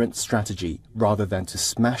coherent strategy rather than to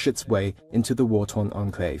smash its way into the war-torn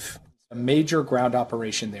enclave. A major ground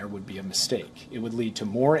operation there would be a mistake. It would lead to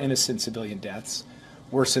more innocent civilian deaths,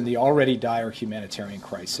 worsen the already dire humanitarian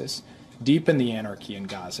crisis, deepen the anarchy in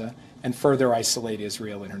Gaza, and further isolate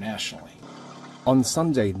Israel internationally. On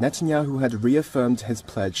Sunday, Netanyahu had reaffirmed his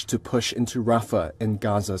pledge to push into Rafah in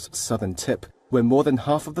Gaza's southern tip, where more than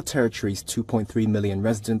half of the territory's 2.3 million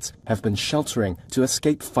residents have been sheltering to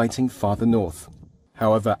escape fighting farther north.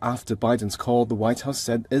 However, after Biden's call, the White House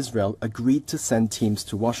said Israel agreed to send teams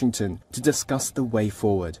to Washington to discuss the way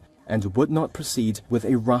forward, and would not proceed with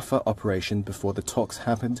a Rafah operation before the talks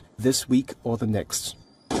happened this week or the next.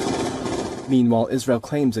 Meanwhile, Israel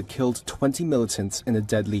claims it killed 20 militants in a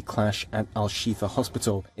deadly clash at Al-Shifa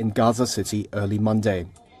hospital in Gaza City early Monday.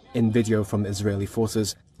 In video from Israeli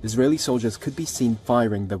forces, Israeli soldiers could be seen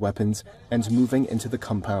firing their weapons and moving into the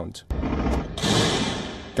compound.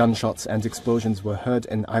 Gunshots and explosions were heard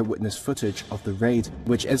in eyewitness footage of the raid,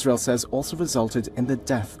 which Israel says also resulted in the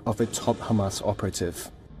death of a top Hamas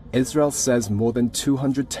operative. Israel says more than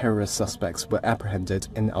 200 terrorist suspects were apprehended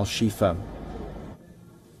in Al-Shifa.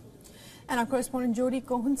 And our correspondent Jody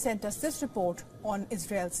Cohen sent us this report on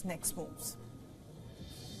Israel's next moves.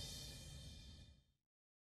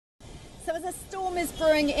 So as a storm is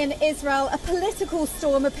brewing in Israel, a political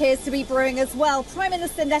storm appears to be brewing as well. Prime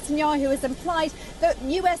Minister Netanyahu has implied that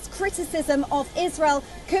US criticism of Israel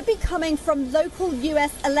could be coming from local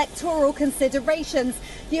US electoral considerations.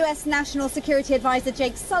 US National Security Advisor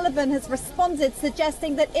Jake Sullivan has responded,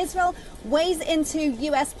 suggesting that Israel weighs into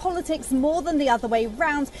US politics more than the other way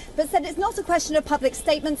round, but said it's not a question of public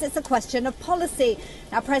statements, it's a question of policy.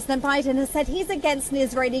 Now, President Biden has said he's against an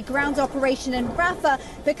Israeli ground operation in Rafah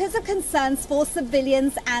because of concerns stands for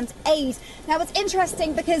civilians and aid. Now, it's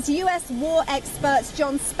interesting because US war expert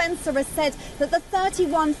John Spencer has said that the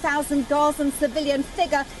 31,000 Gazan civilian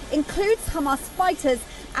figure includes Hamas fighters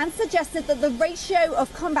and suggested that the ratio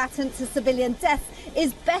of combatant to civilian deaths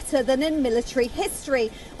is better than in military history.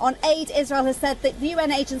 On aid, Israel has said that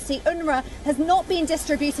UN agency UNRWA has not been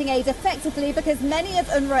distributing aid effectively because many of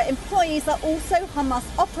UNRWA employees are also Hamas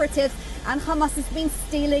operatives, and Hamas has been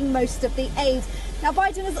stealing most of the aid. Now,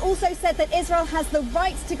 Biden has also said that Israel has the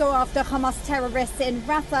right to go after Hamas terrorists in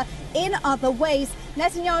Rafah in other ways.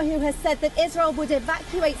 Netanyahu has said that Israel would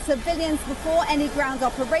evacuate civilians before any ground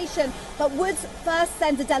operation, but would first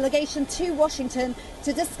send a delegation to Washington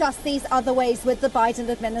to discuss these other ways with the Biden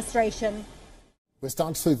administration. We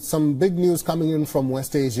start with some big news coming in from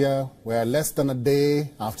West Asia, where less than a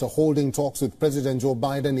day after holding talks with President Joe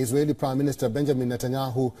Biden, Israeli Prime Minister Benjamin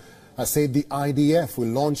Netanyahu has said the IDF will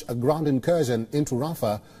launch a ground incursion into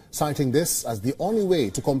Rafah, citing this as the only way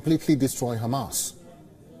to completely destroy Hamas.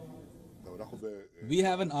 We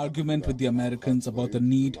have an argument with the Americans about the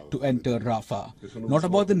need to enter Rafah, not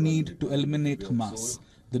about the need to eliminate Hamas.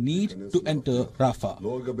 The need to enter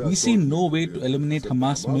Rafah. We see no way to eliminate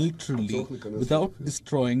Hamas militarily without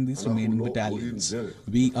destroying these remaining battalions.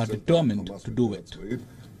 We are determined to do it.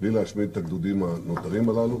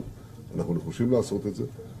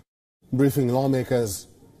 Briefing lawmakers,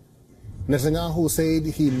 Netanyahu said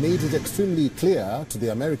he made it extremely clear to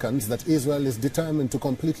the Americans that Israel is determined to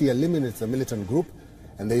completely eliminate the militant group,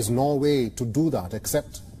 and there is no way to do that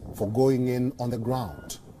except for going in on the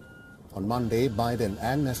ground. On Monday, Biden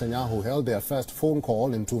and Netanyahu held their first phone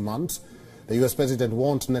call in 2 months. The US president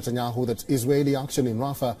warned Netanyahu that Israeli action in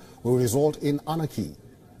Rafah will result in anarchy.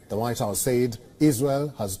 The White House said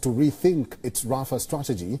Israel has to rethink its Rafah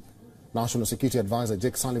strategy. National Security Advisor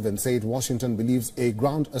Jake Sullivan said Washington believes a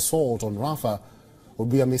ground assault on Rafah would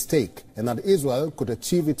be a mistake and that Israel could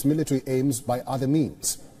achieve its military aims by other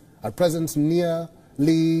means. At present,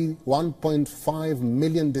 nearly 1.5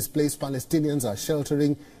 million displaced Palestinians are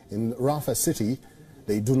sheltering in Rafah city.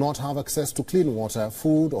 They do not have access to clean water,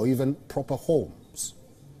 food, or even proper homes.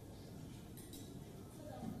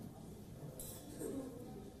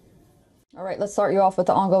 All right, let's start you off with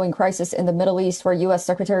the ongoing crisis in the Middle East, where U.S.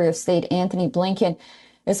 Secretary of State Anthony Blinken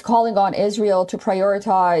is calling on Israel to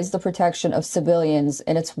prioritize the protection of civilians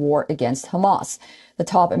in its war against Hamas. The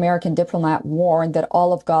top American diplomat warned that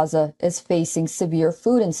all of Gaza is facing severe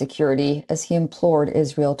food insecurity as he implored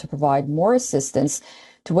Israel to provide more assistance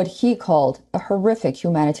to what he called a horrific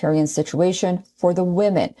humanitarian situation for the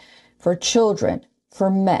women, for children, for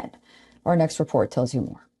men. Our next report tells you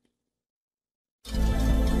more.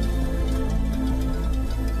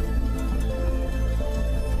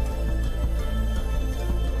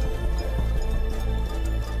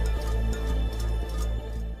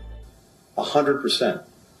 A 100%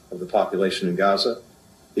 of the population in Gaza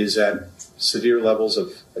is at severe levels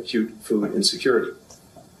of acute food insecurity.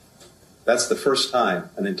 That's the first time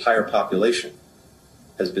an entire population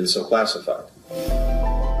has been so classified.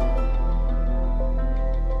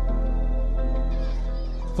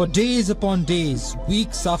 For days upon days,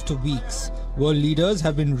 weeks after weeks, world leaders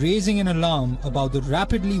have been raising an alarm about the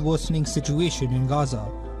rapidly worsening situation in Gaza.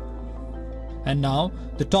 And now,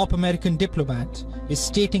 the top American diplomat is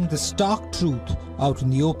stating the stark truth out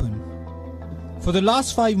in the open. For the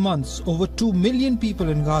last 5 months, over 2 million people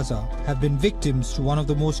in Gaza have been victims to one of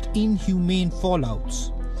the most inhumane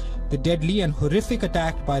fallouts. The deadly and horrific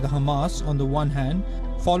attack by the Hamas on the one hand,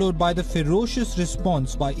 followed by the ferocious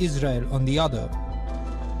response by Israel on the other.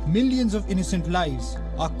 Millions of innocent lives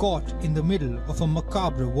are caught in the middle of a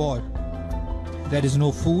macabre war. There is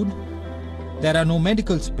no food, there are no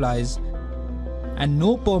medical supplies, and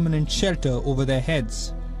no permanent shelter over their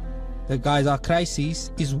heads. The Gaza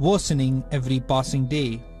crisis is worsening every passing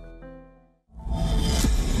day.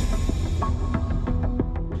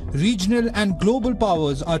 Regional and global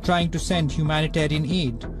powers are trying to send humanitarian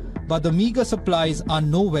aid, but the meager supplies are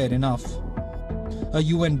nowhere enough. A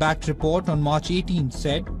UN-backed report on March 18th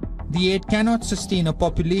said the aid cannot sustain a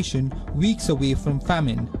population weeks away from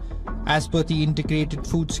famine. As per the Integrated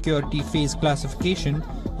Food Security Phase Classification,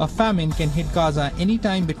 a famine can hit Gaza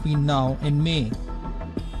anytime between now and May.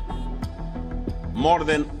 More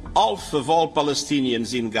than half of all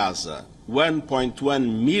Palestinians in Gaza,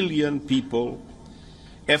 1.1 million people,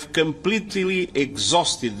 have completely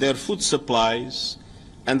exhausted their food supplies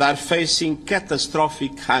and are facing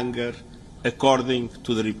catastrophic hunger, according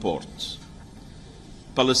to the report.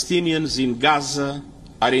 Palestinians in Gaza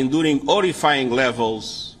are enduring horrifying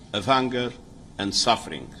levels of hunger and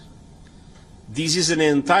suffering. This is an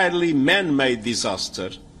entirely man-made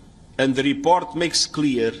disaster, and the report makes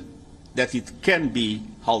clear that it can be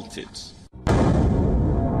halted.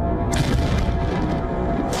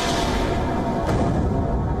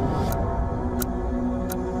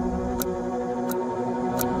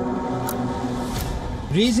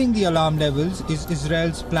 Raising the alarm levels is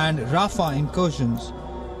Israel's planned Rafah incursions.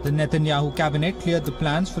 The Netanyahu cabinet cleared the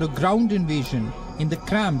plans for a ground invasion in the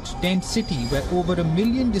cramped tent city where over 1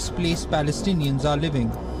 million displaced Palestinians are living.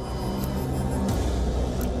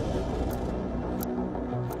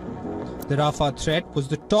 The Rafah threat was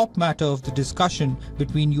the top matter of the discussion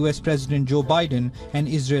between US President Joe Biden and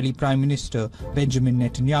Israeli Prime Minister Benjamin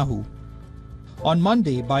Netanyahu. On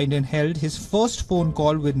Monday, Biden held his first phone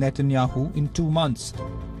call with Netanyahu in 2 months.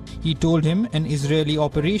 He told him an Israeli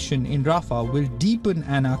operation in Rafah will deepen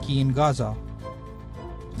anarchy in Gaza.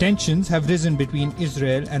 Tensions have risen between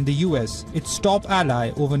Israel and the US, its top ally,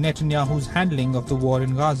 over Netanyahu's handling of the war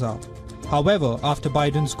in Gaza. However, after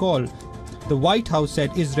Biden's call, the White House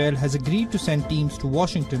said Israel has agreed to send teams to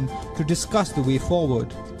Washington to discuss the way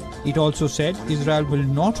forward. It also said Israel will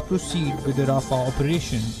not proceed with the Rafah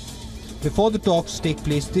operation before the talks take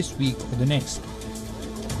place this week or the next.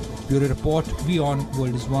 Bureau Report, WION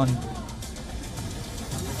World is One.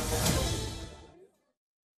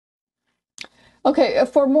 Okay,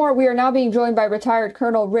 for more, we are now being joined by retired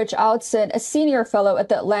Colonel Rich Outson, a senior fellow at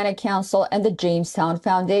the Atlantic Council and the Jamestown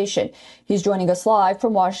Foundation. He's joining us live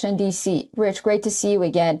from Washington, D.C. Rich, great to see you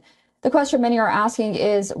again. The question many are asking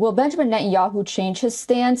is, will Benjamin Netanyahu change his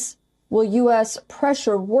stance? Will U.S.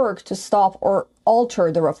 pressure work to stop or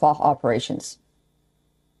alter the Rafah operations?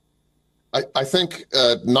 I think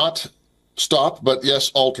not stop, but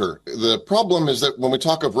yes, alter. The problem is that when we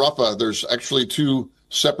talk of Rafah, there's actually two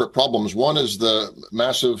separate problems. One is the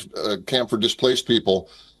massive camp for displaced people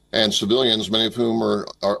and civilians, many of whom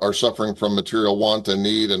are suffering from material want and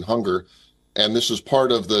need and hunger. And this is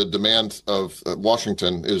part of the demand of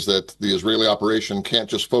Washington, is that the Israeli operation can't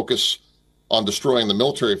just focus on destroying the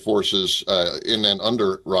military forces in and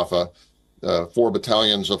under Rafah. 4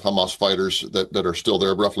 battalions of Hamas fighters that are still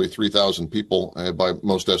there, roughly 3,000 people by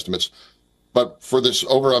most estimates. But for this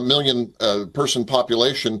over 1 million person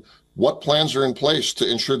population, what plans are in place to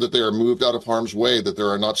ensure that they are moved out of harm's way, that there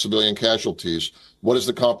are not civilian casualties? What is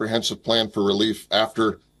the comprehensive plan for relief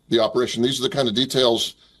after the operation? These are the kind of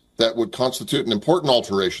details that would constitute an important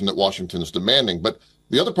alteration that Washington is demanding. But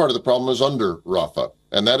the other part of the problem is under Rafah,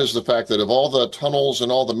 and that is the fact that of all the tunnels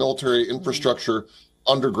and all the military infrastructure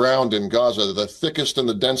underground in Gaza, the thickest and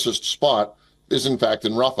the densest spot is in fact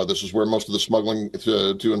in Rafah. This is where most of the smuggling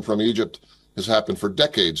to and from Egypt has happened for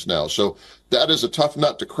decades now. So that is a tough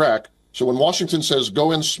nut to crack. So when Washington says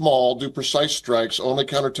go in small, do precise strikes, only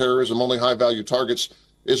counterterrorism, only high value targets,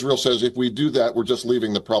 Israel says if we do that, we're just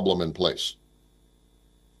leaving the problem in place.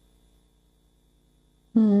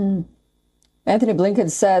 Anthony Blinken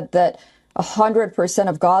said that 100%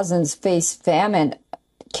 of Gazans face famine.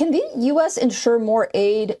 Can the U.S. ensure more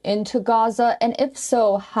aid into Gaza? And if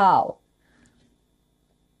so, how?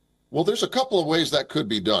 Well, there's a couple of ways that could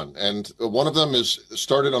be done. And one of them is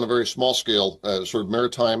started on a very small scale, sort of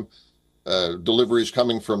maritime deliveries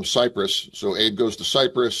coming from Cyprus. So aid goes to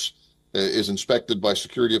Cyprus, is inspected by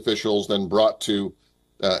security officials, then brought to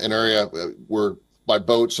an area where by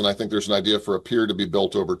boats. And I think there's an idea for a pier to be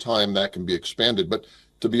built over time that can be expanded. But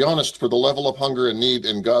to be honest, for the level of hunger and need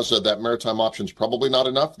in Gaza, that maritime option is probably not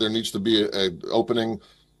enough. There needs to be an opening,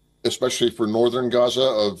 especially for northern Gaza,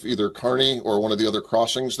 of either Karni or one of the other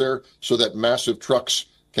crossings there, so that massive trucks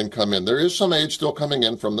can come in. There is some aid still coming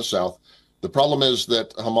in from the south. The problem is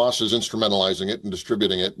that Hamas is instrumentalizing it and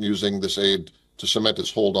distributing it and using this aid to cement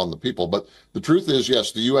its hold on the people. But the truth is,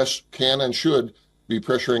 yes, the U.S. can and should be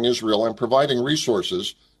pressuring Israel and providing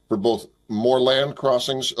resources for both more land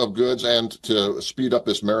crossings of goods and to speed up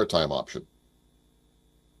this maritime option.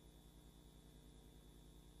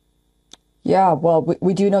 Yeah, well,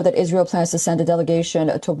 we do know that Israel plans to send a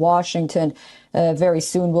delegation to Washington very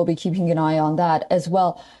soon. We'll be keeping an eye on that as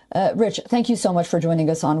well. Rich, thank you so much for joining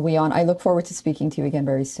us on WION. I look forward to speaking to you again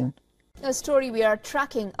very soon. A story we are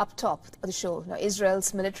tracking up top of the show. Now,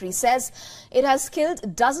 Israel's military says it has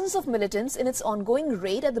killed dozens of militants in its ongoing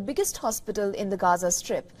raid at the biggest hospital in the Gaza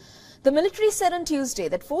Strip. The military said on Tuesday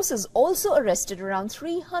that forces also arrested around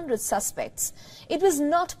 300 suspects. It was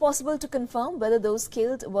not possible to confirm whether those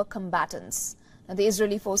killed were combatants. Now, the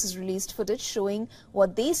Israeli forces released footage showing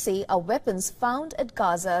what they say are weapons found at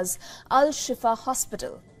Gaza's Al-Shifa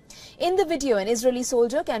hospital. In the video, an Israeli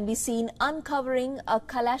soldier can be seen uncovering a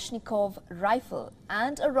Kalashnikov rifle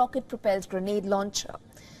and a rocket-propelled grenade launcher.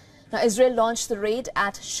 Now, Israel launched the raid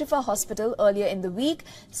at Shifa hospital earlier in the week,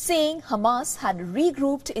 saying Hamas had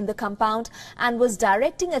regrouped in the compound and was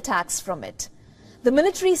directing attacks from it. The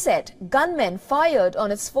military said gunmen fired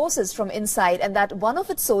on its forces from inside and that one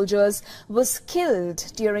of its soldiers was killed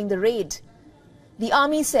during the raid. The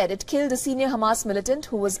army said it killed a senior Hamas militant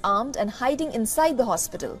who was armed and hiding inside the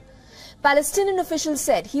hospital. Palestinian officials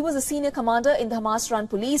said he was a senior commander in the Hamas-run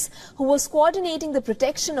police who was coordinating the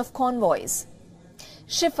protection of convoys.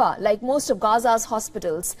 Shifa, like most of Gaza's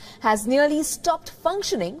hospitals, has nearly stopped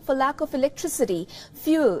functioning for lack of electricity,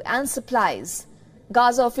 fuel and supplies.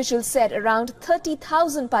 Gaza officials said around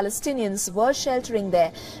 30,000 Palestinians were sheltering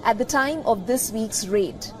there at the time of this week's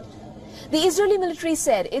raid. The Israeli military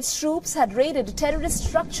said its troops had raided a terrorist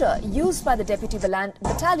structure used by the deputy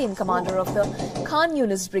battalion commander of the Khan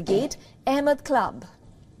Yunis brigade, Ahmed Klab.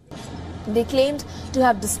 They claimed to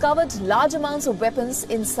have discovered large amounts of weapons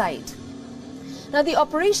inside. Now, the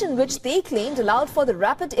operation, which they claimed allowed for the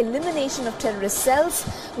rapid elimination of terrorist cells,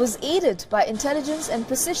 was aided by intelligence and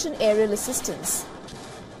precision aerial assistance.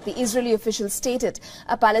 The Israeli officials stated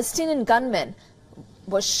a Palestinian gunman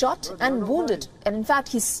was shot and wounded, and in fact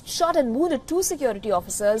he shot and wounded 2 security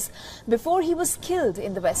officers before he was killed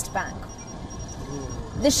in the West Bank.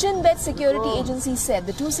 The Shin Bet security agency said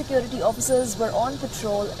the 2 security officers were on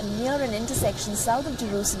patrol near an intersection south of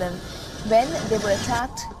Jerusalem when they were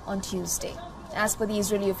attacked on Tuesday. As per the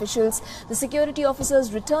Israeli officials, the security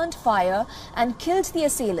officers returned fire and killed the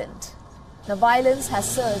assailant. Now, violence has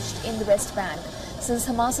surged in the West Bank since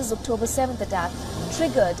Hamas's October 7th attack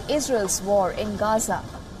triggered Israel's war in Gaza.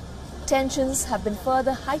 Tensions have been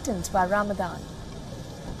further heightened by Ramadan.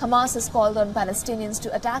 Hamas has called on Palestinians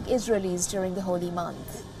to attack Israelis during the holy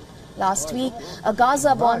month. Last week, a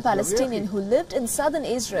Gaza-born Palestinian who lived in southern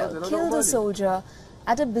Israel killed a soldier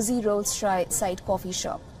at a busy roadside coffee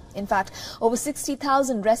shop. In fact, over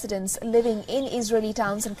 60,000 residents living in Israeli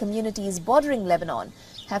towns and communities bordering Lebanon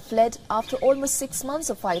have fled after almost 6 months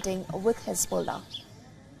of fighting with Hezbollah.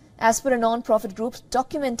 As per a non-profit group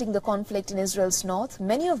documenting the conflict in Israel's north,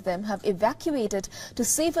 many of them have evacuated to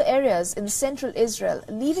safer areas in central Israel,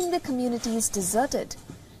 leaving their communities deserted.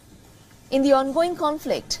 In the ongoing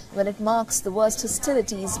conflict, when it marks the worst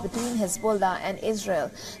hostilities between Hezbollah and Israel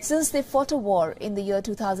since they fought a war in the year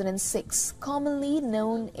 2006, commonly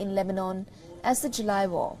known in Lebanon as the July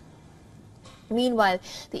War. Meanwhile,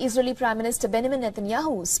 the Israeli Prime Minister Benjamin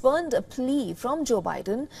Netanyahu spurned a plea from Joe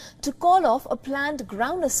Biden to call off a planned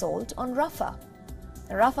ground assault on Rafah.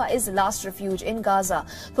 Rafah is the last refuge in Gaza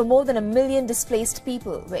for more than 1 million displaced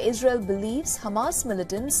people, where Israel believes Hamas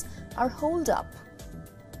militants are holed up.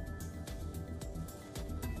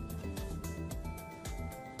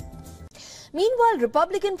 Meanwhile,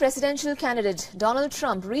 Republican presidential candidate Donald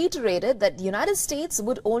Trump reiterated that the United States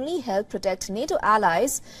would only help protect NATO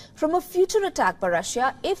allies from a future attack by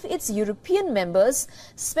Russia if its European members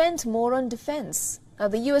spent more on defense. Now,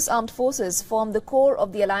 the U.S. armed forces form the core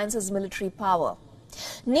of the alliance's military power.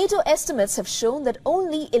 NATO estimates have shown that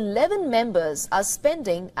only 11 members are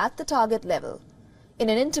spending at the target level. In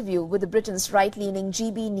an interview with the Britain's right-leaning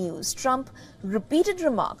GB News, Trump repeated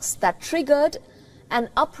remarks that triggered an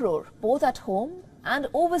uproar both at home and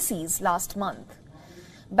overseas last month.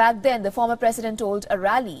 Back then, the former president told a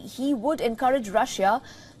rally he would encourage Russia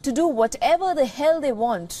to do whatever the hell they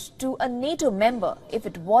want to a NATO member if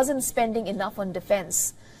it wasn't spending enough on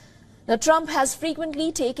defense. Now, Trump has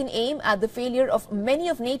frequently taken aim at the failure of many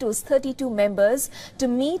of NATO's 32 members to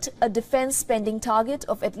meet a defense spending target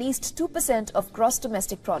of at least 2% of gross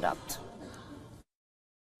domestic product.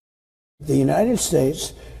 The United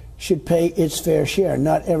States should pay its fair share,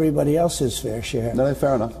 not everybody else's fair share. No,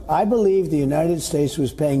 fair enough. I believe the United States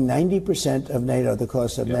was paying 90% of NATO, the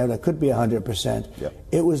cost of NATO. It could be 100%. Yep.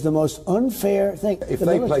 It was the most unfair thing. If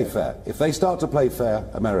they play fair, if they start to play fair,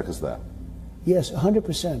 America's there. Yes,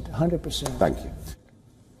 100%, 100%. Thank you.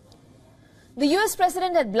 The US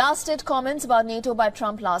president had blasted comments about NATO by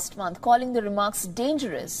Trump last month, calling the remarks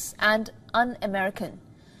dangerous and un-American.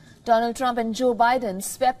 Donald Trump and Joe Biden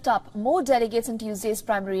swept up more delegates in Tuesday's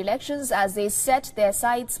primary elections as they set their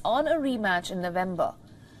sights on a rematch in November.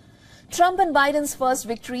 Trump and Biden's first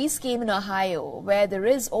victories came in Ohio, where there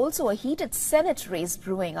is also a heated Senate race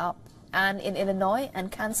brewing up, and in Illinois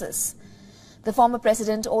and Kansas. The former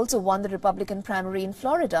president also won the Republican primary in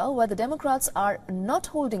Florida, where the Democrats are not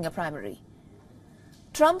holding a primary.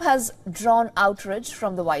 Trump has drawn outrage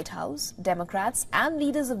from the White House, Democrats and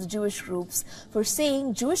leaders of the Jewish groups for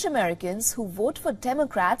saying Jewish Americans who vote for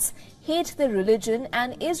Democrats hate their religion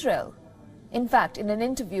and Israel. In fact, in an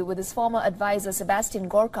interview with his former advisor Sebastian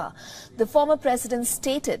Gorka, the former president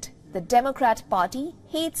stated the Democrat Party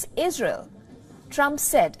hates Israel. Trump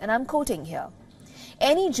said, and I'm quoting here,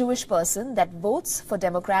 "Any Jewish person that votes for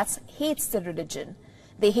Democrats hates their religion.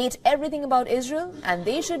 They hate everything about Israel and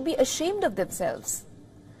they should be ashamed of themselves.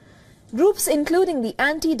 Groups including the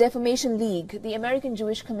Anti-Defamation League, the American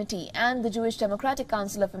Jewish Committee and the Jewish Democratic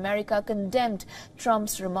Council of America condemned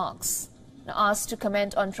Trump's remarks. Now, asked to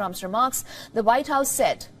comment on Trump's remarks, the White House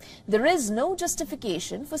said, "There is no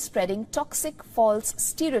justification for spreading toxic, false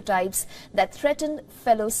stereotypes that threaten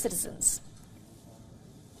fellow citizens."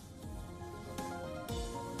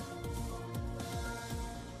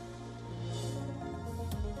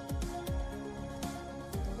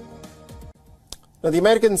 Now, the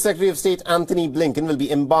American Secretary of State Antony Blinken will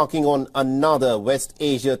be embarking on another West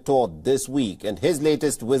Asia tour this week, and his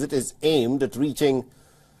latest visit is aimed at reaching,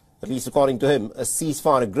 at least according to him, a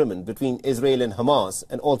ceasefire agreement between Israel and Hamas,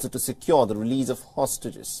 and also to secure the release of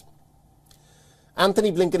hostages.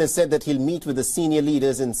 Antony Blinken has said that he'll meet with the senior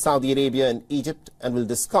leaders in Saudi Arabia and Egypt and will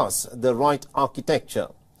discuss the right architecture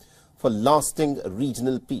for lasting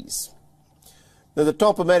regional peace. Now, the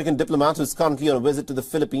top American diplomat, who is currently on a visit to the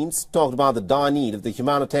Philippines, talked about the dire need of the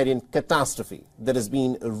humanitarian catastrophe that has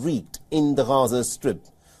been wreaked in the Gaza Strip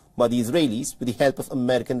by the Israelis with the help of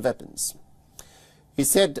American weapons. He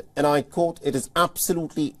said, and I quote, "It is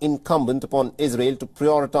absolutely incumbent upon Israel to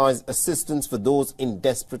prioritize assistance for those in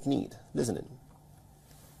desperate need." Listen in.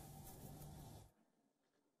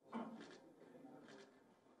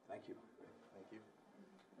 Thank you.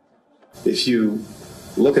 If you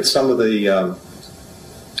look at some of the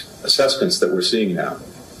assessments that we're seeing now,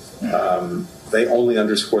 they only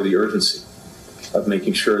underscore the urgency of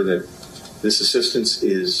making sure that this assistance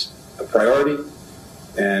is a priority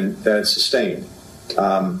and that it's sustained.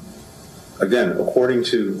 Again, according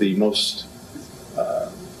to the most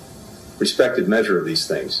respected measure of these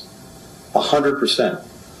things, 100%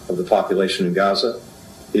 of the population in Gaza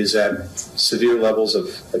is at severe levels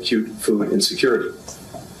of acute food insecurity.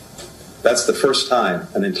 That's the first time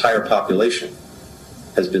an entire population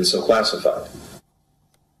has been so classified.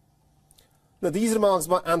 Now, these remarks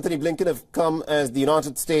by Antony Blinken have come as the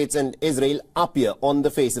United States and Israel appear, on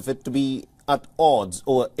the face of it, to be at odds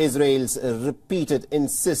over Israel's repeated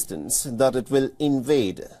insistence that it will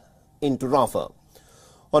invade into Rafah.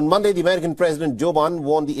 On Monday, the American President Joe Biden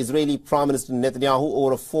warned the Israeli Prime Minister Netanyahu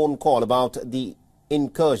over a phone call about the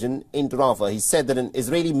incursion into Rafah. He said that an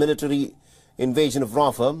Israeli military invasion of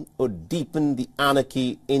Rafah would deepen the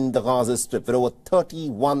anarchy in the Gaza Strip, where over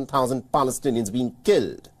 31,000 Palestinians have been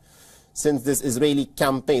killed since this Israeli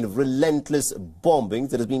campaign of relentless bombings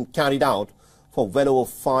that has been carried out for well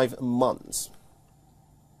over 5 months.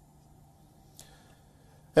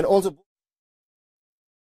 And also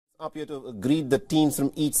appear to have agreed that teams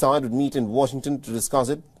from each side would meet in Washington to discuss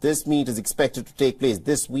it. This meet is expected to take place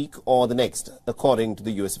this week or the next, according to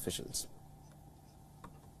the U.S. officials.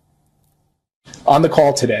 On the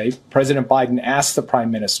call today, President Biden asked the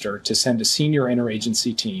Prime Minister to send a senior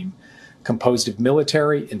interagency team composed of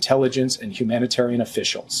military, intelligence, and humanitarian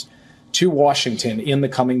officials to Washington in the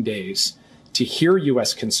coming days to hear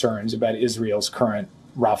U.S. concerns about Israel's current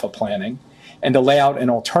Rafah planning and to lay out an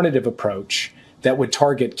alternative approach that would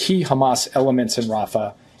target key Hamas elements in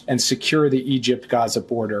Rafah and secure the Egypt-Gaza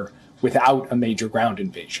border without a major ground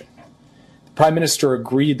invasion. The Prime Minister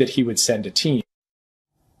agreed that he would send a team.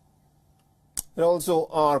 And also,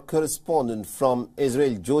 our correspondent from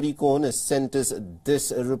Israel, Jody Cohen, has sent us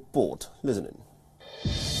this report. Listen in.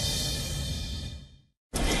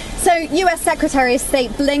 So, US Secretary of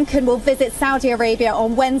State Blinken will visit Saudi Arabia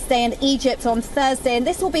on Wednesday and Egypt on Thursday, and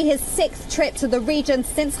this will be his 6th trip to the region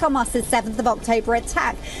since Hamas's 7th of October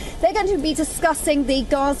attack. They're going to be discussing the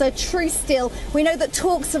Gaza truce deal. We know that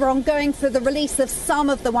talks are ongoing for the release of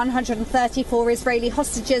some of the 134 Israeli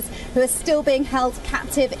hostages who are still being held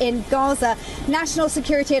captive in Gaza. National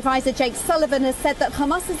Security Advisor Jake Sullivan has said that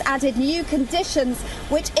Hamas has added new conditions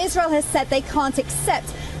which Israel has said they can't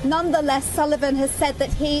accept. Nonetheless, Sullivan has said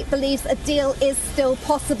that he believes a deal is still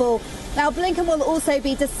possible. Now, Blinken will also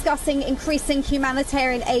be discussing increasing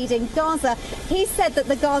humanitarian aid in Gaza. He said that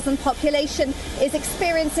the Gazan population is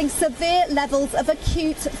experiencing severe levels of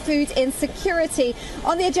acute food insecurity.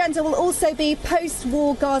 On the agenda will also be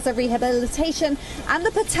post-war Gaza rehabilitation and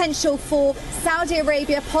the potential for Saudi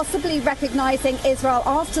Arabia possibly recognizing Israel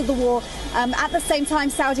after the war. At the same time,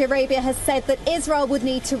 Saudi Arabia has said that Israel would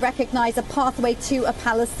need to recognize a pathway to a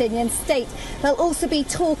Palestinian state. They'll also be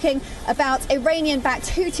talking about Iranian-backed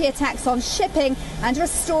Houthi attacks on shipping and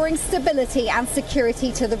restoring stability and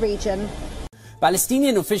security to the region.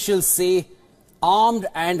 Palestinian officials say armed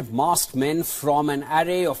and masked men from an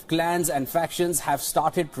array of clans and factions have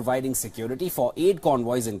started providing security for aid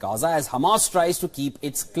convoys in Gaza as Hamas tries to keep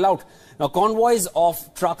its clout. Now, convoys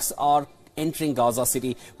of trucks are entering Gaza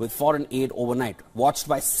City with foreign aid overnight, watched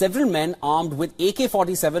by several men armed with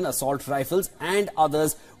AK-47 assault rifles and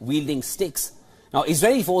others wielding sticks. Now,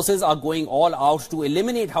 Israeli forces are going all out to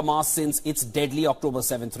eliminate Hamas since its deadly October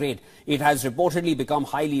 7th raid. It has reportedly become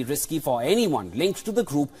highly risky for anyone linked to the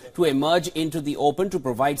group to emerge into the open to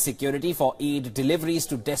provide security for aid deliveries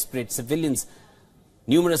to desperate civilians.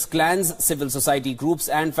 Numerous clans, civil society groups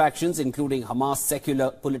and factions, including Hamas'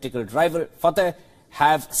 secular political rival Fatah,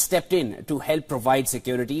 have stepped in to help provide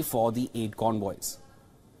security for the aid convoys.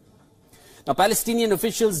 Now, Palestinian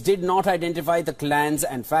officials did not identify the clans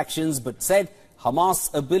and factions, but said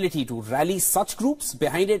Hamas' ability to rally such groups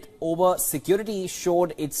behind it over security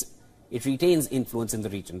showed it retains influence in the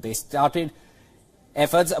region. They started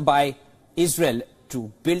efforts by Israel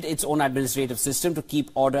to build its own administrative system to keep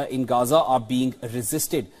order in Gaza are being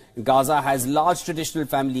resisted. Gaza has large traditional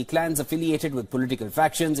family clans affiliated with political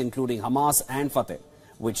factions, including Hamas and Fatah,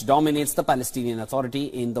 which dominates the Palestinian Authority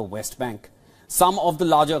in the West Bank. Some of the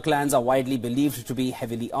larger clans are widely believed to be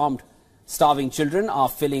heavily armed. Starving children are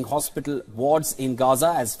filling hospital wards in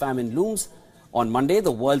Gaza as famine looms. On Monday,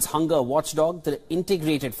 the world's hunger watchdog, the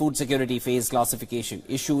Integrated Food Security Phase Classification,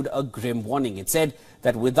 issued a grim warning. It said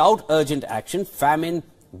that without urgent action, famine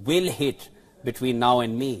will hit between now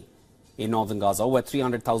and May in northern Gaza, where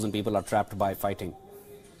 300,000 people are trapped by fighting.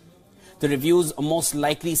 The review's most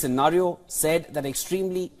likely scenario said that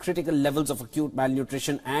extremely critical levels of acute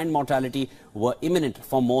malnutrition and mortality were imminent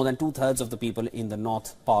for more than two-thirds of the people in the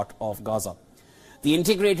north part of Gaza. The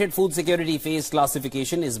Integrated Food Security Phase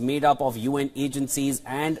Classification is made up of UN agencies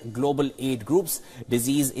and global aid groups.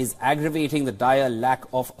 Disease is aggravating the dire lack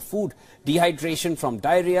of food. Dehydration from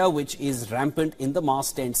diarrhea, which is rampant in the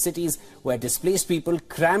mass tent cities, where displaced people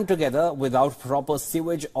cram together without proper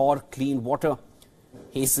sewage or clean water,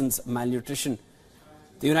 hastens malnutrition.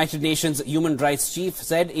 The United Nations Human Rights Chief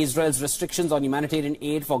said Israel's restrictions on humanitarian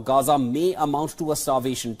aid for Gaza may amount to a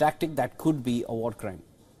starvation tactic that could be a war crime.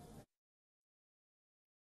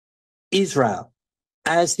 Israel,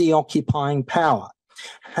 as the occupying power,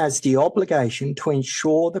 has the obligation to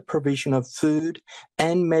ensure the provision of food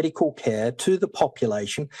and medical care to the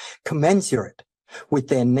population commensurate with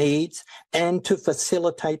their needs and to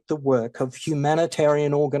facilitate the work of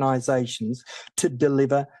humanitarian organisations to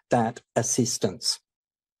deliver that assistance.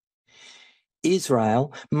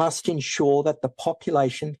 Israel must ensure that the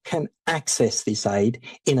population can access this aid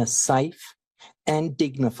in a safe and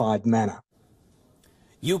dignified manner.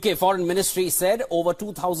 UK Foreign Ministry said over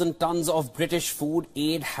 2,000 tons of British food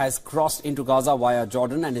aid has crossed into Gaza via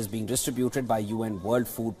Jordan and is being distributed by WION World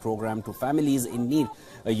Food Programme to families in need.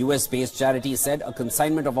 A US-based charity said a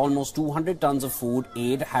consignment of almost 200 tons of food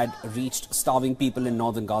aid had reached starving people in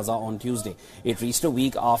northern Gaza on Tuesday. It reached a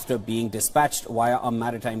week after being dispatched via a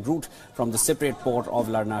maritime route from the Cypriot port of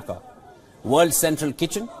Larnaca. World Central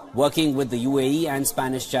Kitchen, working with the UAE and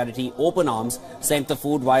Spanish charity Open Arms, sent the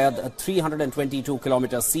food via the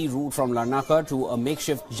 322-kilometer sea route from Larnaca to a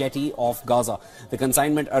makeshift jetty off Gaza. The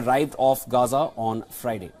consignment arrived off Gaza on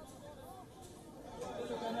Friday.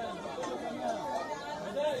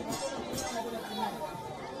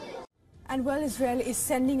 And well, Israel is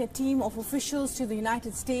sending a team of officials to the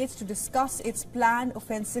United States to discuss its planned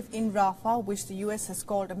offensive in Rafah, which the US has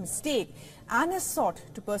called a mistake, and has sought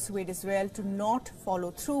to persuade Israel to not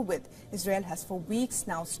follow through with. Israel has for weeks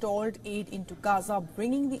now stalled aid into Gaza,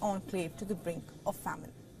 bringing the enclave to the brink of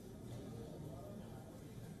famine.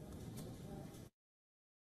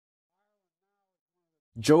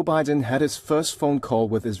 Joe Biden had his first phone call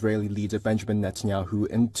with Israeli leader Benjamin Netanyahu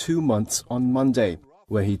in 2 months on Monday,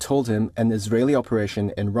 where he told him an Israeli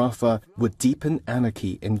operation in Rafah would deepen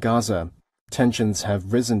anarchy in Gaza. Tensions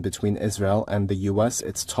have risen between Israel and the US,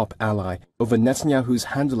 its top ally, over Netanyahu's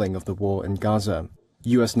handling of the war in Gaza.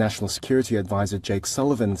 US National Security Advisor Jake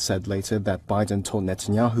Sullivan said later that Biden told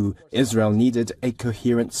Netanyahu Israel needed a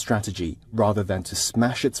coherent strategy rather than to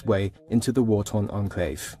smash its way into the war-torn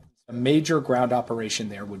enclave. A major ground operation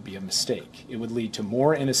there would be a mistake. It would lead to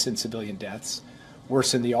more innocent civilian deaths,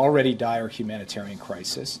 worsen the already dire humanitarian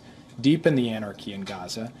crisis, deepen the anarchy in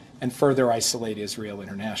Gaza, and further isolate Israel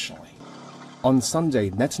internationally. On Sunday,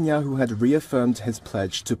 Netanyahu had reaffirmed his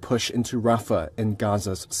pledge to push into Rafah in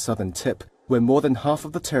Gaza's southern tip, where more than half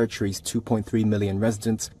of the territory's 2.3 million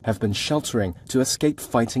residents have been sheltering to escape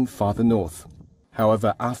fighting farther north.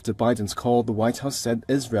 However, after Biden's call, the White House said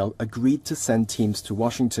Israel agreed to send teams to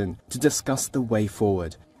Washington to discuss the way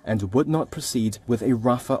forward, and would not proceed with a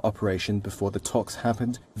Rafah operation before the talks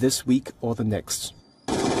happened this week or the next.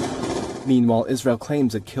 Meanwhile, Israel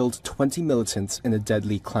claims it killed 20 militants in a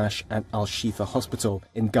deadly clash at Al-Shifa hospital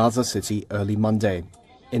in Gaza City early Monday.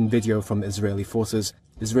 In video from Israeli forces,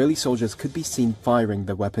 Israeli soldiers could be seen firing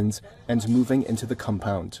their weapons and moving into the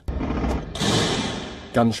compound.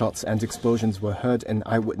 Gunshots and explosions were heard in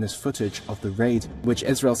eyewitness footage of the raid, which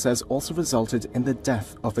Israel says also resulted in the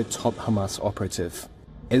death of a top Hamas operative.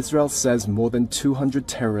 Israel says more than 200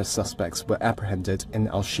 terrorist suspects were apprehended in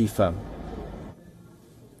Shifa.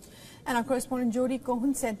 And our correspondent Jody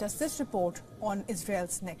Cohen sent us this report on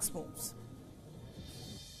Israel's next moves.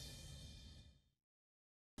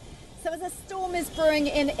 So as a storm is brewing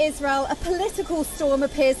in Israel, a political storm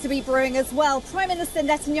appears to be brewing as well. Prime Minister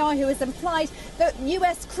Netanyahu has implied that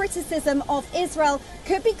US criticism of Israel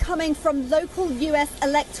could be coming from local US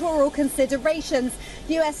electoral considerations.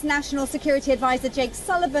 US National Security Advisor Jake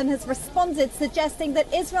Sullivan has responded, suggesting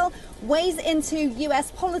that Israel weighs into US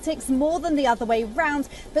politics more than the other way round,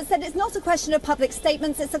 but said it's not a question of public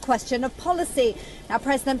statements, it's a question of policy. Now,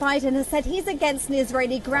 President Biden has said he's against an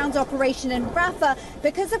Israeli ground operation in Rafah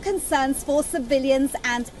because of concerns for civilians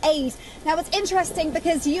and aid. Now, it's interesting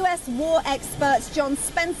because US war expert John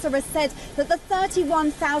Spencer has said that the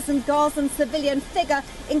 31,000 Gazan civilian figure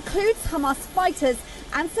includes Hamas fighters,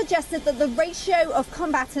 and suggested that the ratio of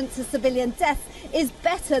combatant to civilian deaths is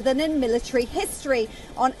better than in military history.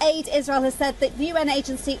 On aid, Israel has said that UN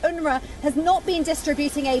agency UNRWA has not been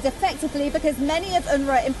distributing aid effectively because many of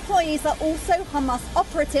UNRWA employees are also Hamas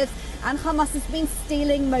operatives, and Hamas has been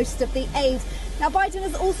stealing most of the aid. Now, Biden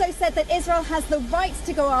has also said that Israel has the right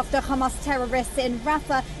to go after Hamas terrorists in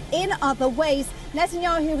Rafah in other ways.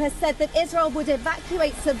 Netanyahu has said that Israel would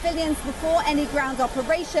evacuate civilians before any ground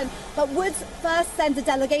operation, but would first send a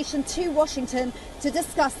delegation to Washington to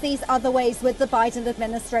discuss these other ways with the Biden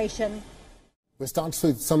administration. We start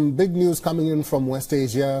with some big news coming in from West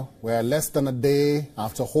Asia, where less than a day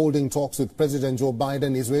after holding talks with President Joe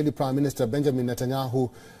Biden, Israeli Prime Minister Benjamin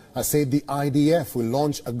Netanyahu has said the IDF will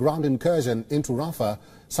launch a ground incursion into Rafah,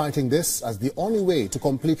 citing this as the only way to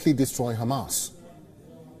completely destroy Hamas.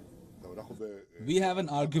 We have an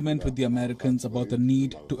argument with the Americans about the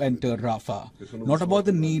need to enter Rafah, not about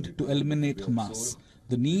the need to eliminate Hamas.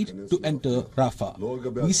 The need to enter Rafah.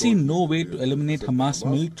 We see no way to eliminate Hamas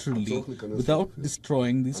militarily without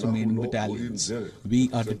destroying these remaining battalions. We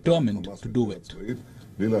are determined to do it.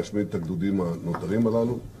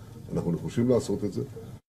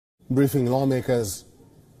 Briefing lawmakers,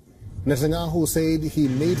 Netanyahu said he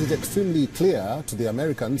made it extremely clear to the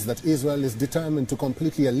Americans that Israel is determined to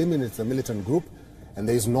completely eliminate the militant group, and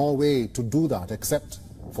there is no way to do that except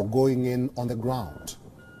for going in on the ground.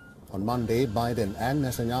 On Monday, Biden and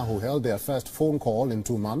Netanyahu held their first phone call in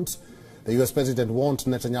 2 months. The US president warned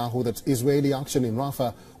Netanyahu that Israeli action in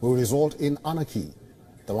Rafah will result in anarchy.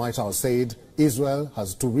 The White House said Israel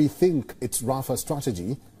has to rethink its Rafah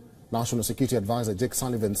strategy. National Security Advisor Jake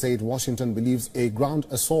Sullivan said Washington believes a ground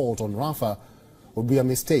assault on Rafah would be a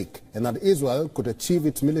mistake and that Israel could achieve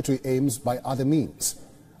its military aims by other means.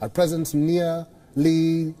 At present, nearly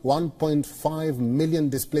 1.5 million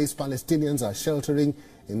displaced Palestinians are sheltering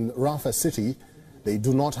in Rafah city. They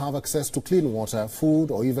do not have access to clean water, food,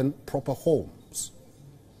 or even proper homes.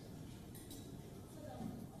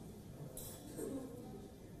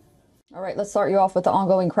 All right, let's start you off with the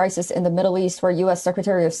ongoing crisis in the Middle East, where U.S.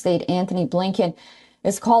 Secretary of State Antony Blinken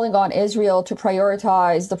is calling on Israel to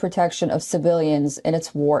prioritize the protection of civilians in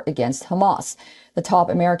its war against Hamas. The top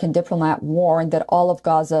American diplomat warned that all of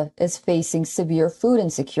Gaza is facing severe food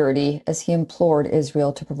insecurity as he implored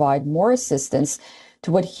Israel to provide more assistance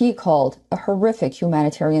to what he called a horrific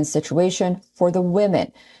humanitarian situation for the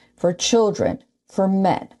women, for children, for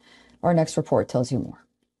men. Our next report tells you more.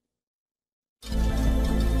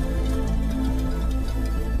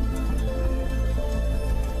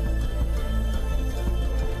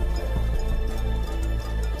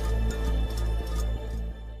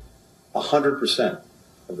 100%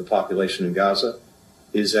 of the population in Gaza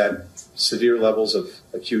is at severe levels of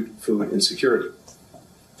acute food insecurity.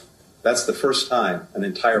 That's the first time an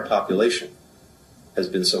entire population has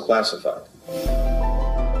been so classified.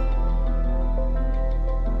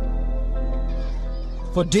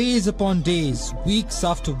 For days upon days, weeks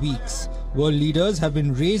after weeks, world leaders have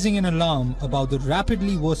been raising an alarm about the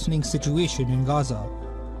rapidly worsening situation in Gaza.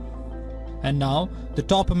 And now, the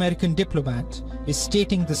top American diplomat is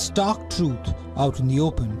stating the stark truth out in the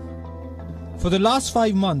open. For the last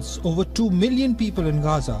 5 months, over 2 million people in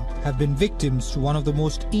Gaza have been victims to one of the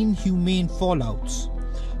most inhumane fallouts.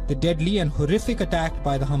 The deadly and horrific attack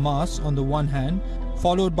by the Hamas on the one hand,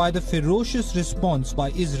 followed by the ferocious response by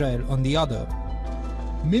Israel on the other.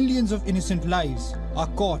 Millions of innocent lives are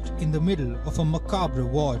caught in the middle of a macabre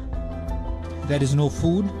war. There is no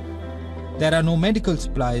food, there are no medical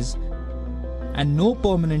supplies, and no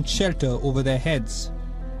permanent shelter over their heads.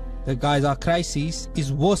 The Gaza crisis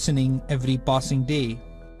is worsening every passing day.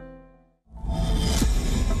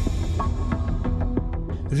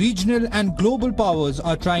 Regional and global powers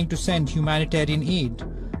are trying to send humanitarian aid,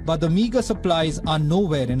 but the meager supplies are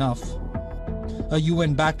nowhere enough. A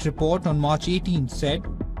UN-backed report on March 18 said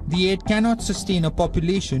the aid cannot sustain a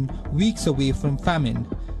population weeks away from famine.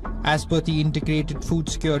 As per the Integrated Food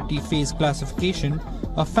Security Phase Classification,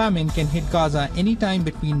 a famine can hit Gaza anytime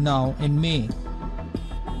between now and May.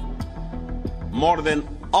 More than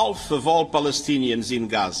half of all Palestinians in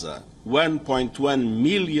Gaza, 1.1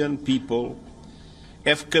 million people,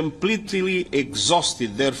 have completely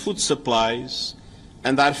exhausted their food supplies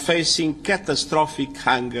and are facing catastrophic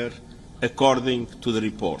hunger, according to the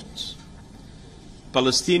report.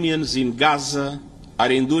 Palestinians in Gaza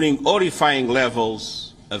are enduring horrifying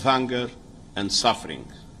levels of hunger and suffering.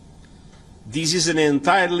 This is an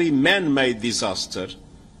entirely man-made disaster,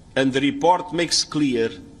 and the report makes clear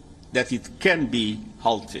that it can be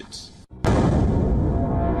halted.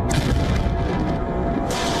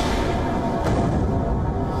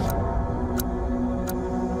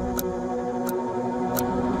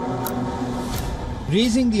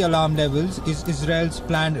 Raising the alarm levels is Israel's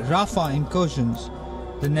planned Rafah incursions.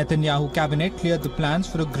 The Netanyahu cabinet cleared the plans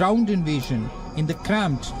for a ground invasion in the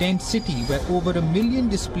cramped tent city where over 1 million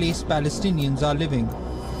displaced Palestinians are living.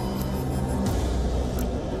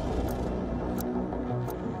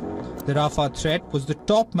 The Rafah threat was the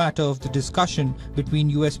top matter of the discussion between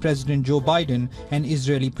US President Joe Biden and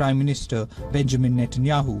Israeli Prime Minister Benjamin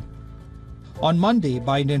Netanyahu. On Monday,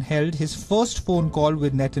 Biden held his first phone call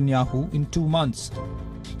with Netanyahu in 2 months.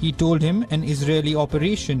 He told him an Israeli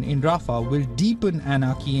operation in Rafah will deepen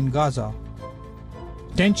anarchy in Gaza.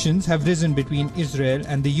 Tensions have risen between Israel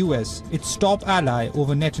and the US, its top ally,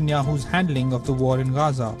 over Netanyahu's handling of the war in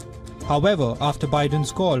Gaza. However, after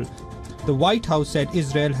Biden's call, the White House said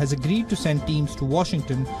Israel has agreed to send teams to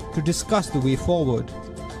Washington to discuss the way forward.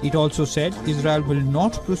 It also said Israel will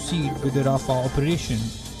not proceed with the Rafah operation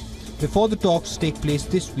before the talks take place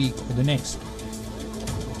this week or the next.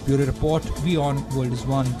 Bureau Report, WION World is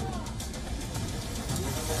One.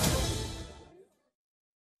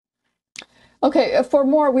 Okay, for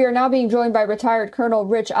more, we are now being joined by retired Colonel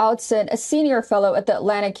Rich Outson, a senior fellow at the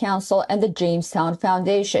Atlantic Council and the Jamestown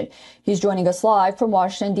Foundation. He's joining us live from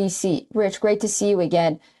Washington, D.C. Rich, great to see you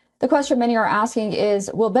again. The question many are asking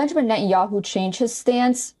is, will Benjamin Netanyahu change his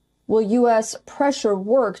stance? Will U.S. pressure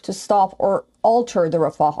work to stop or alter the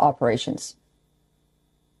Rafah operations?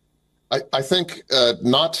 I think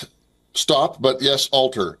not stop, but yes,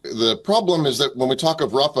 alter. The problem is that when we talk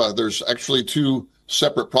of Rafah, there's actually two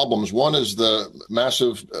separate problems. One is the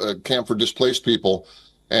massive camp for displaced people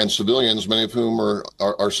and civilians, many of whom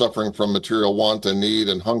are suffering from material want and need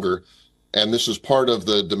and hunger. And this is part of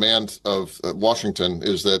the demand of Washington,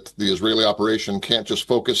 is that the Israeli operation can't just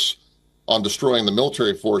focus on destroying the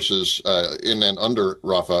military forces in and under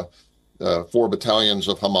Rafah. 4 battalions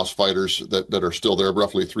of Hamas fighters that are still there,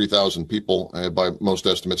 roughly 3,000 people by most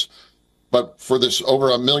estimates. But for this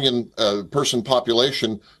over 1 million person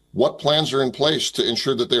population, what plans are in place to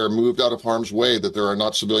ensure that they are moved out of harm's way, that there are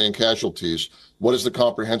not civilian casualties? What is the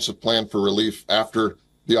comprehensive plan for relief after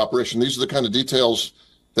the operation? These are the kind of details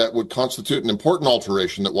that would constitute an important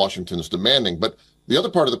alteration that Washington is demanding. But the other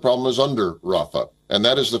part of the problem is under Rafah, and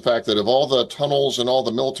that is the fact that of all the tunnels and all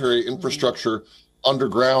the military infrastructure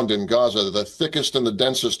underground in Gaza, the thickest and the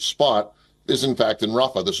densest spot is in fact in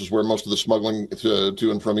Rafah. This is where most of the smuggling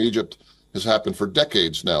to and from Egypt has happened for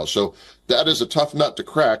decades now. So that is a tough nut to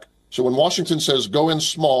crack. So when Washington says go in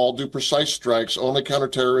small, do precise strikes, only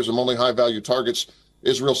counterterrorism, only high value targets,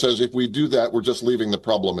 Israel says if we do that, we're just leaving the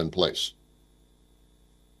problem in place.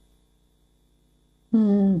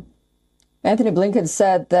 Anthony Blinken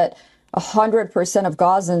said that 100% of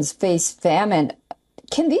Gazans face famine.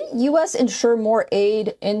 Can the U.S. ensure more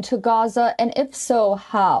aid into Gaza? And if so,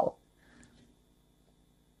 how?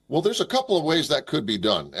 Well, there's a couple of ways that could be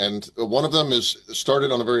done. And one of them is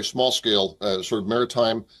started on a very small scale, sort of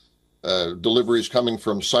maritime deliveries coming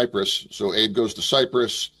from Cyprus. So aid goes to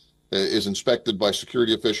Cyprus, is inspected by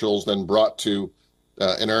security officials, then brought to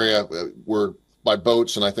an area where by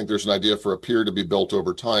boats. And I think there's an idea for a pier to be built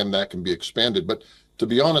over time that can be expanded. But to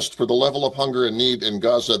be honest, for the level of hunger and need in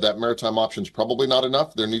Gaza, that maritime option is probably not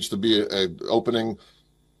enough. There needs to be an opening,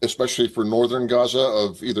 especially for northern Gaza,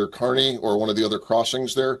 of either Karni or one of the other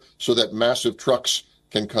crossings there, so that massive trucks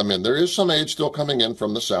can come in. There is some aid still coming in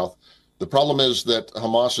from the south. The problem is that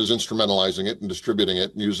Hamas is instrumentalizing it and distributing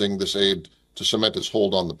it and using this aid to cement its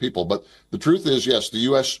hold on the people. But the truth is, yes, the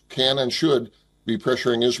U.S. can and should be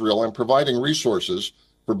pressuring Israel and providing resources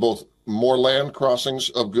for both more land crossings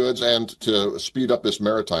of goods and to speed up this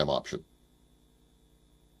maritime option.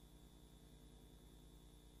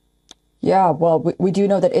 Yeah, well, we do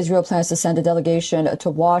know that Israel plans to send a delegation to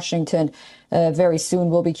Washington very soon.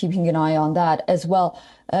 We'll be keeping an eye on that as well.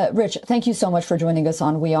 Rich, thank you so much for joining us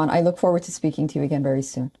on WION. I look forward to speaking to you again very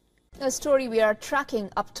soon. A story we are tracking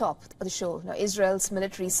up top of the show. Now, Israel's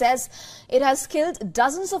military says it has killed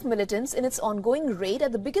dozens of militants in its ongoing raid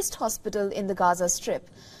at the biggest hospital in the Gaza Strip.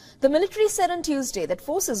 The military said on Tuesday that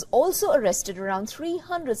forces also arrested around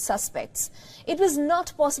 300 suspects. It was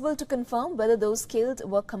not possible to confirm whether those killed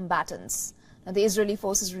were combatants. Now, the Israeli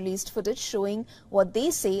forces released footage showing what they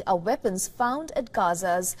say are weapons found at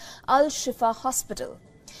Gaza's Shifa hospital.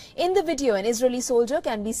 In the video, an Israeli soldier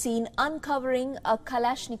can be seen uncovering a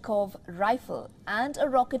Kalashnikov rifle and a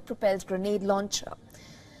rocket-propelled grenade launcher.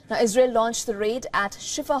 Now, Israel launched the raid at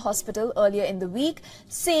Shifa hospital earlier in the week,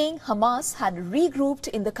 saying Hamas had regrouped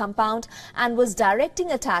in the compound and was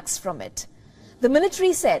directing attacks from it. The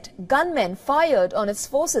military said gunmen fired on its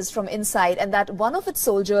forces from inside and that one of its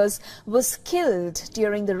soldiers was killed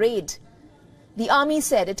during the raid. The army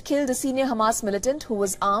said it killed a senior Hamas militant who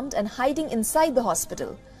was armed and hiding inside the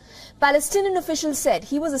hospital. Palestinian officials said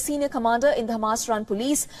he was a senior commander in the Hamas-run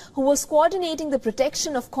police who was coordinating the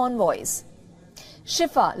protection of convoys.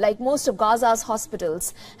 Shifa, like most of Gaza's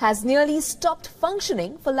hospitals, has nearly stopped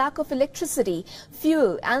functioning for lack of electricity,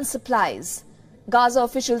 fuel and supplies. Gaza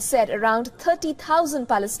officials said around 30,000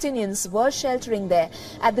 Palestinians were sheltering there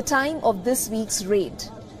at the time of this week's raid.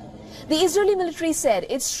 The Israeli military said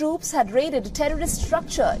its troops had raided a terrorist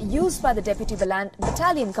structure used by the deputy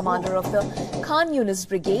battalion commander of the Khan Yunis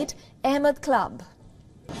Brigade, Ahmed Klab.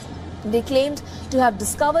 They claimed to have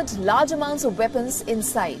discovered large amounts of weapons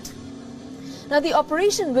inside. Now, the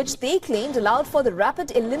operation, which they claimed allowed for the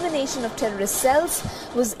rapid elimination of terrorist cells,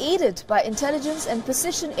 was aided by intelligence and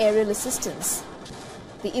precision aerial assistance.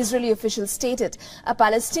 The Israeli officials stated a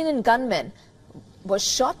Palestinian gunman was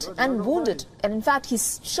shot and wounded, and in fact he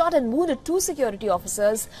shot and wounded 2 security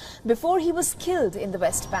officers before he was killed in the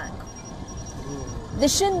West Bank. The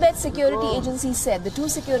Shin Bet security agency said the 2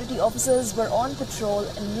 security officers were on patrol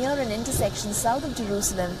near an intersection south of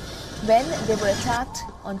Jerusalem when they were attacked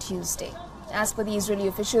on Tuesday. As per the Israeli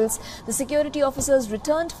officials, the security officers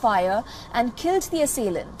returned fire and killed the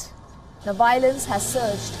assailant. Now, violence has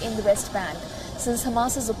surged in the West Bank since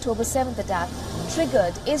Hamas's October 7th attack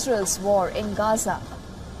triggered Israel's war in Gaza.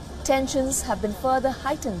 Tensions have been further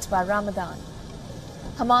heightened by Ramadan.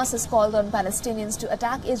 Hamas has called on Palestinians to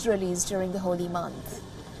attack Israelis during the holy month.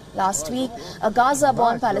 Last week, a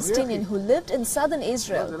Gaza-born Palestinian who lived in southern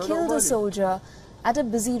Israel killed a soldier at a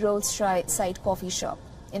busy roadside coffee shop.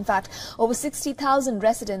 In fact, over 60,000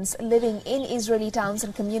 residents living in Israeli towns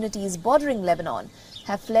and communities bordering Lebanon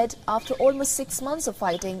have fled after almost 6 months of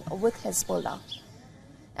fighting with Hezbollah.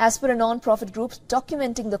 As per a non-profit group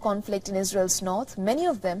documenting the conflict in Israel's north, many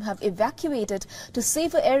of them have evacuated to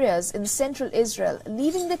safer areas in central Israel,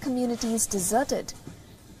 leaving their communities deserted.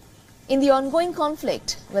 In the ongoing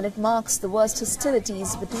conflict, when it marks the worst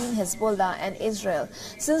hostilities between Hezbollah and Israel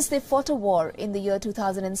since they fought a war in the year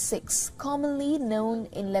 2006, commonly known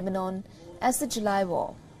in Lebanon as the July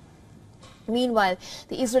War. Meanwhile,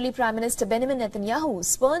 the Israeli Prime Minister Benjamin Netanyahu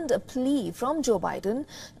spurned a plea from Joe Biden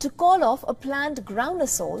to call off a planned ground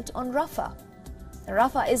assault on Rafah.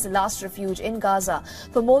 Rafah is the last refuge in Gaza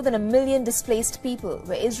for more than 1 million displaced people,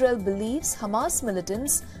 where Israel believes Hamas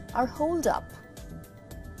militants are holed up.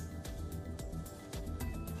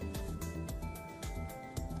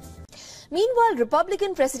 Meanwhile,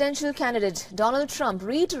 Republican presidential candidate Donald Trump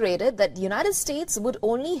reiterated that the United States would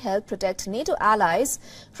only help protect NATO allies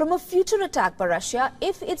from a future attack by Russia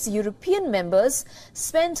if its European members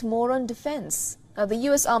spent more on defense. Now, the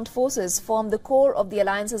U.S. armed forces form the core of the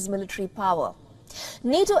alliance's military power.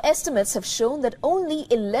 NATO estimates have shown that only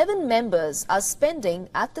 11 members are spending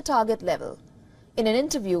at the target level. In an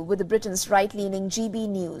interview with Britain's right-leaning GB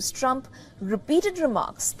News, Trump repeated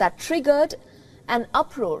remarks that triggered an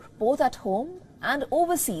uproar both at home and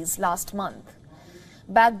overseas last month.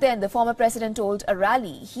 Back then, the former president told a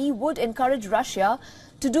rally he would encourage Russia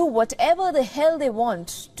to do whatever the hell they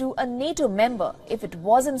want to a NATO member if it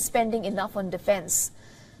wasn't spending enough on defense.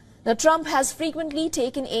 Now, Trump has frequently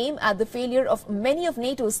taken aim at the failure of many of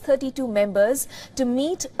NATO's 32 members to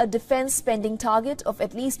meet a defense spending target of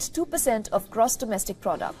at least 2% of gross domestic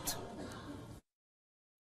product.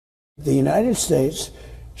 The United States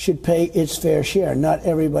should pay its fair share, not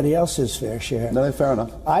everybody else's fair share. No, fair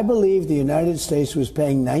enough. I believe the United States was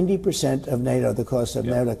paying 90% of NATO, the cost of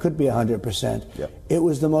NATO. It could be 100%. It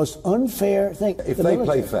was the most unfair thing. If they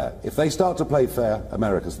play fair, if they start to play fair,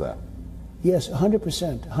 America's there. Yes,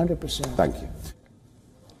 100%, 100%. Thank you.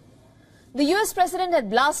 The US president had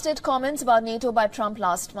blasted comments about NATO by Trump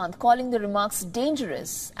last month, calling the remarks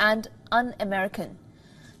dangerous and un-American.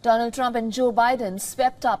 Donald Trump and Joe Biden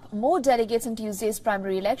swept up more delegates in Tuesday's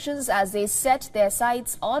primary elections as they set their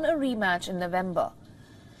sights on a rematch in November.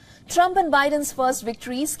 Trump and Biden's first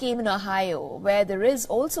victories came in Ohio, where there is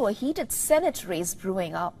also a heated Senate race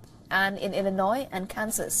brewing up, and in Illinois and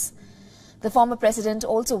Kansas. The former president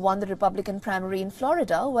also won the Republican primary in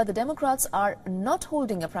Florida, where the Democrats are not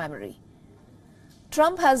holding a primary.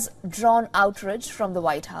 Trump has drawn outrage from the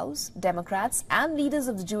White House, Democrats and leaders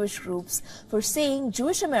of the Jewish groups for saying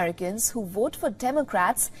Jewish Americans who vote for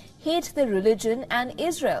Democrats hate their religion and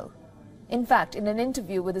Israel. In fact, in an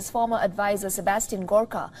interview with his former advisor Sebastian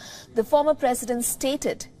Gorka, the former president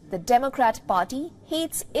stated the Democrat Party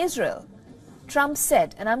hates Israel. Trump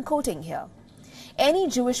said, and I'm quoting here, "Any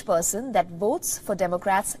Jewish person that votes for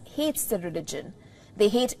Democrats hates their religion. They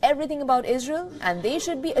hate everything about Israel and they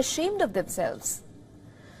should be ashamed of themselves."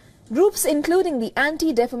 Groups including the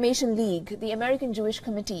Anti-Defamation League, the American Jewish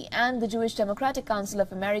Committee and the Jewish Democratic Council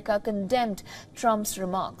of America condemned Trump's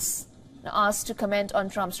remarks. Now, asked to comment on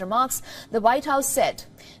Trump's remarks, the White House said,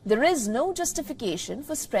 "There is no justification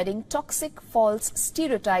for spreading toxic, false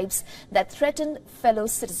stereotypes that threaten fellow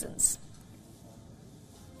citizens."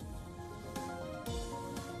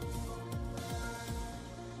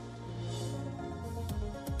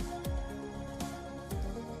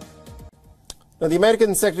 Now, the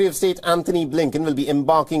American Secretary of State Anthony Blinken will be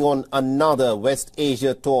embarking on another West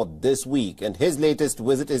Asia tour this week, and his latest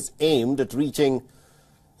visit is aimed at reaching,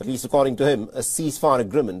 at least according to him, a ceasefire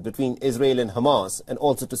agreement between Israel and Hamas, and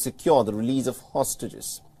also to secure the release of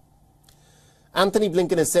hostages. Anthony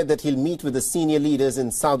Blinken has said that he'll meet with the senior leaders in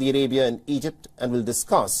Saudi Arabia and Egypt and will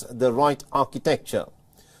discuss the right architecture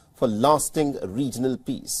for lasting regional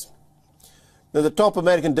peace. Now, the top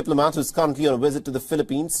American diplomat, who is currently on a visit to the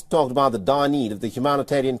Philippines, talked about the dire need of the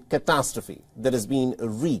humanitarian catastrophe that has been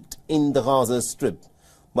wreaked in the Gaza Strip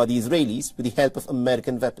by the Israelis with the help of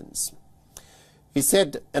American weapons. He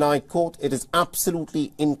said, and I quote, "It is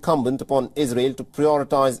absolutely incumbent upon Israel to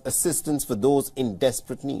prioritize assistance for those in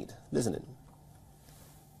desperate need." Listen in.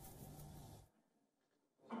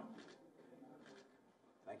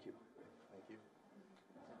 Thank you.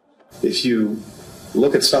 If you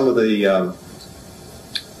look at some of the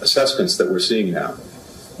assessments that we're seeing now,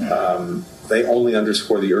 they only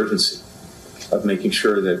underscore the urgency of making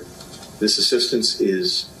sure that this assistance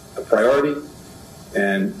is a priority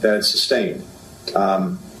and that it's sustained.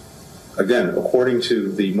 Again, according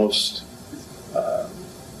to the most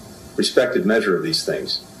respected measure of these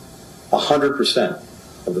things, 100%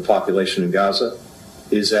 of the population in Gaza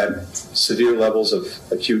is at severe levels of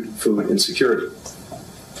acute food insecurity.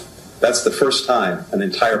 That's the first time an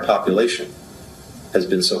entire population has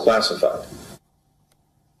been so classified.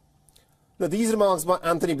 Now, these remarks by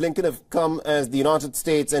Anthony Blinken have come as the United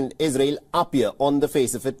States and Israel appear, on the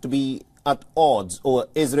face of it, to be at odds over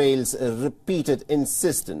Israel's repeated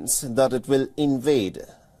insistence that it will invade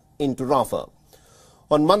into Rafah.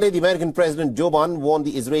 On Monday, the American President Joe Biden warned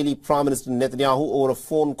the Israeli Prime Minister Netanyahu over a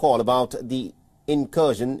phone call about the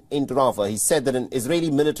incursion into Rafah. He said that an Israeli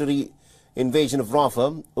military invasion of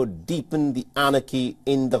Rafah would deepen the anarchy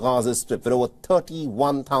in the Gaza Strip, where over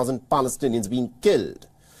 31,000 Palestinians have been killed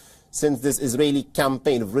since this Israeli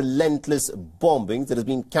campaign of relentless bombings that has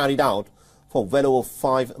been carried out for well over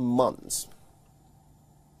 5 months.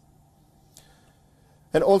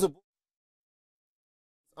 And also,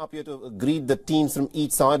 appear to have agreed that teams from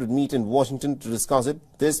each side would meet in Washington to discuss it.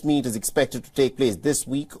 This meet is expected to take place this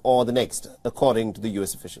week or the next, according to the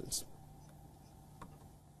U.S. officials.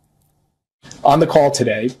 On the call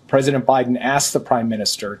today, President Biden asked the Prime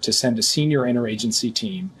Minister to send a senior interagency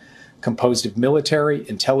team composed of military,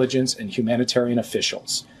 intelligence, and humanitarian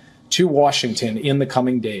officials to Washington in the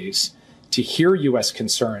coming days to hear U.S.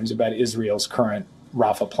 concerns about Israel's current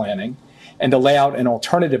Rafah planning and to lay out an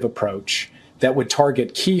alternative approach that would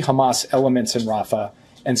target key Hamas elements in Rafah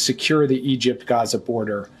and secure the Egypt-Gaza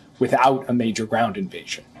border without a major ground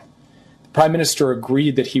invasion. The Prime Minister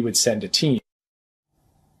agreed that he would send a team.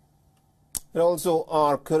 And also,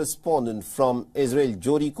 our correspondent from Israel,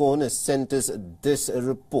 Jody Cohen, has sent us this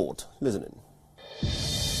report. Listen in.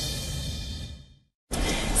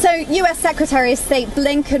 So, US Secretary of State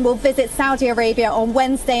Blinken will visit Saudi Arabia on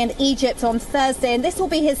Wednesday and Egypt on Thursday, and this will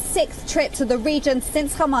be his 6th trip to the region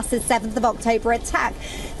since Hamas's 7th of October attack.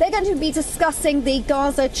 They're going to be discussing the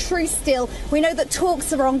Gaza truce deal. We know that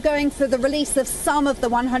talks are ongoing for the release of some of the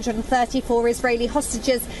 134 Israeli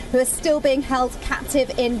hostages who are still being held captive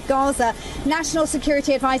in Gaza. National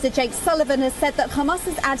Security Advisor Jake Sullivan has said that Hamas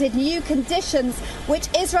has added new conditions which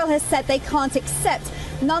Israel has said they can't accept.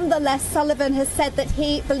 Nonetheless, Sullivan has said that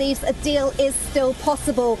he believes a deal is still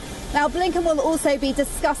possible. Now, Blinken will also be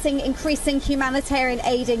discussing increasing humanitarian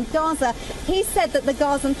aid in Gaza. He said that the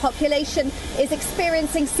Gazan population is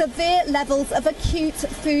experiencing severe levels of acute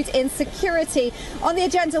food insecurity. On the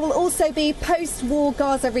agenda will also be post-war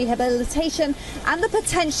Gaza rehabilitation and the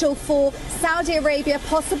potential for Saudi Arabia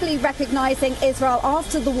possibly recognizing Israel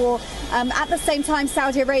after the war. At the same time,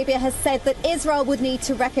 Saudi Arabia has said that Israel would need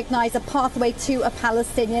to recognize a pathway to a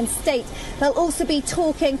Palestinian state. They'll also be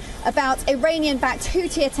talking about Iranian-backed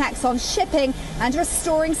Houthi attacks on shipping and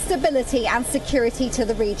restoring stability and security to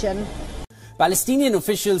the region. Palestinian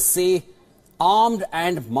officials say armed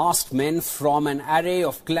and masked men from an array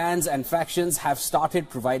of clans and factions have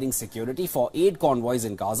started providing security for aid convoys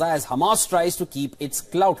in Gaza as Hamas tries to keep its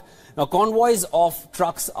clout. Now, convoys of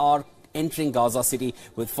trucks are entering Gaza City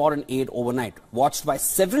with foreign aid overnight, watched by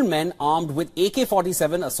several men armed with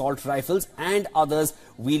AK-47 assault rifles and others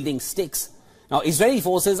wielding sticks. Now, Israeli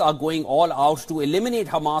forces are going all out to eliminate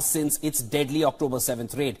Hamas since its deadly October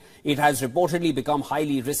 7th raid. It has reportedly become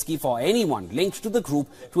highly risky for anyone linked to the group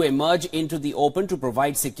to emerge into the open to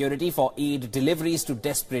provide security for aid deliveries to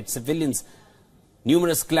desperate civilians.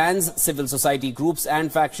 Numerous clans, civil society groups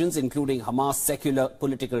and factions, including Hamas' secular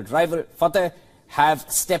political rival Fatah, have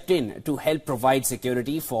stepped in to help provide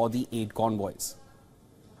security for the aid convoys.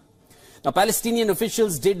 Now, Palestinian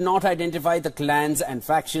officials did not identify the clans and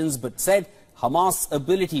factions but said Hamas'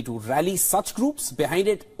 ability to rally such groups behind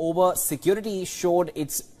it over security showed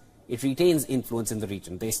it retains influence in the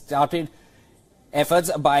region. They started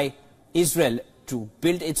efforts by Israel to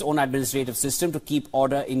build its own administrative system to keep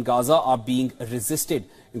order in Gaza are being resisted.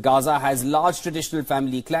 Gaza has large traditional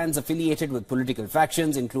family clans affiliated with political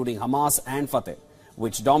factions including Hamas and Fatah,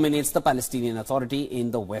 which dominates the Palestinian Authority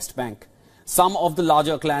in the West Bank. Some of the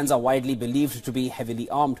larger clans are widely believed to be heavily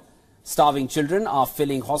armed. Starving children are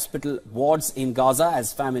filling hospital wards in Gaza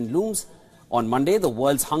as famine looms. On Monday, the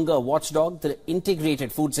world's hunger watchdog, the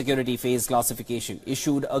Integrated Food Security Phase Classification,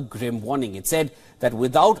 issued a grim warning. It said that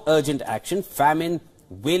without urgent action, famine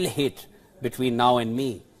will hit between now and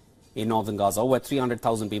May in northern Gaza, where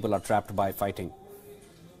 300,000 people are trapped by fighting.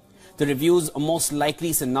 The review's most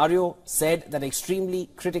likely scenario said that extremely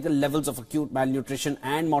critical levels of acute malnutrition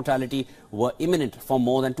and mortality were imminent for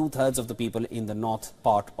more than 2/3 of the people in the north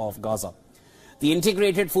part of Gaza. The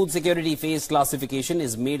Integrated Food Security Phase Classification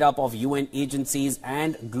is made up of UN agencies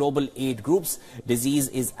and global aid groups. Disease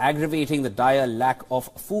is aggravating the dire lack of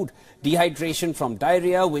food. Dehydration from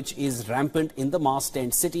diarrhea, which is rampant in the mass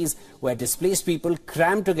tent cities where displaced people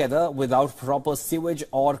cram together without proper sewage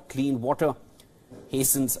or clean water,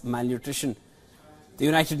 hastens malnutrition. The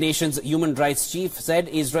United Nations Human Rights Chief said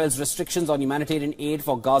Israel's restrictions on humanitarian aid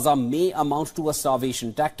for Gaza may amount to a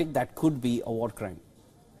starvation tactic that could be a war crime.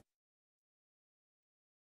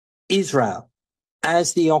 Israel,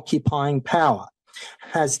 as the occupying power,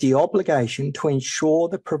 has the obligation to ensure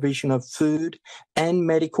the provision of food and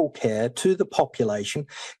medical care to the population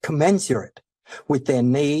commensurate with their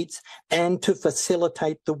needs and to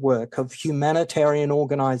facilitate the work of humanitarian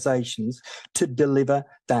organisations to deliver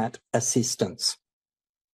that assistance.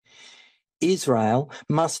 Israel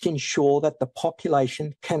must ensure that the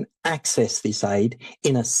population can access this aid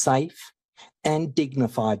in a safe and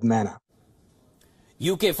dignified manner.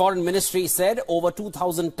 UK Foreign Ministry said over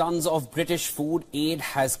 2,000 tons of British food aid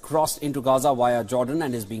has crossed into Gaza via Jordan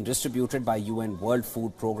and is being distributed by WION World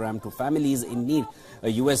Food Programme to families in need. A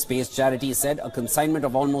US-based charity said a consignment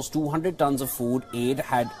of almost 200 tons of food aid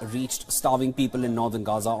had reached starving people in northern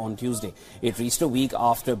Gaza on Tuesday. It reached a week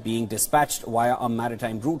after being dispatched via a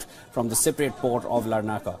maritime route from the Cypriot port of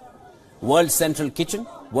Larnaca. World Central Kitchen,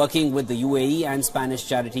 working with the UAE and Spanish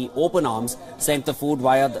charity Open Arms, sent the food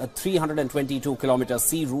via the 322-kilometer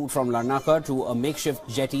sea route from Larnaca to a makeshift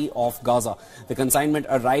jetty off Gaza. The consignment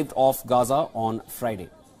arrived off Gaza on Friday.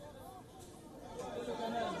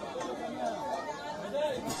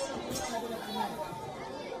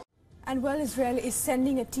 And well, Israel is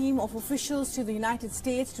sending a team of officials to the United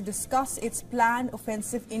States to discuss its planned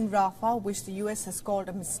offensive in Rafah, which the US has called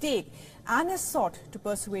a mistake, and has sought to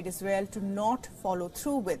persuade Israel to not follow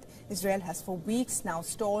through with. Israel has for weeks now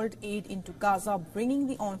stalled aid into Gaza, bringing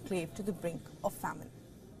the enclave to the brink of famine.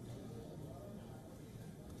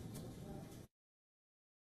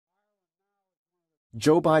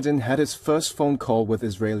 Joe Biden had his first phone call with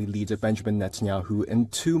Israeli leader Benjamin Netanyahu in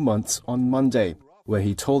 2 months on Monday, where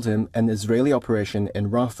he told him an Israeli operation in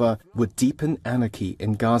Rafah would deepen anarchy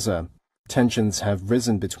in Gaza. Tensions have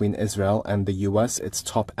risen between Israel and the US, its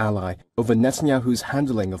top ally, over Netanyahu's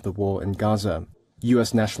handling of the war in Gaza.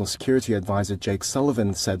 US National Security Advisor Jake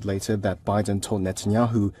Sullivan said later that Biden told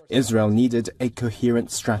Netanyahu Israel needed a coherent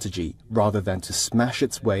strategy rather than to smash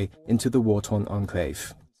its way into the war-torn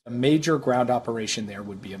enclave. A major ground operation there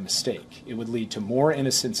would be a mistake. It would lead to more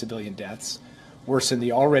innocent civilian deaths, worsen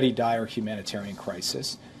the already dire humanitarian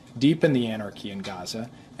crisis, deepen the anarchy in Gaza,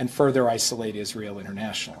 and further isolate Israel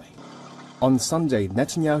internationally. On Sunday,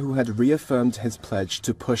 Netanyahu had reaffirmed his pledge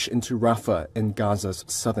to push into Rafah in Gaza's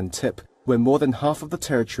southern tip, where more than half of the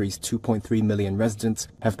territory's 2.3 million residents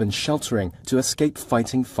have been sheltering to escape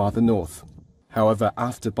fighting farther north. However,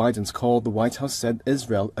 after Biden's call, the White House said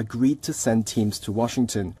Israel agreed to send teams to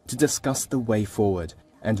Washington to discuss the way forward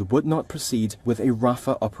and would not proceed with a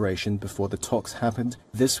Rafah operation before the talks happened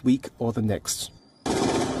this week or the next.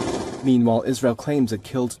 Meanwhile, Israel claims it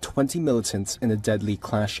killed 20 militants in a deadly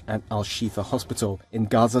clash at Shifa hospital in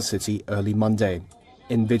Gaza City early Monday.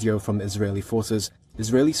 In video from Israeli forces,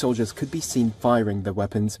 Israeli soldiers could be seen firing their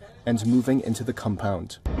weapons and moving into the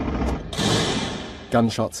compound.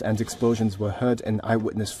 Gunshots and explosions were heard in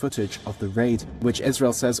eyewitness footage of the raid, which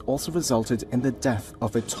Israel says also resulted in the death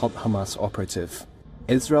of a top Hamas operative.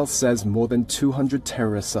 Israel says more than 200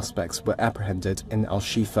 terrorist suspects were apprehended in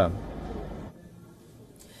Shifa.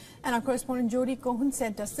 And our correspondent Jody Cohen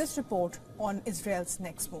sent us this report on Israel's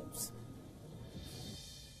next moves.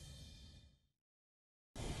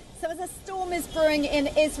 So as a storm is brewing in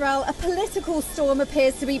Israel, a political storm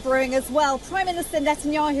appears to be brewing as well. Prime Minister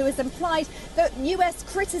Netanyahu has implied that US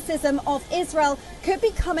criticism of Israel could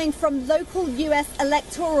be coming from local US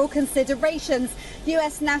electoral considerations.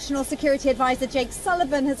 US National Security Advisor Jake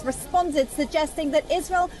Sullivan has responded, suggesting that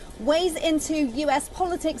Israel weighs into US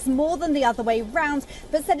politics more than the other way round,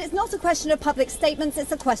 but said it's not a question of public statements,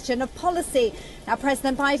 it's a question of policy. Now,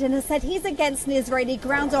 President Biden has said he's against an Israeli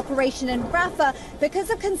ground operation in Rafah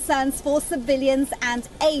because of concerns for civilians and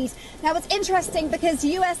aid. Now, it's interesting because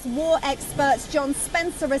US war expert John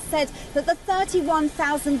Spencer has said that the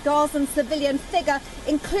 31,000 Gazan civilian figure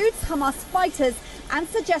includes Hamas fighters and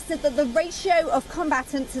suggested that the ratio of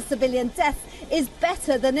combatant to civilian deaths is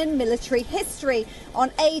better than in military history.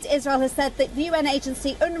 On aid, Israel has said that the UN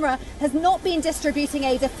agency UNRWA has not been distributing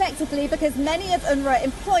aid effectively because many of UNRWA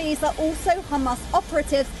employees are also Hamas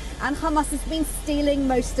operatives and Hamas has been stealing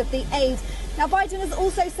most of the aid. Now, Biden has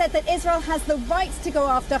also said that Israel has the right to go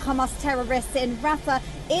after Hamas terrorists in Rafah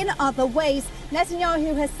in other ways.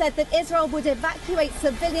 Netanyahu has said that Israel would evacuate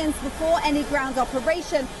civilians before any ground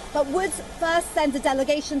operation, but would first send a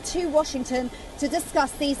delegation to Washington to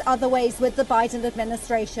discuss these other ways with the Biden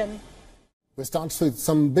administration. We start with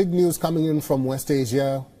some big news coming in from West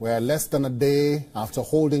Asia, where less than a day after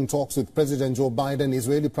holding talks with President Joe Biden,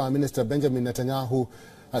 Israeli Prime Minister Benjamin Netanyahu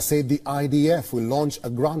has said the IDF will launch a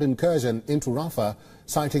ground incursion into Rafah,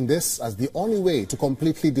 citing this as the only way to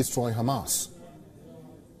completely destroy Hamas.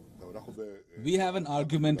 We have an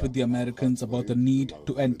argument with the Americans about the need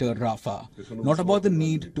to enter Rafah, not about the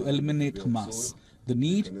need to eliminate Hamas. The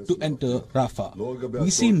need to enter Rafah.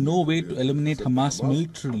 We see no way to eliminate Hamas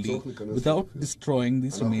militarily without destroying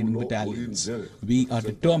these remaining battalions. We are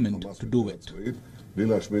determined to do it.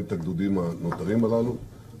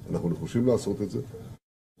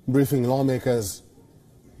 Briefing lawmakers,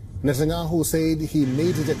 Netanyahu said he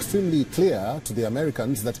made it extremely clear to the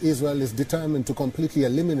Americans that Israel is determined to completely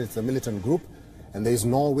eliminate the militant group, and there is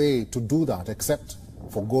no way to do that except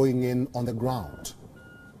for going in on the ground.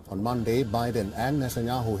 On Monday, Biden and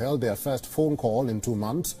Netanyahu held their first phone call in 2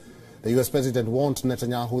 months. The US president warned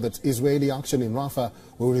Netanyahu that Israeli action in Rafah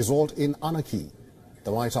will result in anarchy.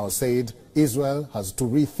 The White House said Israel has to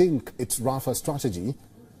rethink its Rafah strategy.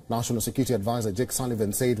 National Security Advisor Jake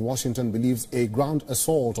Sullivan said Washington believes a ground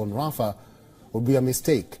assault on Rafah would be a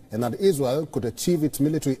mistake and that Israel could achieve its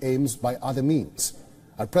military aims by other means.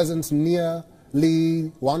 At present, nearly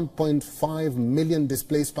 1.5 million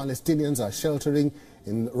displaced Palestinians are sheltering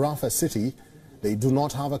in Rafah city. They do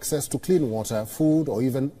not have access to clean water, food, or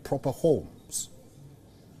even proper homes.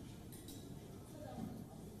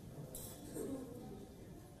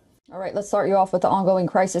 All right, let's start you off with the ongoing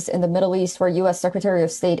crisis in the Middle East, where U.S. Secretary of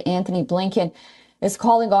State Antony Blinken is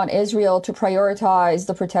calling on Israel to prioritize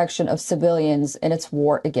the protection of civilians in its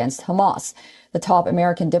war against Hamas. The top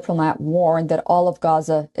American diplomat warned that all of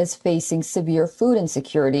Gaza is facing severe food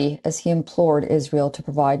insecurity as he implored Israel to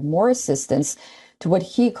provide more assistance to what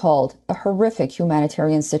he called a horrific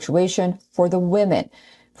humanitarian situation for the women,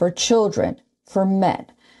 for children, for men.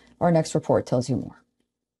 Our next report tells you more.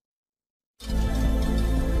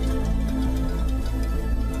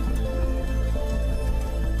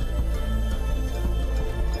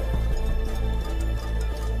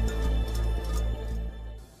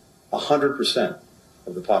 A 100%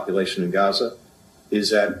 of the population in Gaza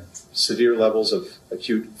is at severe levels of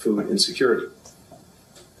acute food insecurity.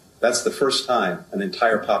 That's the first time an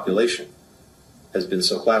entire population has been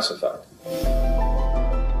so classified.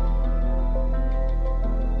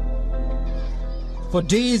 For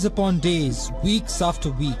days upon days, weeks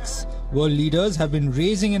after weeks, world leaders have been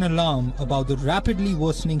raising an alarm about the rapidly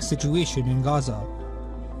worsening situation in Gaza.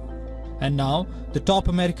 And now, the top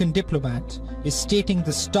American diplomat is stating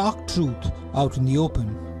the stark truth out in the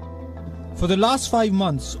open. For the last 5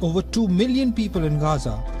 months, over 2 million people in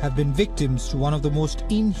Gaza have been victims to one of the most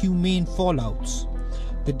inhumane fallouts.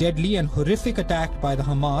 The deadly and horrific attack by the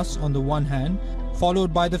Hamas on the one hand,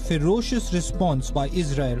 followed by the ferocious response by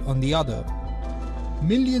Israel on the other.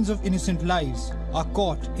 Millions of innocent lives are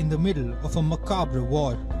caught in the middle of a macabre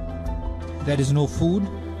war. There is no food,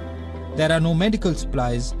 there are no medical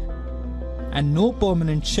supplies, and no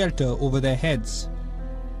permanent shelter over their heads.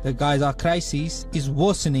 The Gaza crisis is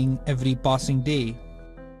worsening every passing day.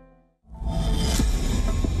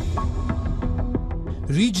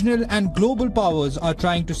 Regional and global powers are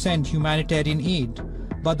trying to send humanitarian aid,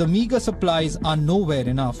 but the meager supplies are nowhere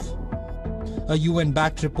enough. A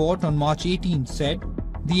UN-backed report on March 18 said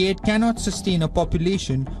the aid cannot sustain a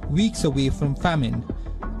population weeks away from famine.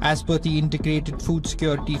 As per the Integrated Food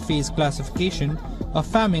Security Phase Classification, a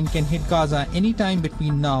famine can hit Gaza anytime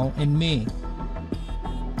between now and May.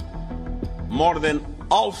 More than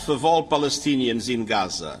half of all Palestinians in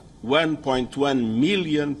Gaza, 1.1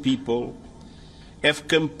 million people, have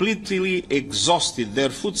completely exhausted their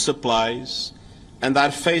food supplies and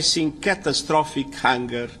are facing catastrophic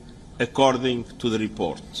hunger, according to the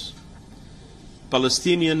reports.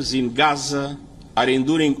 Palestinians in Gaza are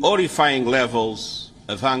enduring horrifying levels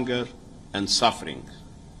of hunger and suffering.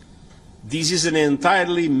 This is an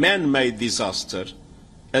entirely man-made disaster,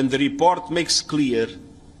 and the report makes clear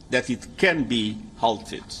that it can be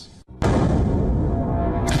halted.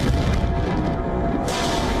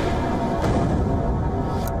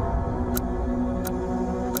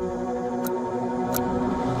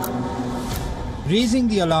 Raising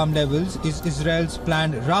the alarm levels is Israel's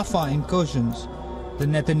planned Rafah incursions. The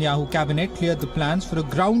Netanyahu cabinet cleared the plans for a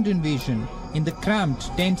ground invasion in the cramped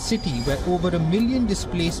tent city where over 1 million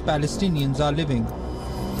displaced Palestinians are living.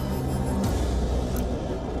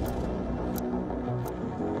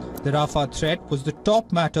 The Rafah threat was the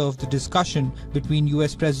top matter of the discussion between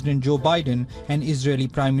US President Joe Biden and Israeli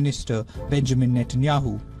Prime Minister Benjamin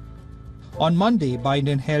Netanyahu. On Monday,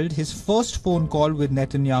 Biden held his first phone call with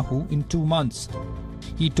Netanyahu in 2 months.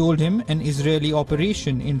 He told him an Israeli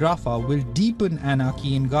operation in Rafah will deepen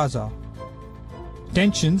anarchy in Gaza.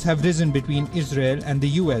 Tensions have risen between Israel and the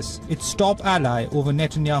US, its top ally, over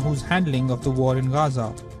Netanyahu's handling of the war in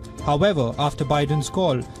Gaza. However, after Biden's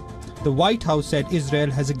call, the White House said Israel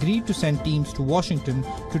has agreed to send teams to Washington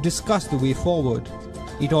to discuss the way forward.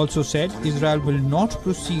 It also said Israel will not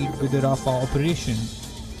proceed with the Rafah operation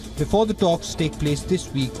before the talks take place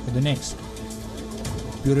this week or the next.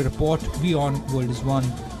 Bureau Report, WION World is One.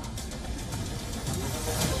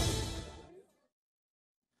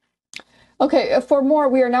 Okay, for more,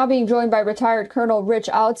 we are now being joined by retired Colonel Rich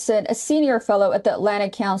Outson, a senior fellow at the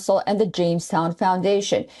Atlantic Council and the Jamestown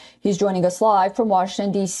Foundation. He's joining us live from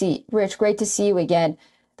Washington, D.C. Rich, great to see you again.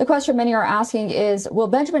 The question many are asking is, will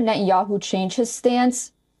Benjamin Netanyahu change his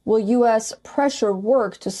stance? Will U.S. pressure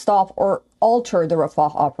work to stop or alter the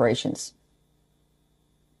Rafah operations?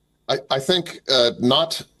 I think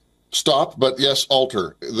not stop, but yes,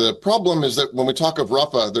 alter. The problem is that when we talk of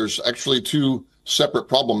Rafah, there's actually two separate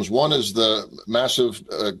problems. One is the massive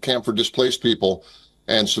camp for displaced people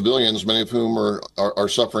and civilians, many of whom are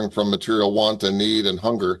suffering from material want and need and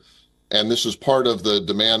hunger. And this is part of the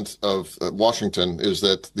demand of Washington, is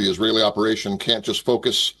that the Israeli operation can't just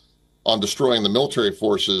focus on destroying the military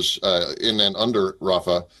forces in and under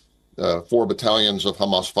Rafah. 4 battalions of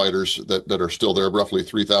Hamas fighters that are still there, roughly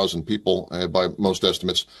 3,000 people by most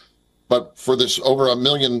estimates. But for this over 1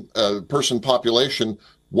 million person population,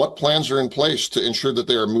 what plans are in place to ensure that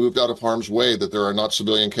they are moved out of harm's way, that there are not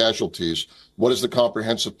civilian casualties? What is the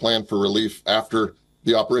comprehensive plan for relief after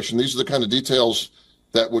the operation? These are the kind of details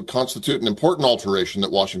that would constitute an important alteration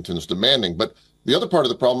that Washington is demanding. But the other part of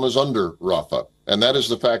the problem is under Rafah, and that is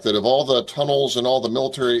the fact that of all the tunnels and all the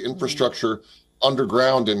military infrastructure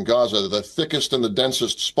underground in Gaza, the thickest and the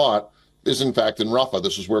densest spot is in fact in Rafah.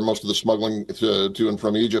 This is where most of the smuggling to and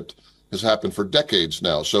from Egypt has happened for decades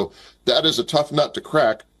now. So that is a tough nut to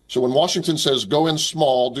crack. So when Washington says go in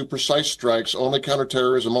small, do precise strikes, only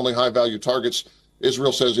counterterrorism, only high-value targets,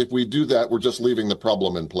 Israel says if we do that, we're just leaving the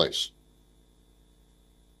problem in place.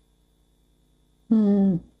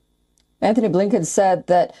 Anthony Blinken said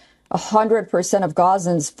that 100% of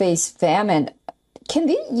Gazans face famine. Can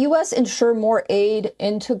the U.S. ensure more aid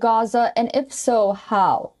into Gaza? And if so,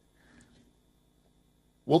 how?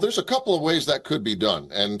 Well, there's a couple of ways that could be done.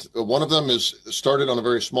 And one of them is started on a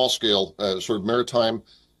very small scale, sort of maritime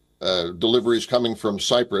deliveries coming from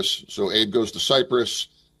Cyprus. So aid goes to Cyprus,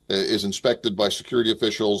 is inspected by security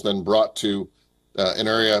officials, then brought to an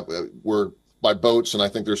area where by boats. And I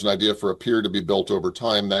think there's an idea for a pier to be built over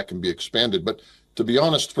time that can be expanded. But to be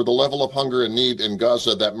honest, for the level of hunger and need in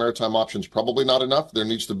Gaza, that maritime option is probably not enough. There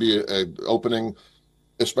needs to be an opening,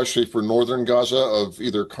 especially for northern Gaza, of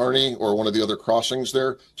either Karni or one of the other crossings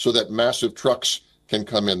there, so that massive trucks can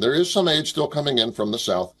come in. There is some aid still coming in from the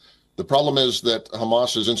south. The problem is that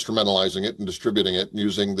Hamas is instrumentalizing it and distributing it, and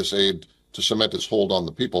using this aid to cement its hold on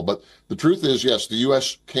the people. But the truth is, yes, the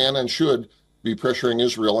U.S. can and should be pressuring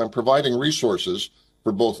Israel and providing resources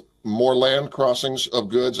for both more land crossings of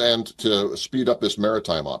goods and to speed up this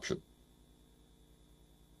maritime option.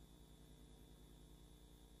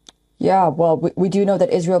 Yeah, well, we do know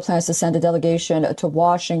that Israel plans to send a delegation to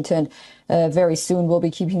Washington very soon. We'll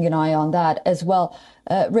be keeping an eye on that as well.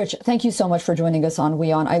 Rich, thank you so much for joining us on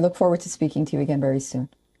WION. I look forward to speaking to you again very soon.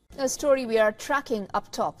 A story we are tracking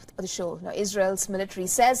up top of the show. Now, Israel's military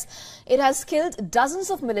says it has killed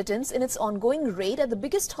dozens of militants in its ongoing raid at the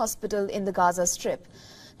biggest hospital in the Gaza Strip.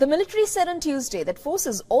 The military said on Tuesday that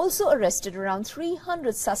forces also arrested around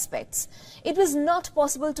 300 suspects. It was not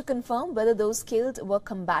possible to confirm whether those killed were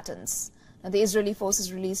combatants. Now, the Israeli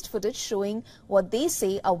forces released footage showing what they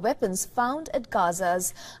say are weapons found at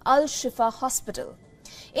Gaza's Al-Shifa hospital.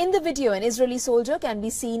 In the video, an Israeli soldier can be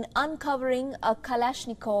seen uncovering a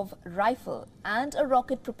Kalashnikov rifle and a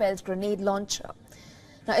rocket-propelled grenade launcher.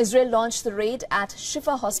 Now, Israel launched the raid at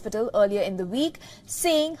Shifa hospital earlier in the week,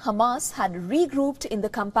 saying Hamas had regrouped in the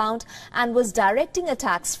compound and was directing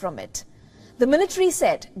attacks from it. The military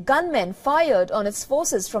said gunmen fired on its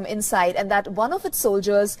forces from inside and that one of its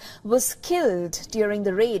soldiers was killed during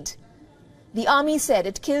the raid. The army said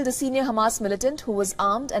it killed a senior Hamas militant who was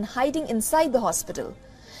armed and hiding inside the hospital.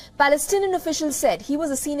 Palestinian officials said he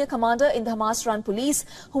was a senior commander in the Hamas-run police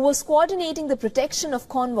who was coordinating the protection of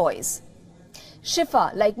convoys.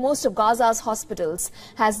 Shifa, like most of Gaza's hospitals,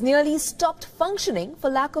 has nearly stopped functioning for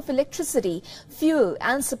lack of electricity, fuel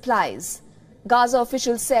and supplies. Gaza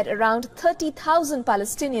officials said around 30,000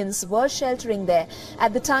 Palestinians were sheltering there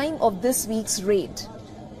at the time of this week's raid.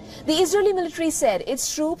 The Israeli military said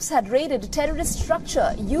its troops had raided a terrorist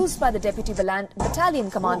structure used by the deputy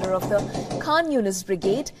battalion commander of the Khan Yunis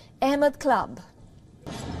brigade, Ahmed Klab.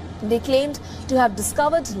 They claimed to have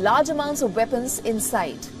discovered large amounts of weapons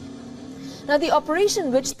inside. Now, the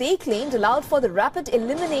operation, which they claimed allowed for the rapid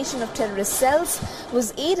elimination of terrorist cells,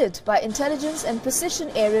 was aided by intelligence and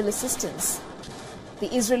precision aerial assistance.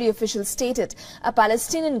 The Israeli officials stated a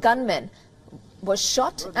Palestinian gunman was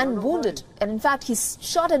shot and wounded, and in fact he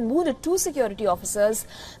shot and wounded 2 security officers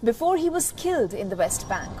before he was killed in the West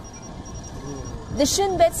Bank. The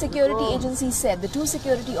Shin Bet security agency said the 2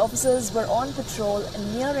 security officers were on patrol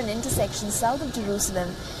near an intersection south of Jerusalem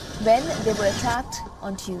when they were attacked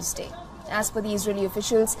on Tuesday. As per the Israeli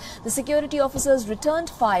officials, the security officers returned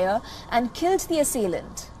fire and killed the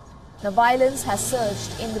assailant. Now, violence has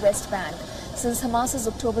surged in the West Bank since Hamas's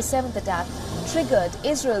October 7th attack triggered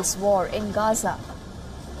Israel's war in Gaza.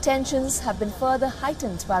 Tensions have been further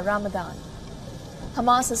heightened by Ramadan.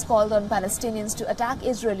 Hamas has called on Palestinians to attack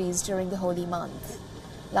Israelis during the holy month.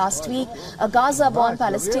 Last week, a Gaza-born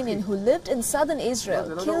Palestinian who lived in southern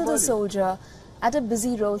Israel killed a soldier at a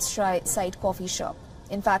busy roadside coffee shop.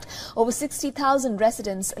 In fact, over 60,000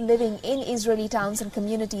 residents living in Israeli towns and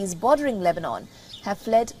communities bordering Lebanon have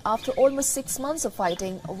fled after almost 6 months of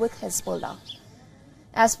fighting with Hezbollah.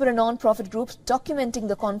 As per a non-profit group documenting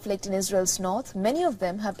the conflict in Israel's north, many of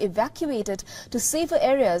them have evacuated to safer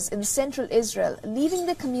areas in central Israel, leaving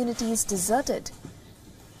their communities deserted.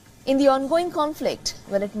 In the ongoing conflict,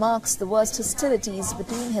 when it marks the worst hostilities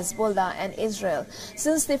between Hezbollah and Israel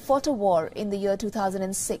since they fought a war in the year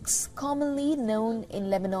 2006, commonly known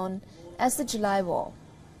in Lebanon as the July War.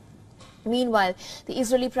 Meanwhile, the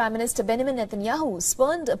Israeli Prime Minister Benjamin Netanyahu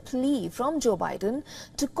spurned a plea from Joe Biden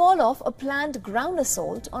to call off a planned ground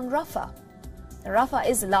assault on Rafah. Rafah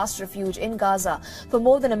is the last refuge in Gaza for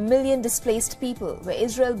more than 1 million displaced people, where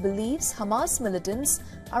Israel believes Hamas militants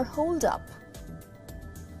are holed up.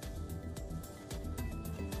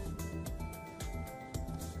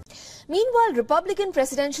 Meanwhile, Republican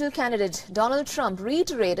presidential candidate Donald Trump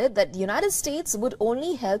reiterated that the United States would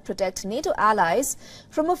only help protect NATO allies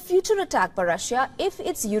from a future attack by Russia if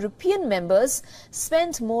its European members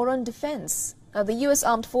spent more on defense. Now, the U.S.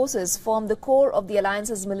 armed forces form the core of the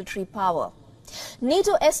alliance's military power.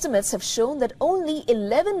 NATO estimates have shown that only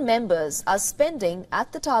 11 members are spending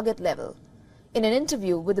at the target level. In an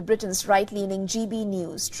interview with Britain's right-leaning GB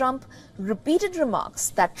News, Trump repeated remarks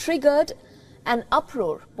that triggered an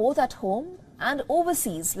uproar both at home and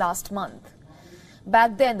overseas last month.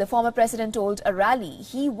 Back then, the former president told a rally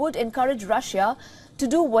he would encourage Russia to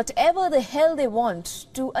do whatever the hell they want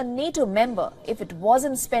to a NATO member if it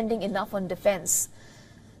wasn't spending enough on defense.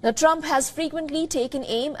 Now, Trump has frequently taken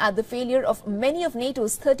aim at the failure of many of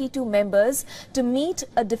NATO's 32 members to meet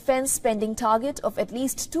a defense spending target of at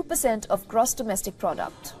least 2% of gross domestic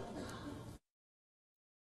product.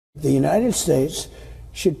 The United States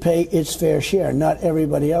should pay its fair share, not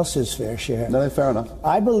everybody else's fair share. No, fair enough.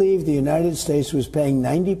 I believe the United States was paying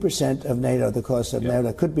 90% of NATO, the cost of NATO.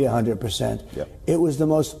 It could be 100%. It was the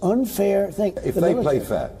most unfair thing. If they play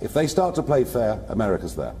fair, if they start to play fair,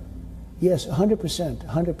 America's there. Yes, 100%,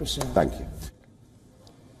 100%. Thank you.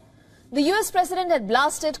 The US president had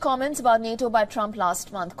blasted comments about NATO by Trump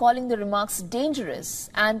last month, calling the remarks dangerous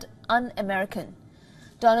and un-American.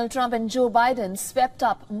 Donald Trump and Joe Biden swept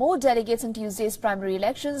up more delegates in Tuesday's primary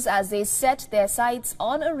elections as they set their sights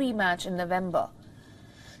on a rematch in November.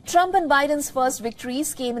 Trump and Biden's first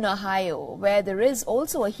victories came in Ohio, where there is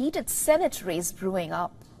also a heated Senate race brewing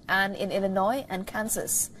up, and in Illinois and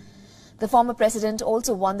Kansas. The former president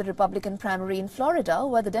also won the Republican primary in Florida,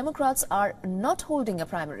 where the Democrats are not holding a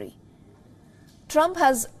primary. Trump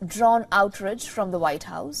has drawn outrage from the White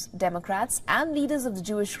House, Democrats and leaders of the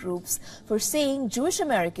Jewish groups for saying Jewish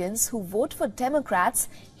Americans who vote for Democrats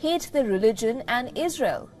hate their religion and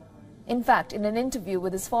Israel. In fact, in an interview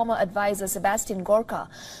with his former advisor Sebastian Gorka,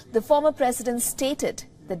 the former president stated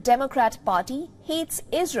the Democrat Party hates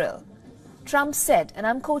Israel. Trump said, and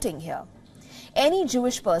I'm quoting here, "Any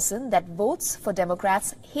Jewish person that votes for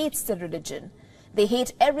Democrats hates their religion. They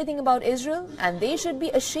hate everything about Israel and they should be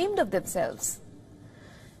ashamed of themselves."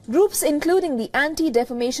 Groups including the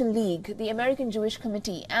Anti-Defamation League, the American Jewish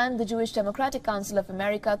Committee and the Jewish Democratic Council of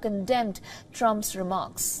America condemned Trump's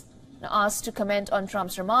remarks. Now, asked to comment on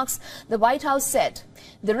Trump's remarks, the White House said,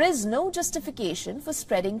 "There is no justification for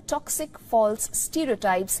spreading toxic, false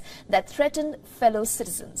stereotypes that threaten fellow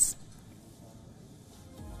citizens."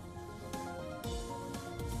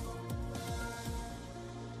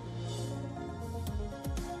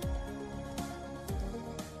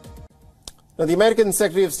 Now, the American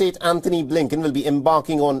Secretary of State Anthony Blinken will be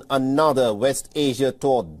embarking on another West Asia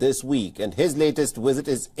tour this week, and his latest visit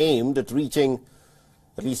is aimed at reaching,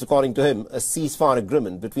 at least according to him, a ceasefire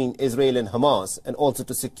agreement between Israel and Hamas, and also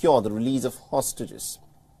to secure the release of hostages.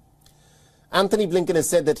 Anthony Blinken has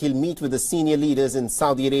said that he'll meet with the senior leaders in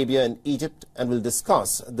Saudi Arabia and Egypt and will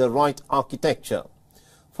discuss the right architecture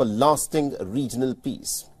for lasting regional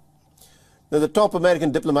peace. Now, the top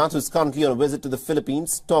American diplomat, who is currently on a visit to the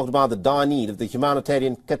Philippines, talked about the dire need of the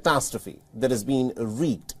humanitarian catastrophe that has been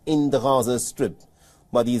wreaked in the Gaza Strip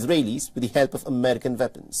by the Israelis with the help of American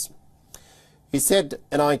weapons. He said,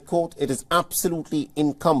 and I quote, "It is absolutely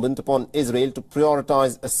incumbent upon Israel to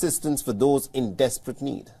prioritize assistance for those in desperate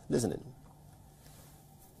need." Listen in.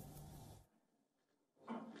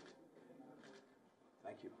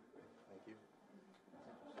 Thank you.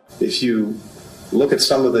 If you look at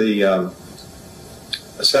some of the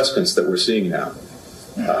assessments that we're seeing now,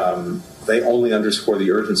 they only underscore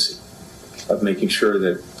the urgency of making sure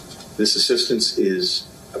that this assistance is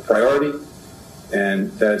a priority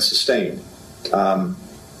and that it's sustained.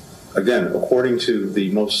 Again, according to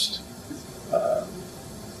the most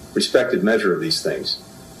respected measure of these things,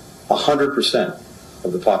 100%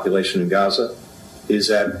 of the population in Gaza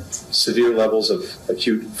is at severe levels of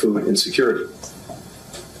acute food insecurity.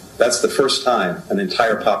 That's the first time an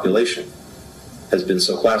entire population has been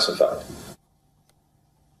so classified.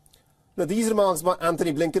 Now, these remarks by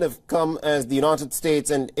Anthony Blinken have come as the United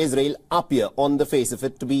States and Israel appear on the face of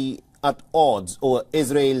it to be at odds over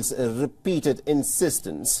Israel's repeated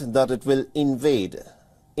insistence that it will invade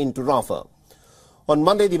into Rafah. On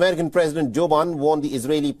Monday, the American President Joe Biden warned the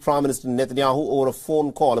Israeli Prime Minister Netanyahu over a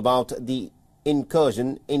phone call about the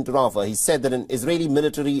incursion into Rafah. He said that an Israeli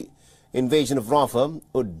military invasion of Rafah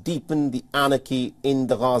would deepen the anarchy in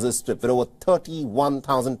the Gaza Strip, where over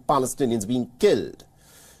 31,000 Palestinians have been killed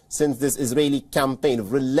since this Israeli campaign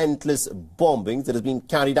of relentless bombings that has been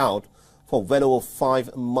carried out for well over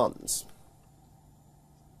 5 months.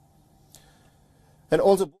 And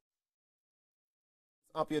also,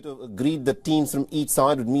 Appear to have agreed that teams from each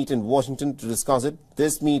side would meet in Washington to discuss it.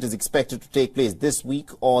 This meet is expected to take place this week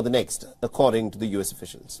or the next, according to the U.S.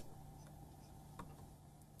 officials.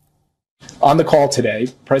 On the call today,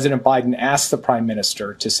 President Biden asked the Prime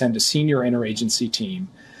Minister to send a senior interagency team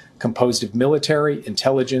composed of military,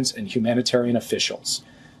 intelligence, and humanitarian officials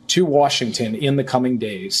to Washington in the coming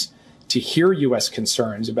days to hear U.S.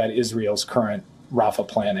 concerns about Israel's current Rafah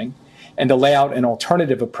planning and to lay out an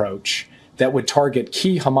alternative approach that would target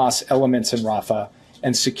key Hamas elements in Rafah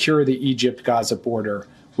and secure the Egypt-Gaza border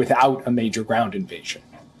without a major ground invasion.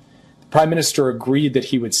 The Prime Minister agreed that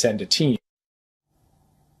he would send a team.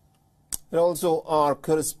 And also, our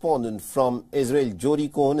correspondent from Israel, Jody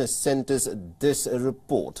Cohen, has sent us this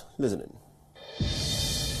report. Listen in.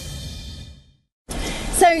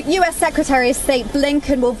 So, US Secretary of State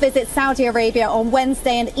Blinken will visit Saudi Arabia on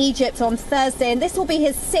Wednesday and Egypt on Thursday, and this will be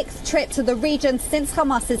his 6th trip to the region since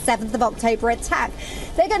Hamas's 7th of October attack.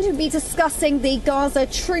 They're going to be discussing the Gaza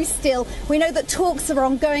truce deal. We know that talks are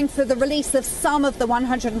ongoing for the release of some of the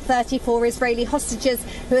 134 Israeli hostages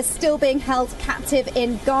who are still being held captive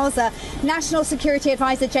in Gaza. National Security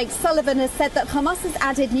Advisor Jake Sullivan has said that Hamas has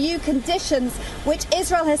added new conditions which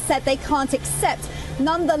Israel has said they can't accept.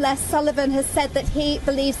 Nonetheless, Sullivan has said that he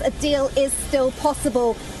believes a deal is still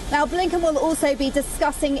possible. Now, Blinken will also be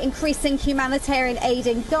discussing increasing humanitarian aid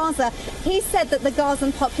in Gaza. He said that the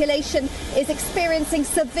Gazan population is experiencing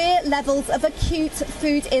severe levels of acute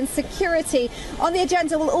food insecurity. On the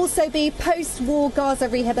agenda will also be post-war Gaza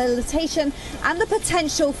rehabilitation and the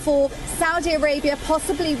potential for Saudi Arabia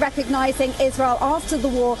possibly recognizing Israel after the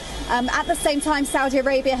war. At the same time, Saudi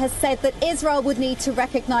Arabia has said that Israel would need to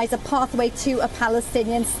recognize a pathway to a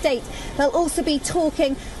Palestinian state. They'll also be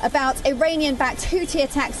talking about Iranian-backed Houthi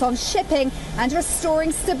attacks on shipping and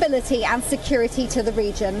restoring stability and security to the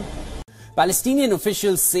region. Palestinian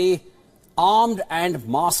officials say armed and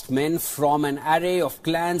masked men from an array of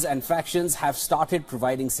clans and factions have started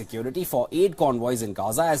providing security for aid convoys in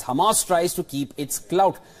Gaza as Hamas tries to keep its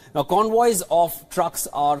clout. Now, convoys of trucks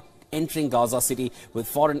are entering Gaza City with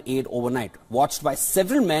foreign aid overnight, watched by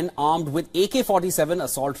several men armed with AK-47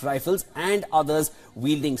 assault rifles and others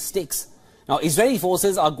wielding sticks. Now, Israeli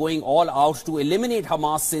forces are going all out to eliminate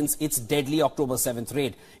Hamas since its deadly October 7th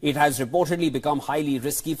raid. It has reportedly become highly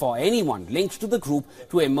risky for anyone linked to the group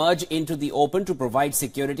to emerge into the open to provide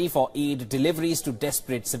security for aid deliveries to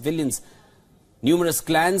desperate civilians. Numerous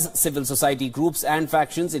clans, civil society groups and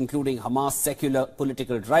factions, including Hamas' secular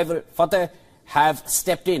political rival Fatah, have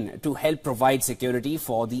stepped in to help provide security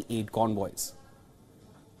for the aid convoys.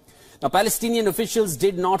 Now, Palestinian officials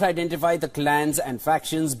did not identify the clans and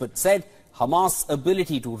factions, but said Hamas'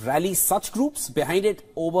 ability to rally such groups behind it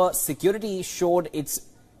over security showed it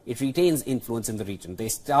retains influence in the region. They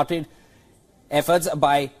started efforts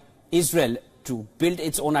by Israel to build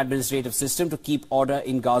its own administrative system to keep order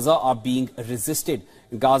in Gaza are being resisted.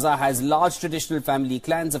 Gaza has large traditional family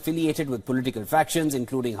clans affiliated with political factions,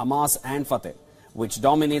 including Hamas and Fatah, which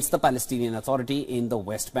dominates the Palestinian Authority in the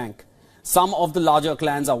West Bank. Some of the larger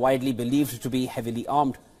clans are widely believed to be heavily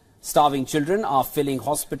armed. Starving children are filling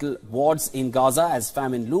hospital wards in Gaza as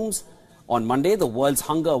famine looms. On Monday, the world's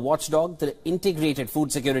hunger watchdog, the Integrated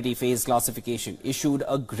Food Security Phase Classification, issued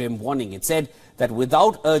a grim warning. It said that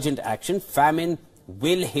without urgent action, famine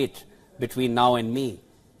will hit between now and May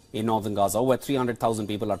in northern Gaza, where 300,000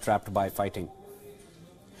 people are trapped by fighting.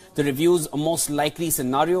 The review's most likely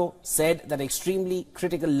scenario said that extremely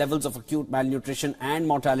critical levels of acute malnutrition and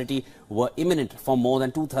mortality were imminent for more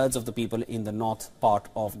than 2/3 of the people in the north part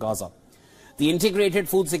of Gaza. The Integrated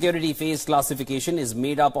Food Security Phase Classification is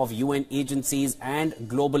made up of UN agencies and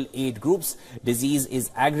global aid groups. Disease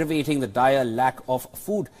is aggravating the dire lack of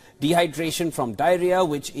food. Dehydration from diarrhea,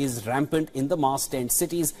 which is rampant in the mass tent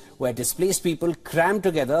cities where displaced people cram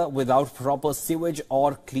together without proper sewage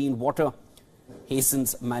or clean water,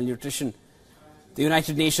 hastens malnutrition. The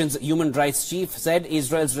United Nations Human Rights Chief said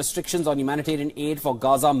Israel's restrictions on humanitarian aid for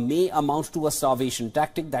Gaza may amount to a starvation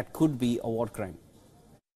tactic that could be a war crime.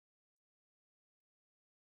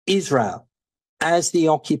 Israel, as the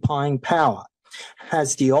occupying power,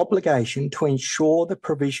 has the obligation to ensure the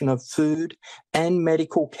provision of food and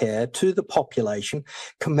medical care to the population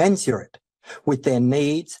commensurate with their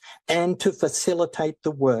needs and to facilitate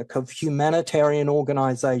the work of humanitarian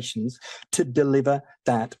organisations to deliver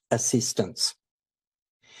that assistance.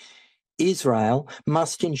 Israel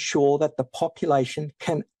must ensure that the population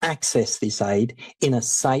can access this aid in a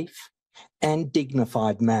safe and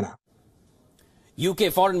dignified manner.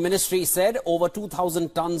 UK Foreign Ministry said over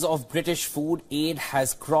 2,000 tons of British food aid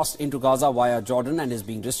has crossed into Gaza via Jordan and is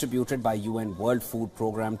being distributed by UN World Food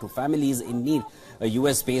Programme to families in need. A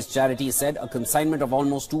US-based charity said a consignment of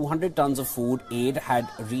almost 200 tons of food aid had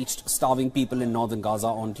reached starving people in northern Gaza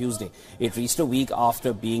on Tuesday. It reached a week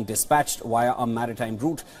after being dispatched via a maritime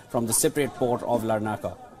route from the Cypriot port of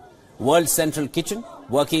Larnaca. World Central Kitchen,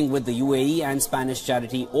 working with the UAE and Spanish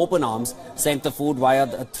charity Open Arms, sent the food via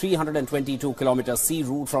the 322-kilometer sea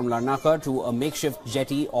route from Larnaca to a makeshift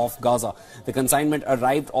jetty off Gaza. The consignment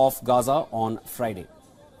arrived off Gaza on Friday.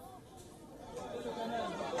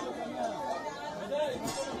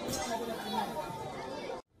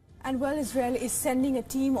 And well, Israel is sending a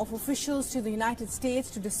team of officials to the United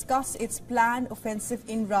States to discuss its planned offensive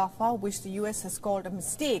in Rafah, which the US has called a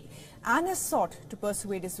mistake, and has sought to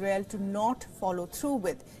persuade Israel to not follow through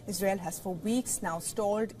with. Israel has for weeks now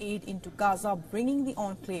stalled aid into Gaza, bringing the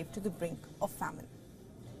enclave to the brink of famine.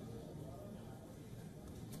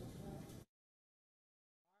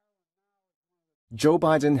 Joe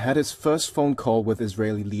Biden had his first phone call with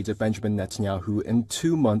Israeli leader Benjamin Netanyahu in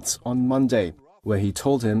 2 months on Monday, where he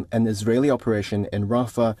told him an Israeli operation in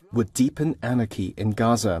Rafah would deepen anarchy in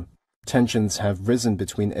Gaza. Tensions have risen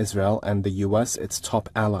between Israel and the US, its top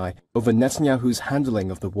ally, over Netanyahu's handling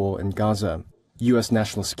of the war in Gaza. US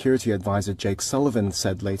National Security Advisor Jake Sullivan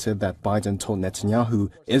said later that Biden told Netanyahu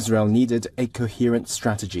Israel needed a coherent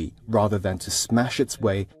strategy rather than to smash its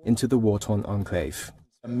way into the war-torn enclave.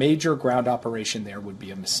 A major ground operation there would be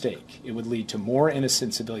a mistake. It would lead to more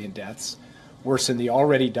innocent civilian deaths, worsen the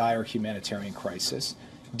already dire humanitarian crisis,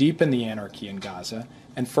 deepen the anarchy in Gaza,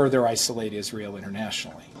 and further isolate Israel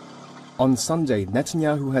internationally. On Sunday,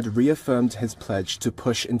 Netanyahu had reaffirmed his pledge to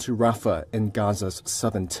push into Rafah in Gaza's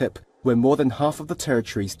southern tip, where more than half of the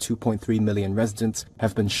territory's 2.3 million residents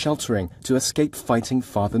have been sheltering to escape fighting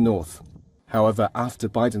farther north. However, after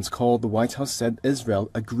Biden's call, the White House said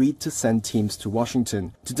Israel agreed to send teams to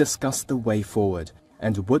Washington to discuss the way forward,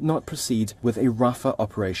 and would not proceed with a Rafah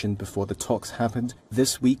operation before the talks happened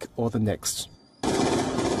this week or the next.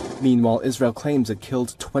 Meanwhile, Israel claims it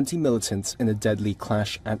killed 20 militants in a deadly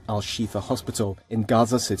clash at Al-Shifa hospital in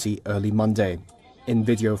Gaza City early Monday. In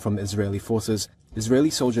video from Israeli forces, Israeli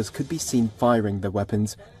soldiers could be seen firing their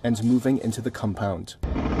weapons and moving into the compound.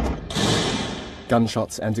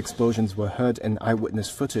 Gunshots and explosions were heard in eyewitness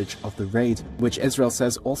footage of the raid, which Israel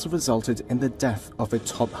says also resulted in the death of a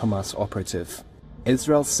top Hamas operative.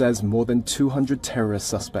 Israel says more than 200 terrorist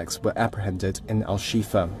suspects were apprehended in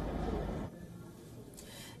Al-Shifa.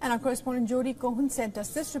 And our correspondent Jody Cohen sent us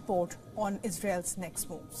this report on Israel's next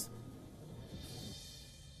moves.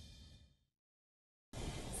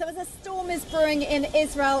 So as a storm is brewing in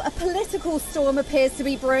Israel, a political storm appears to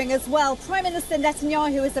be brewing as well. Prime Minister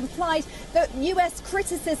Netanyahu has implied that US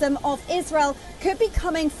criticism of Israel could be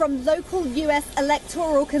coming from local US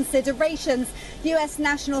electoral considerations. US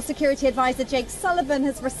National Security Advisor Jake Sullivan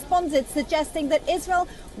has responded, suggesting that Israel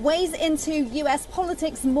weighs into US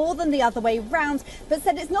politics more than the other way round, but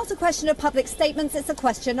said it's not a question of public statements, it's a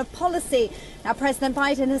question of policy. Now, President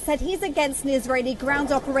Biden has said he's against an Israeli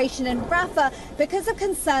ground operation in Rafah because of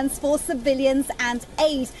concerns for civilians and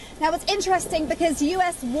aid. Now, it's interesting because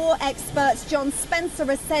US war expert John Spencer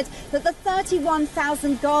has said that the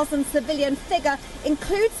 31,000 Gazan civilian figure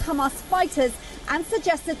includes Hamas fighters, and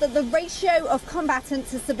suggested that the ratio of combatant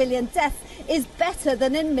to civilian deaths is better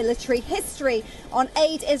than in military history. On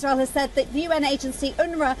aid, Israel has said that UN agency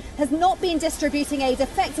UNRWA has not been distributing aid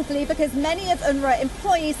effectively because many of UNRWA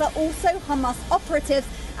employees are also Hamas operatives,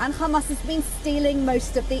 and Hamas has been stealing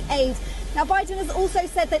most of the aid. Now, Biden has also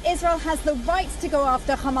said that Israel has the right to go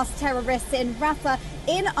after Hamas terrorists in Rafah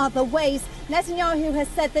in other ways. Netanyahu has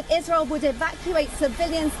said that Israel would evacuate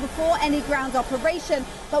civilians before any ground operation,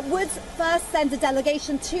 but would first send a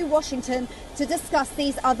delegation to Washington to discuss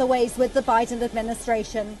these other ways with the Biden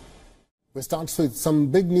administration. We start with some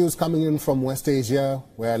big news coming in from West Asia,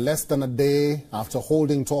 where less than a day after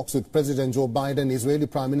holding talks with President Joe Biden, Israeli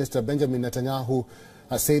Prime Minister Benjamin Netanyahu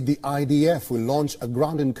has said the IDF will launch a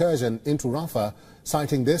ground incursion into Rafah,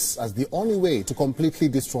 citing this as the only way to completely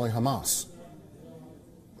destroy Hamas.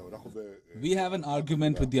 We have an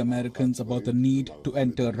argument with the Americans about the need to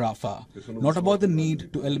enter Rafah, not about the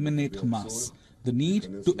need to eliminate Hamas. The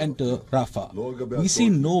need to enter Rafah. We see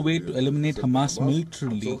no way to eliminate Hamas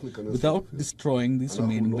militarily without destroying these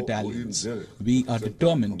remaining battalions. We are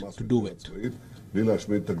determined to do it.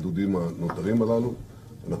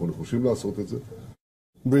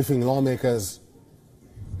 Briefing lawmakers,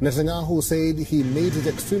 Netanyahu said he made it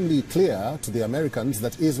extremely clear to the Americans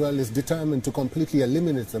that Israel is determined to completely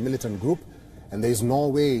eliminate the militant group, and there is no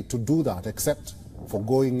way to do that except for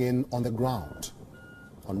going in on the ground.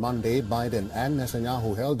 On Monday, Biden and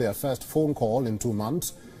Netanyahu held their first phone call in 2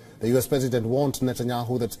 months. The U.S. president warned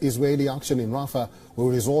Netanyahu that Israeli action in Rafah will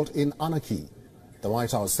result in anarchy. The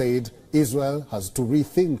White House said Israel has to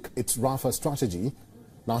rethink its Rafah strategy.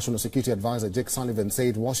 National Security Advisor Jake Sullivan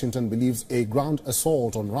said Washington believes a ground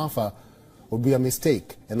assault on Rafah would be a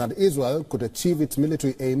mistake and that Israel could achieve its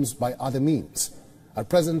military aims by other means. At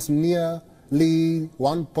present, nearly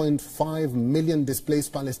 1.5 million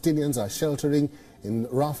displaced Palestinians are sheltering in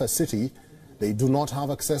Rafah city. They do not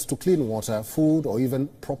have access to clean water, food, or even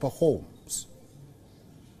proper homes.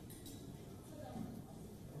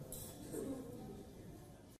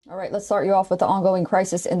 All right, let's start you off with the ongoing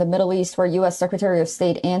crisis in the Middle East, where U.S. Secretary of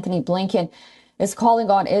State Anthony Blinken is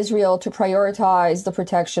calling on Israel to prioritize the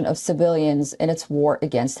protection of civilians in its war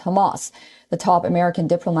against Hamas. The top American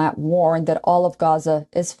diplomat warned that all of Gaza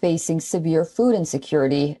is facing severe food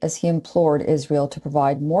insecurity as he implored Israel to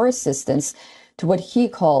provide more assistance to what he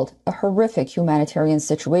called a horrific humanitarian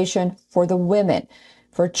situation for the women,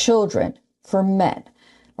 for children, for men.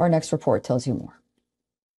 Our next report tells you more.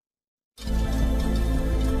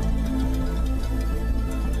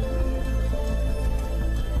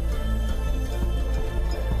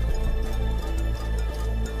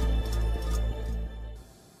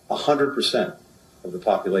 100% of the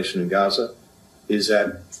population in Gaza is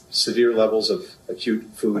at severe levels of acute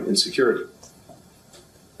food insecurity.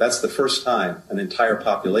 That's the first time an entire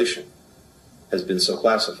population has been so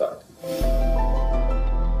classified.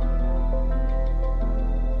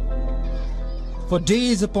 For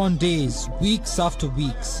days upon days, weeks after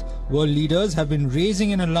weeks, world leaders have been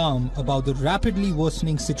raising an alarm about the rapidly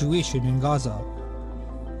worsening situation in Gaza.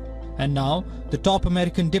 And now, the top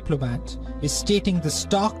American diplomat is stating the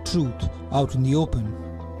stark truth out in the open.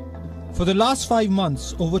 For the last 5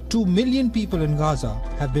 months, over 2 million people in Gaza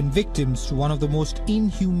have been victims to one of the most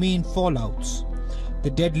inhumane fallouts. The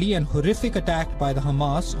deadly and horrific attack by the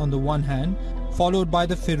Hamas on the one hand, followed by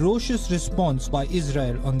the ferocious response by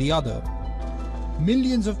Israel on the other.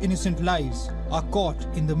 Millions of innocent lives are caught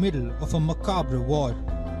in the middle of a macabre war.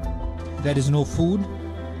 There is no food,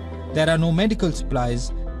 there are no medical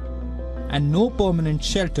supplies, and no permanent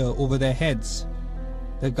shelter over their heads.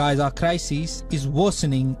 The Gaza crisis is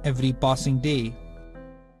worsening every passing day.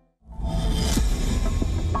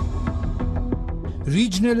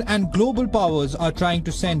 Regional and global powers are trying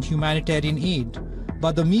to send humanitarian aid,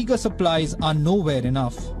 but the meager supplies are nowhere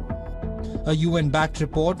enough. A UN-backed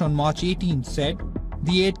report on March 18th said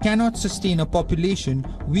the aid cannot sustain a population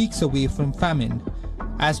weeks away from famine.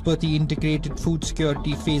 As per the Integrated Food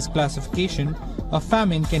Security Phase Classification, a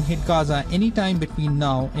famine can hit Gaza anytime between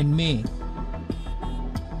now and May.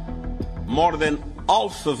 More than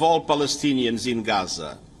half of all Palestinians in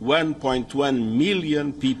Gaza, 1.1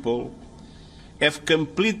 million people, have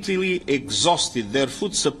completely exhausted their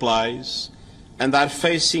food supplies and are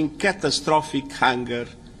facing catastrophic hunger,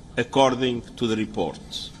 according to the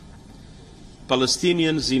report.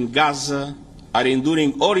 Palestinians in Gaza are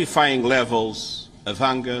enduring horrifying levels of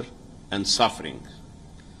hunger and suffering.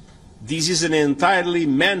 This is an entirely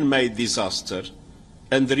man-made disaster,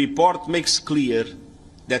 and the report makes clear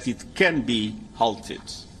that it can be halted.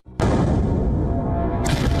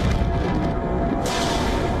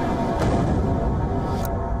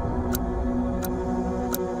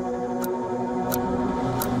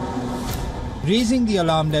 Raising the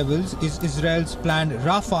alarm levels is Israel's planned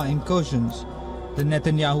Rafah incursions. The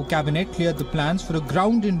Netanyahu cabinet cleared the plans for a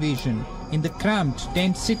ground invasion in the cramped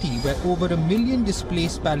tent city where over 1 million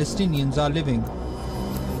displaced Palestinians are living.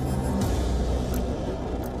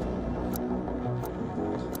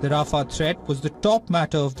 The Rafah threat was the top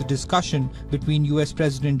matter of the discussion between US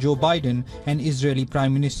President Joe Biden and Israeli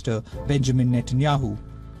Prime Minister Benjamin Netanyahu.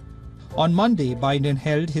 On Monday, Biden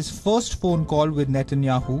held his first phone call with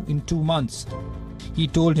Netanyahu in 2 months. He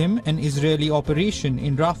told him an Israeli operation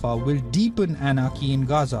in Rafah will deepen anarchy in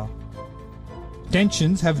Gaza.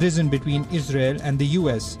 Tensions have risen between Israel and the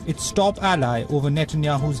US, its top ally, over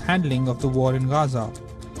Netanyahu's handling of the war in Gaza.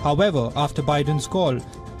 However, after Biden's call,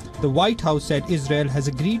 the White House said Israel has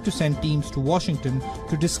agreed to send teams to Washington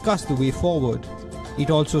to discuss the way forward.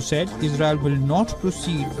 It also said Israel will not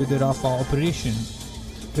proceed with the Rafah operation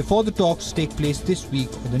before the talks take place this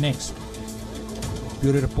week or the next.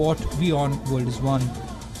 Bureau Report, WION World is One.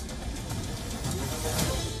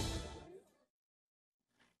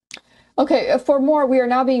 Okay, for more, we are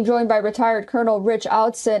now being joined by retired Colonel Rich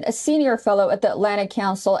Outson, a senior fellow at the Atlantic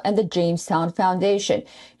Council and the Jamestown Foundation.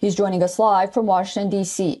 He's joining us live from Washington,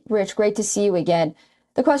 D.C. Rich, great to see you again.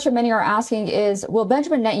 The question many are asking is, will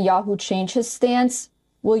Benjamin Netanyahu change his stance?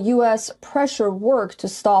 Will U.S. pressure work to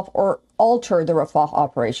stop or alter the Rafah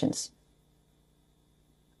operations?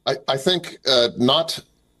 I think not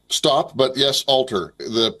stop, but yes, alter.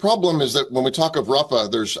 The problem is that when we talk of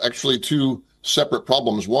Rafah, there's actually two separate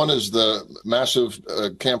problems. One is the massive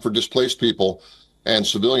camp for displaced people and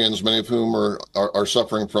civilians, many of whom are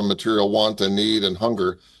suffering from material want and need and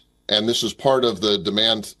hunger. And this is part of the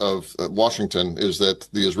demand of Washington, is that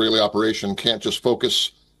the Israeli operation can't just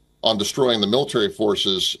focus on destroying the military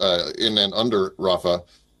forces in and under Rafah.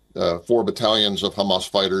 4 battalions of Hamas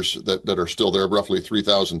fighters that are still there, roughly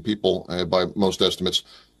 3,000 people by most estimates.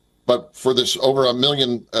 But for this over 1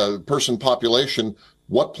 million person population,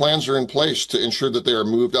 what plans are in place to ensure that they are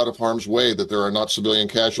moved out of harm's way, that there are not civilian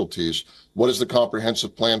casualties? What is the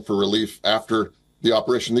comprehensive plan for relief after the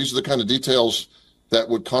operation? These are the kind of details that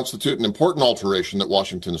would constitute an important alteration that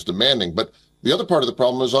Washington is demanding. But the other part of the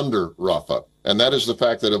problem is under Rafah, and that is the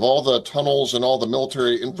fact that of all the tunnels and all the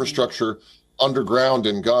military infrastructure underground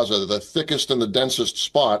in Gaza, the thickest and the densest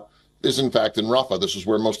spot is in fact in Rafah. This is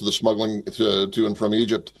where most of the smuggling to and from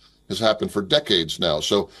Egypt has happened for decades now.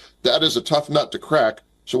 So that is a tough nut to crack.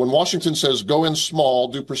 So when Washington says go in small,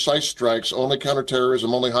 do precise strikes, only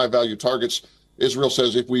counterterrorism, only high value targets, Israel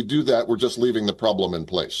says if we do that, we're just leaving the problem in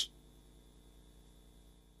place.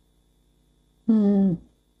 Anthony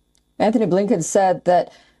Blinken said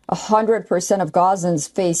that 100% of Gazans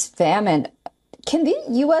face famine. Can the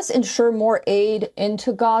U.S. ensure more aid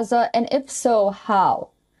into Gaza? And if so,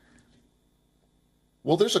 how?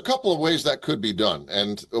 Well, there's a couple of ways that could be done.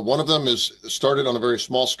 And one of them is started on a very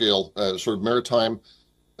small scale, sort of maritime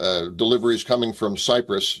deliveries coming from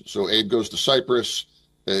Cyprus. So aid goes to Cyprus,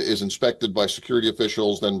 is inspected by security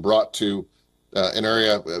officials, then brought to an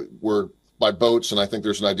area where by boats. And I think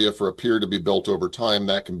there's an idea for a pier to be built over time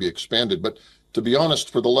that can be expanded. But to be honest,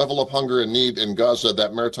 for the level of hunger and need in Gaza,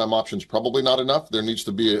 that maritime option is probably not enough. There needs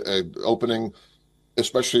to be an opening,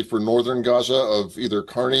 especially for northern Gaza, of either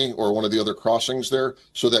Karni or one of the other crossings there,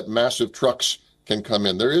 so that massive trucks can come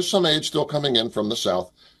in. There is some aid still coming in from the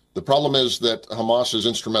south. The problem is that Hamas is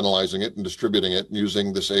instrumentalizing it and distributing it,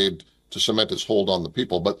 using this aid to cement its hold on the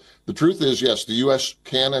people. But the truth is, yes, the U.S.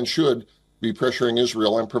 can and should be pressuring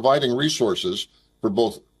Israel and providing resources for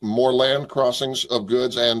both more land crossings of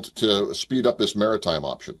goods and to speed up this maritime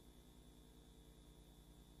option.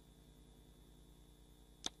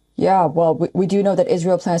 Yeah, well, we do know that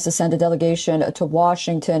Israel plans to send a delegation to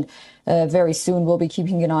Washington very soon. We'll be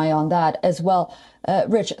keeping an eye on that as well.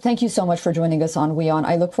 Rich, thank you so much for joining us on WION.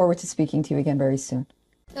 I look forward to speaking to you again very soon.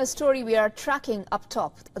 A story we are tracking up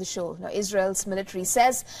top of the show. Now, Israel's military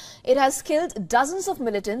says it has killed dozens of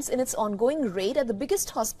militants in its ongoing raid at the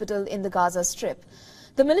biggest hospital in the Gaza Strip.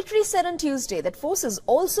 The military said on Tuesday that forces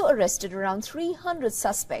also arrested around 300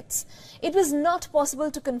 suspects. It was not possible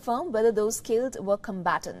to confirm whether those killed were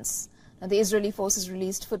combatants. Now, the Israeli forces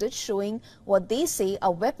released footage showing what they say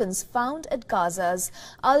are weapons found at Gaza's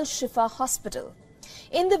Al-Shifa hospital.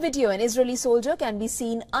 In the video, an Israeli soldier can be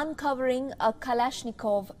seen uncovering a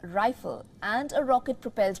Kalashnikov rifle and a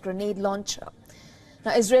rocket-propelled grenade launcher.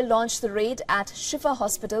 Now, Israel launched the raid at Shifa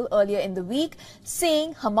hospital earlier in the week,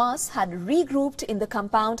 saying Hamas had regrouped in the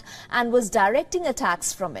compound and was directing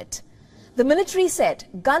attacks from it. The military said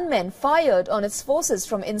gunmen fired on its forces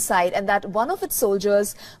from inside and that one of its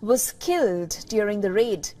soldiers was killed during the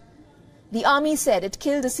raid. The army said it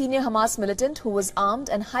killed a senior Hamas militant who was armed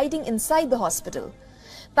and hiding inside the hospital.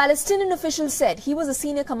 Palestinian officials said he was a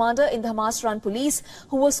senior commander in the Hamas-run police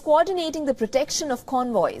who was coordinating the protection of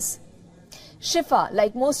convoys. Shifa,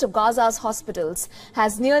 like most of Gaza's hospitals,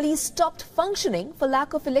 has nearly stopped functioning for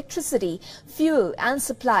lack of electricity, fuel and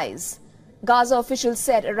supplies. Gaza officials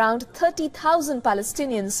said around 30,000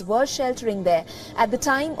 Palestinians were sheltering there at the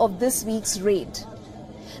time of this week's raid.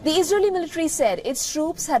 The Israeli military said its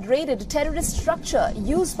troops had raided a terrorist structure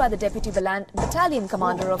used by the deputy battalion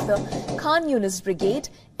commander of the Khan Yunis brigade,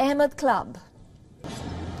 Ahmed Klab.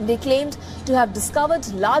 They claimed to have discovered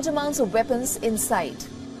large amounts of weapons inside.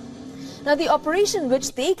 Now, the operation,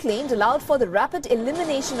 which they claimed allowed for the rapid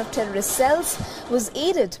elimination of terrorist cells, was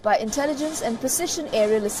aided by intelligence and precision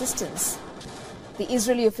aerial assistance. The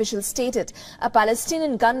Israeli official stated a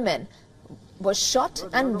Palestinian gunman was shot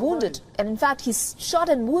and wounded, and in fact he shot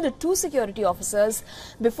and wounded 2 security officers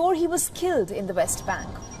before he was killed in the West Bank.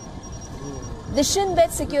 The Shin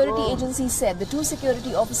Bet security agency said the 2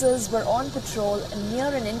 security officers were on patrol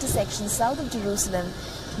near an intersection south of Jerusalem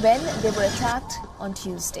when they were attacked on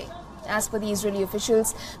Tuesday. As per the Israeli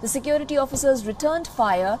officials, the security officers returned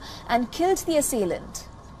fire and killed the assailant.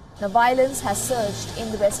 Now, violence has surged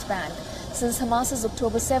in the West Bank since Hamas's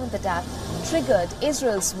October 7th attack triggered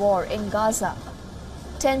Israel's war in Gaza.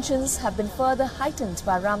 Tensions have been further heightened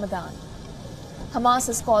by Ramadan. Hamas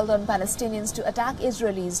has called on Palestinians to attack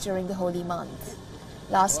Israelis during the holy month.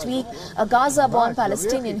 Last week, a Gaza-born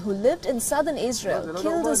Palestinian who lived in southern Israel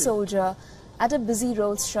killed a soldier at a busy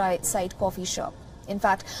roadside coffee shop. In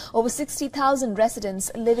fact, over 60,000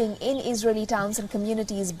 residents living in Israeli towns and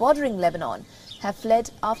communities bordering Lebanon have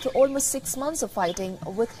fled after almost 6 months of fighting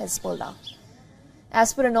with Hezbollah.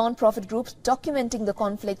 As per a non-profit group documenting the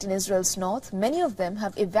conflict in Israel's north, many of them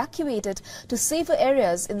have evacuated to safer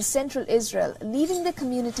areas in central Israel, leaving their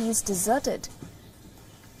communities deserted.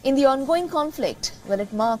 In the ongoing conflict, when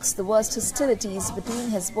it marks the worst hostilities between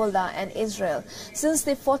Hezbollah and Israel since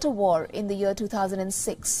they fought a war in the year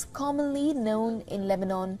 2006, commonly known in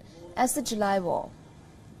Lebanon as the July War.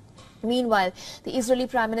 Meanwhile, the Israeli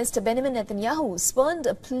Prime Minister Benjamin Netanyahu spurned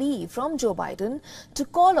a plea from Joe Biden to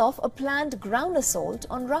call off a planned ground assault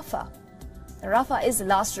on Rafah. Rafah is the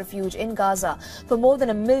last refuge in Gaza for more than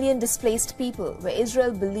 1 million displaced people, where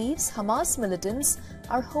Israel believes Hamas militants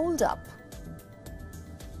are holed up.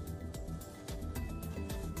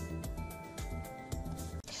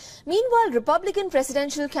 Meanwhile, Republican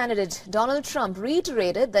presidential candidate Donald Trump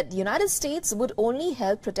reiterated that the United States would only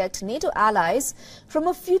help protect NATO allies from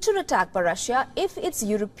a future attack by Russia if its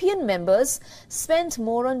European members spent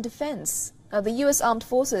more on defense. Now, the U.S. armed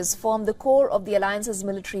forces form the core of the alliance's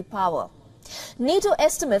military power. NATO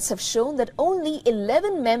estimates have shown that only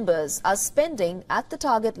 11 members are spending at the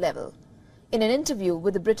target level. In an interview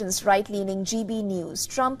with Britain's right-leaning GB News,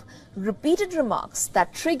 Trump repeated remarks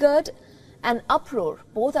that triggered an uproar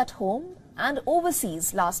both at home and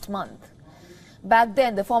overseas last month. Back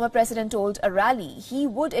then, the former president told a rally he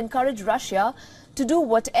would encourage Russia to do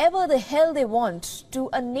whatever the hell they want to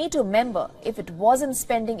a NATO member if it wasn't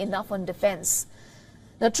spending enough on defense.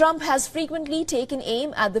 Now, Trump has frequently taken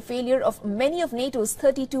aim at the failure of many of NATO's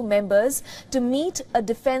 32 members to meet a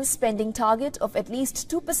defense spending target of at least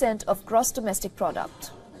 2% of gross domestic product.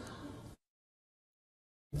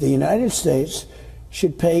 The United States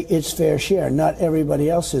should pay its fair share, not everybody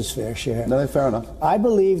else's fair share. No, fair enough. I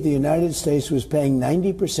believe the United States was paying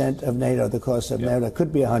 90% of NATO, the cost of NATO. It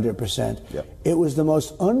could be 100%. It was the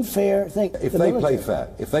most unfair thing. If they play fair,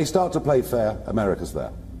 if they start to play fair, America's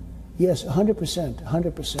there. Yes, 100%,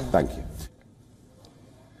 100%. Thank you.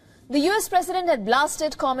 The US president had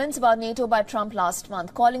blasted comments about NATO by Trump last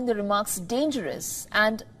month, calling the remarks dangerous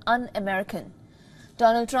and un-American.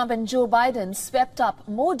 Donald Trump and Joe Biden swept up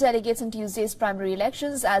more delegates in Tuesday's primary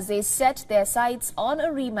elections as they set their sights on a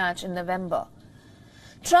rematch in November.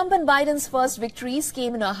 Trump and Biden's first victories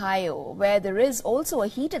came in Ohio, where there is also a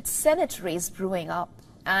heated Senate race brewing up,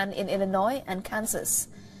 and in Illinois and Kansas.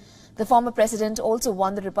 The former president also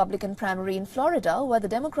won the Republican primary in Florida, where the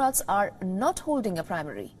Democrats are not holding a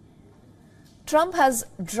primary. Trump has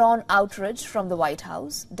drawn outrage from the White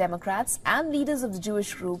House, Democrats and leaders of the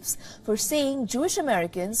Jewish groups for saying Jewish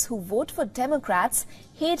Americans who vote for Democrats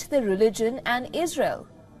hate their religion and Israel.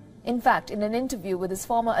 In fact, in an interview with his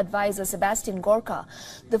former advisor Sebastian Gorka,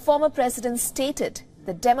 the former president stated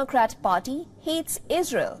the Democrat Party hates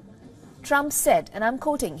Israel. Trump said, and I'm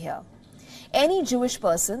quoting here, "Any Jewish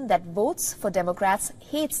person that votes for Democrats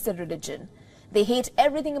hates their religion. They hate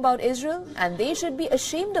everything about Israel and they should be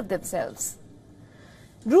ashamed of themselves."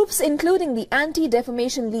 Groups including the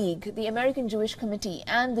Anti-Defamation League, the American Jewish Committee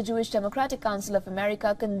and the Jewish Democratic Council of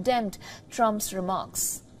America condemned Trump's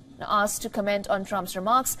remarks. Now, asked to comment on Trump's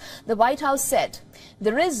remarks, the White House said,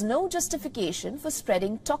 "There is no justification for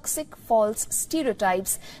spreading toxic, false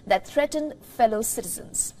stereotypes that threaten fellow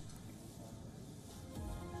citizens."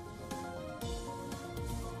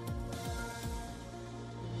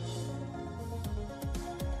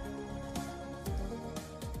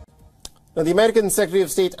 Now, the American Secretary of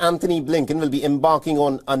State Anthony Blinken will be embarking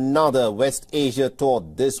on another West Asia tour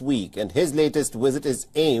this week, and his latest visit is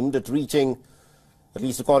aimed at reaching, at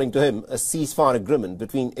least according to him, a ceasefire agreement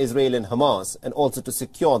between Israel and Hamas, and also to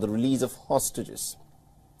secure the release of hostages.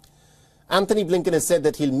 Anthony Blinken has said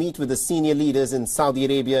that he'll meet with the senior leaders in Saudi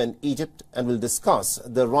Arabia and Egypt and will discuss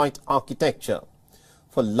the right architecture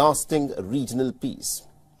for lasting regional peace.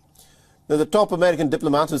 Now, the top American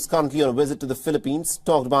diplomat, who is currently on a visit to the Philippines,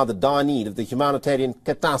 talked about the dire need of the humanitarian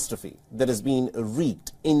catastrophe that has been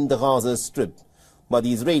wreaked in the Gaza Strip by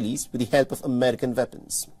the Israelis with the help of American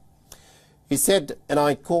weapons. He said, and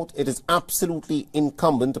I quote, "It is absolutely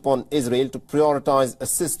incumbent upon Israel to prioritize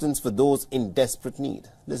assistance for those in desperate need."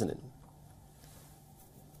 Listen in.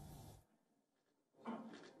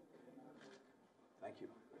 Thank you.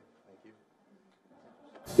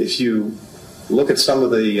 If you look at some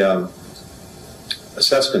of the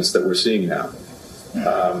assessments that we're seeing now,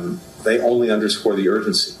 they only underscore the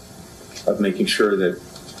urgency of making sure that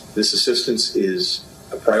this assistance is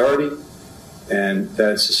a priority and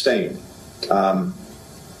that it's sustained.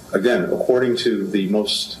 Again, according to the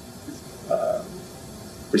most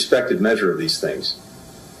respected measure of these things,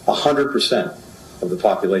 100% of the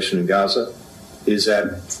population in Gaza is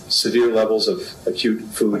at severe levels of acute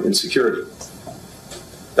food insecurity.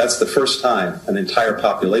 That's the first time an entire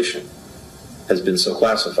population has been so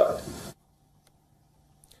classified.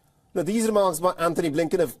 Now, these remarks by Anthony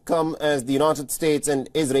Blinken have come as the United States and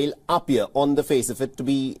Israel appear, on the face of it, to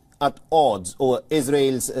be at odds over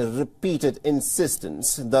Israel's repeated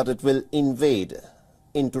insistence that it will invade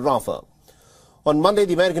into Rafah. On Monday,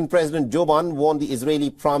 the American President Joe Biden warned the Israeli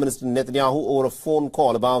Prime Minister Netanyahu over a phone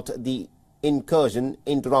call about the incursion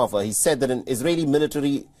into Rafah. He said that an Israeli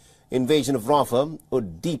military invasion of Rafah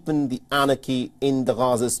would deepen the anarchy in the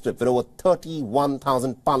Gaza Strip, with over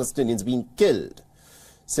 31,000 Palestinians being killed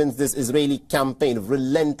since this Israeli campaign of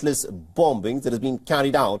relentless bombings that has been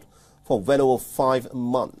carried out for well over 5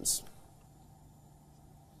 months.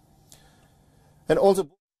 And also,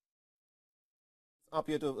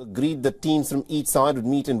 appear to have agreed that teams from each side would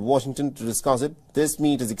meet in Washington to discuss it. This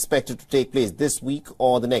meet is expected to take place this week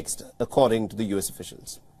or the next, according to the U.S.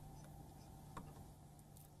 officials.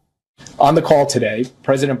 On the call today,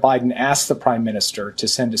 President Biden asked the Prime Minister to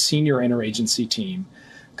send a senior interagency team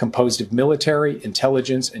composed of military,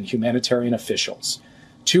 intelligence, and humanitarian officials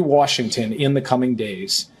to Washington in the coming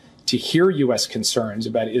days to hear U.S. concerns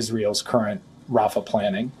about Israel's current Rafah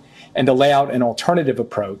planning and to lay out an alternative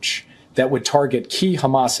approach that would target key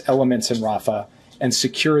Hamas elements in Rafah and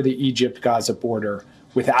secure the Egypt-Gaza border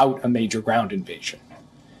without a major ground invasion.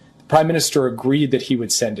 The Prime Minister agreed that he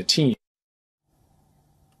would send a team.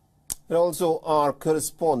 And also, our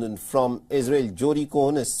correspondent from Israel, Jody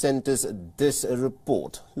Cohen, has sent us this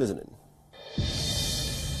report. Listen in.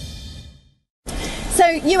 So,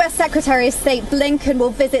 US Secretary of State Blinken will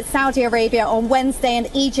visit Saudi Arabia on Wednesday and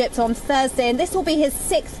Egypt on Thursday, and this will be his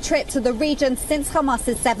 6th trip to the region since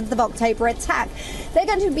Hamas's 7th of October attack. They're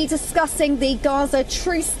going to be discussing the Gaza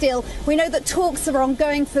truce deal. We know that talks are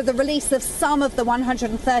ongoing for the release of some of the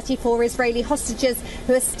 134 Israeli hostages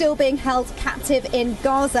who are still being held captive in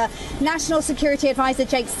Gaza. National Security Advisor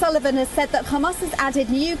Jake Sullivan has said that Hamas has added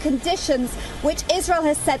new conditions which Israel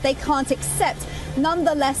has said they can't accept.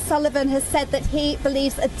 Nonetheless, Sullivan has said that he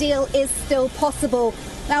believes a deal is still possible.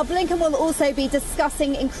 Now, Blinken will also be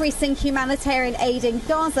discussing increasing humanitarian aid in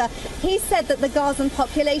Gaza. He said that the Gazan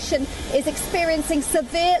population is experiencing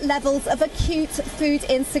severe levels of acute food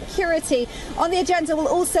insecurity. On the agenda will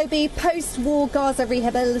also be post-war Gaza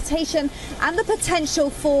rehabilitation and the potential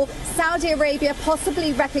for Saudi Arabia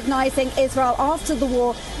possibly recognizing Israel after the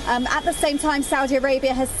war. At the same time, Saudi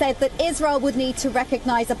Arabia has said that Israel would need to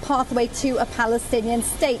recognize a pathway to a Palestinian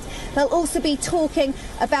state. They'll also be talking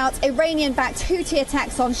about Iranian-backed Houthi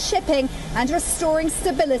attacks on shipping and restoring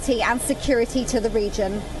stability and security to the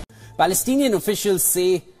region. Palestinian officials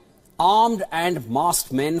say armed and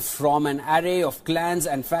masked men from an array of clans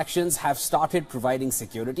and factions have started providing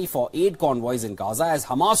security for aid convoys in Gaza as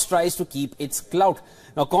Hamas tries to keep its clout.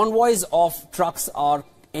 Now, convoys of trucks are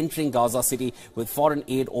entering Gaza City with foreign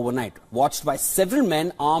aid overnight, watched by several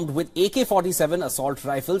men armed with AK-47 assault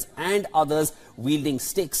rifles and others wielding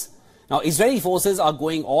sticks. Now, Israeli forces are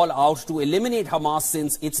going all out to eliminate Hamas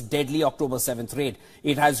since its deadly October 7th raid.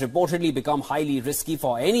 It has reportedly become highly risky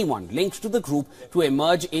for anyone linked to the group to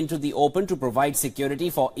emerge into the open to provide security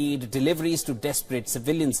for aid deliveries to desperate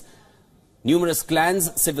civilians. Numerous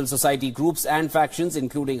clans, civil society groups and factions,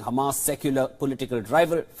 including Hamas' secular political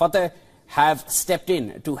rival Fatah, have stepped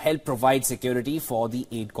in to help provide security for the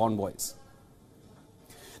aid convoys.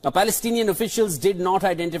 Now, Palestinian officials did not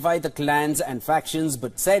identify the clans and factions,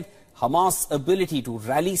 but said Hamas' ability to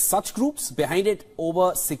rally such groups behind it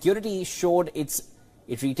over security showed it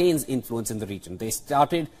retains influence in the region. They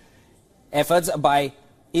started efforts by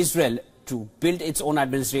Israel to build its own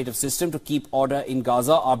administrative system to keep order in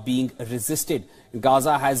Gaza are being resisted.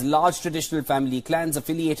 Gaza has large traditional family clans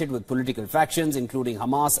affiliated with political factions, including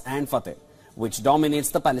Hamas and Fatah, which dominates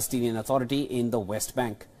the Palestinian Authority in the West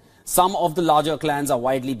Bank. Some of the larger clans are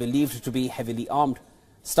widely believed to be heavily armed.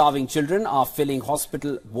 Starving children are filling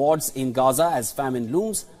hospital wards in Gaza as famine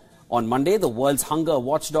looms. On Monday, the world's hunger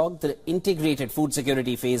watchdog, the Integrated Food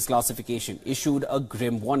Security Phase Classification, issued a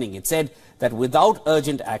grim warning. It said that without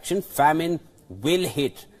urgent action, famine will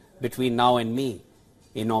hit between now and May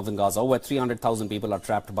in northern Gaza, where 300,000 people are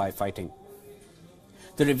trapped by fighting.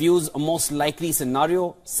 The review's most likely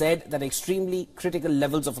scenario said that extremely critical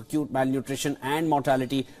levels of acute malnutrition and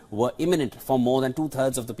mortality were imminent for more than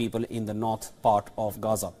 2/3 of the people in the north part of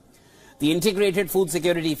Gaza. The Integrated Food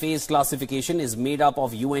Security Phase classification is made up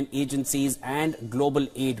of UN agencies and global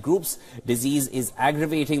aid groups. Disease is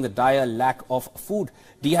aggravating the dire lack of food.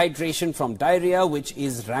 Dehydration from diarrhea, which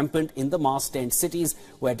is rampant in the mass tent cities,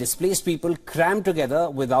 where displaced people cram together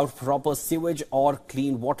without proper sewage or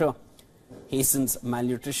clean water, hastens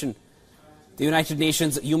malnutrition. The United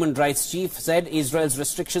Nations Human Rights Chief said Israel's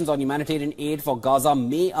restrictions on humanitarian aid for Gaza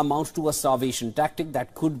may amount to a starvation tactic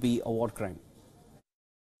that could be a war crime.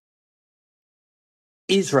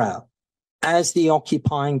 Israel, as the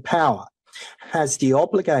occupying power, has the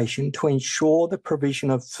obligation to ensure the provision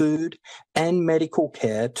of food and medical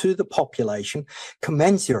care to the population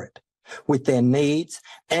commensurate with their needs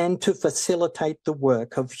and to facilitate the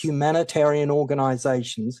work of humanitarian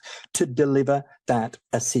organisations to deliver that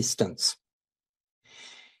assistance.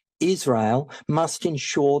 Israel must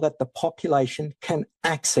ensure that the population can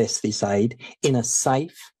access this aid in a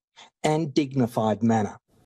safe and dignified manner.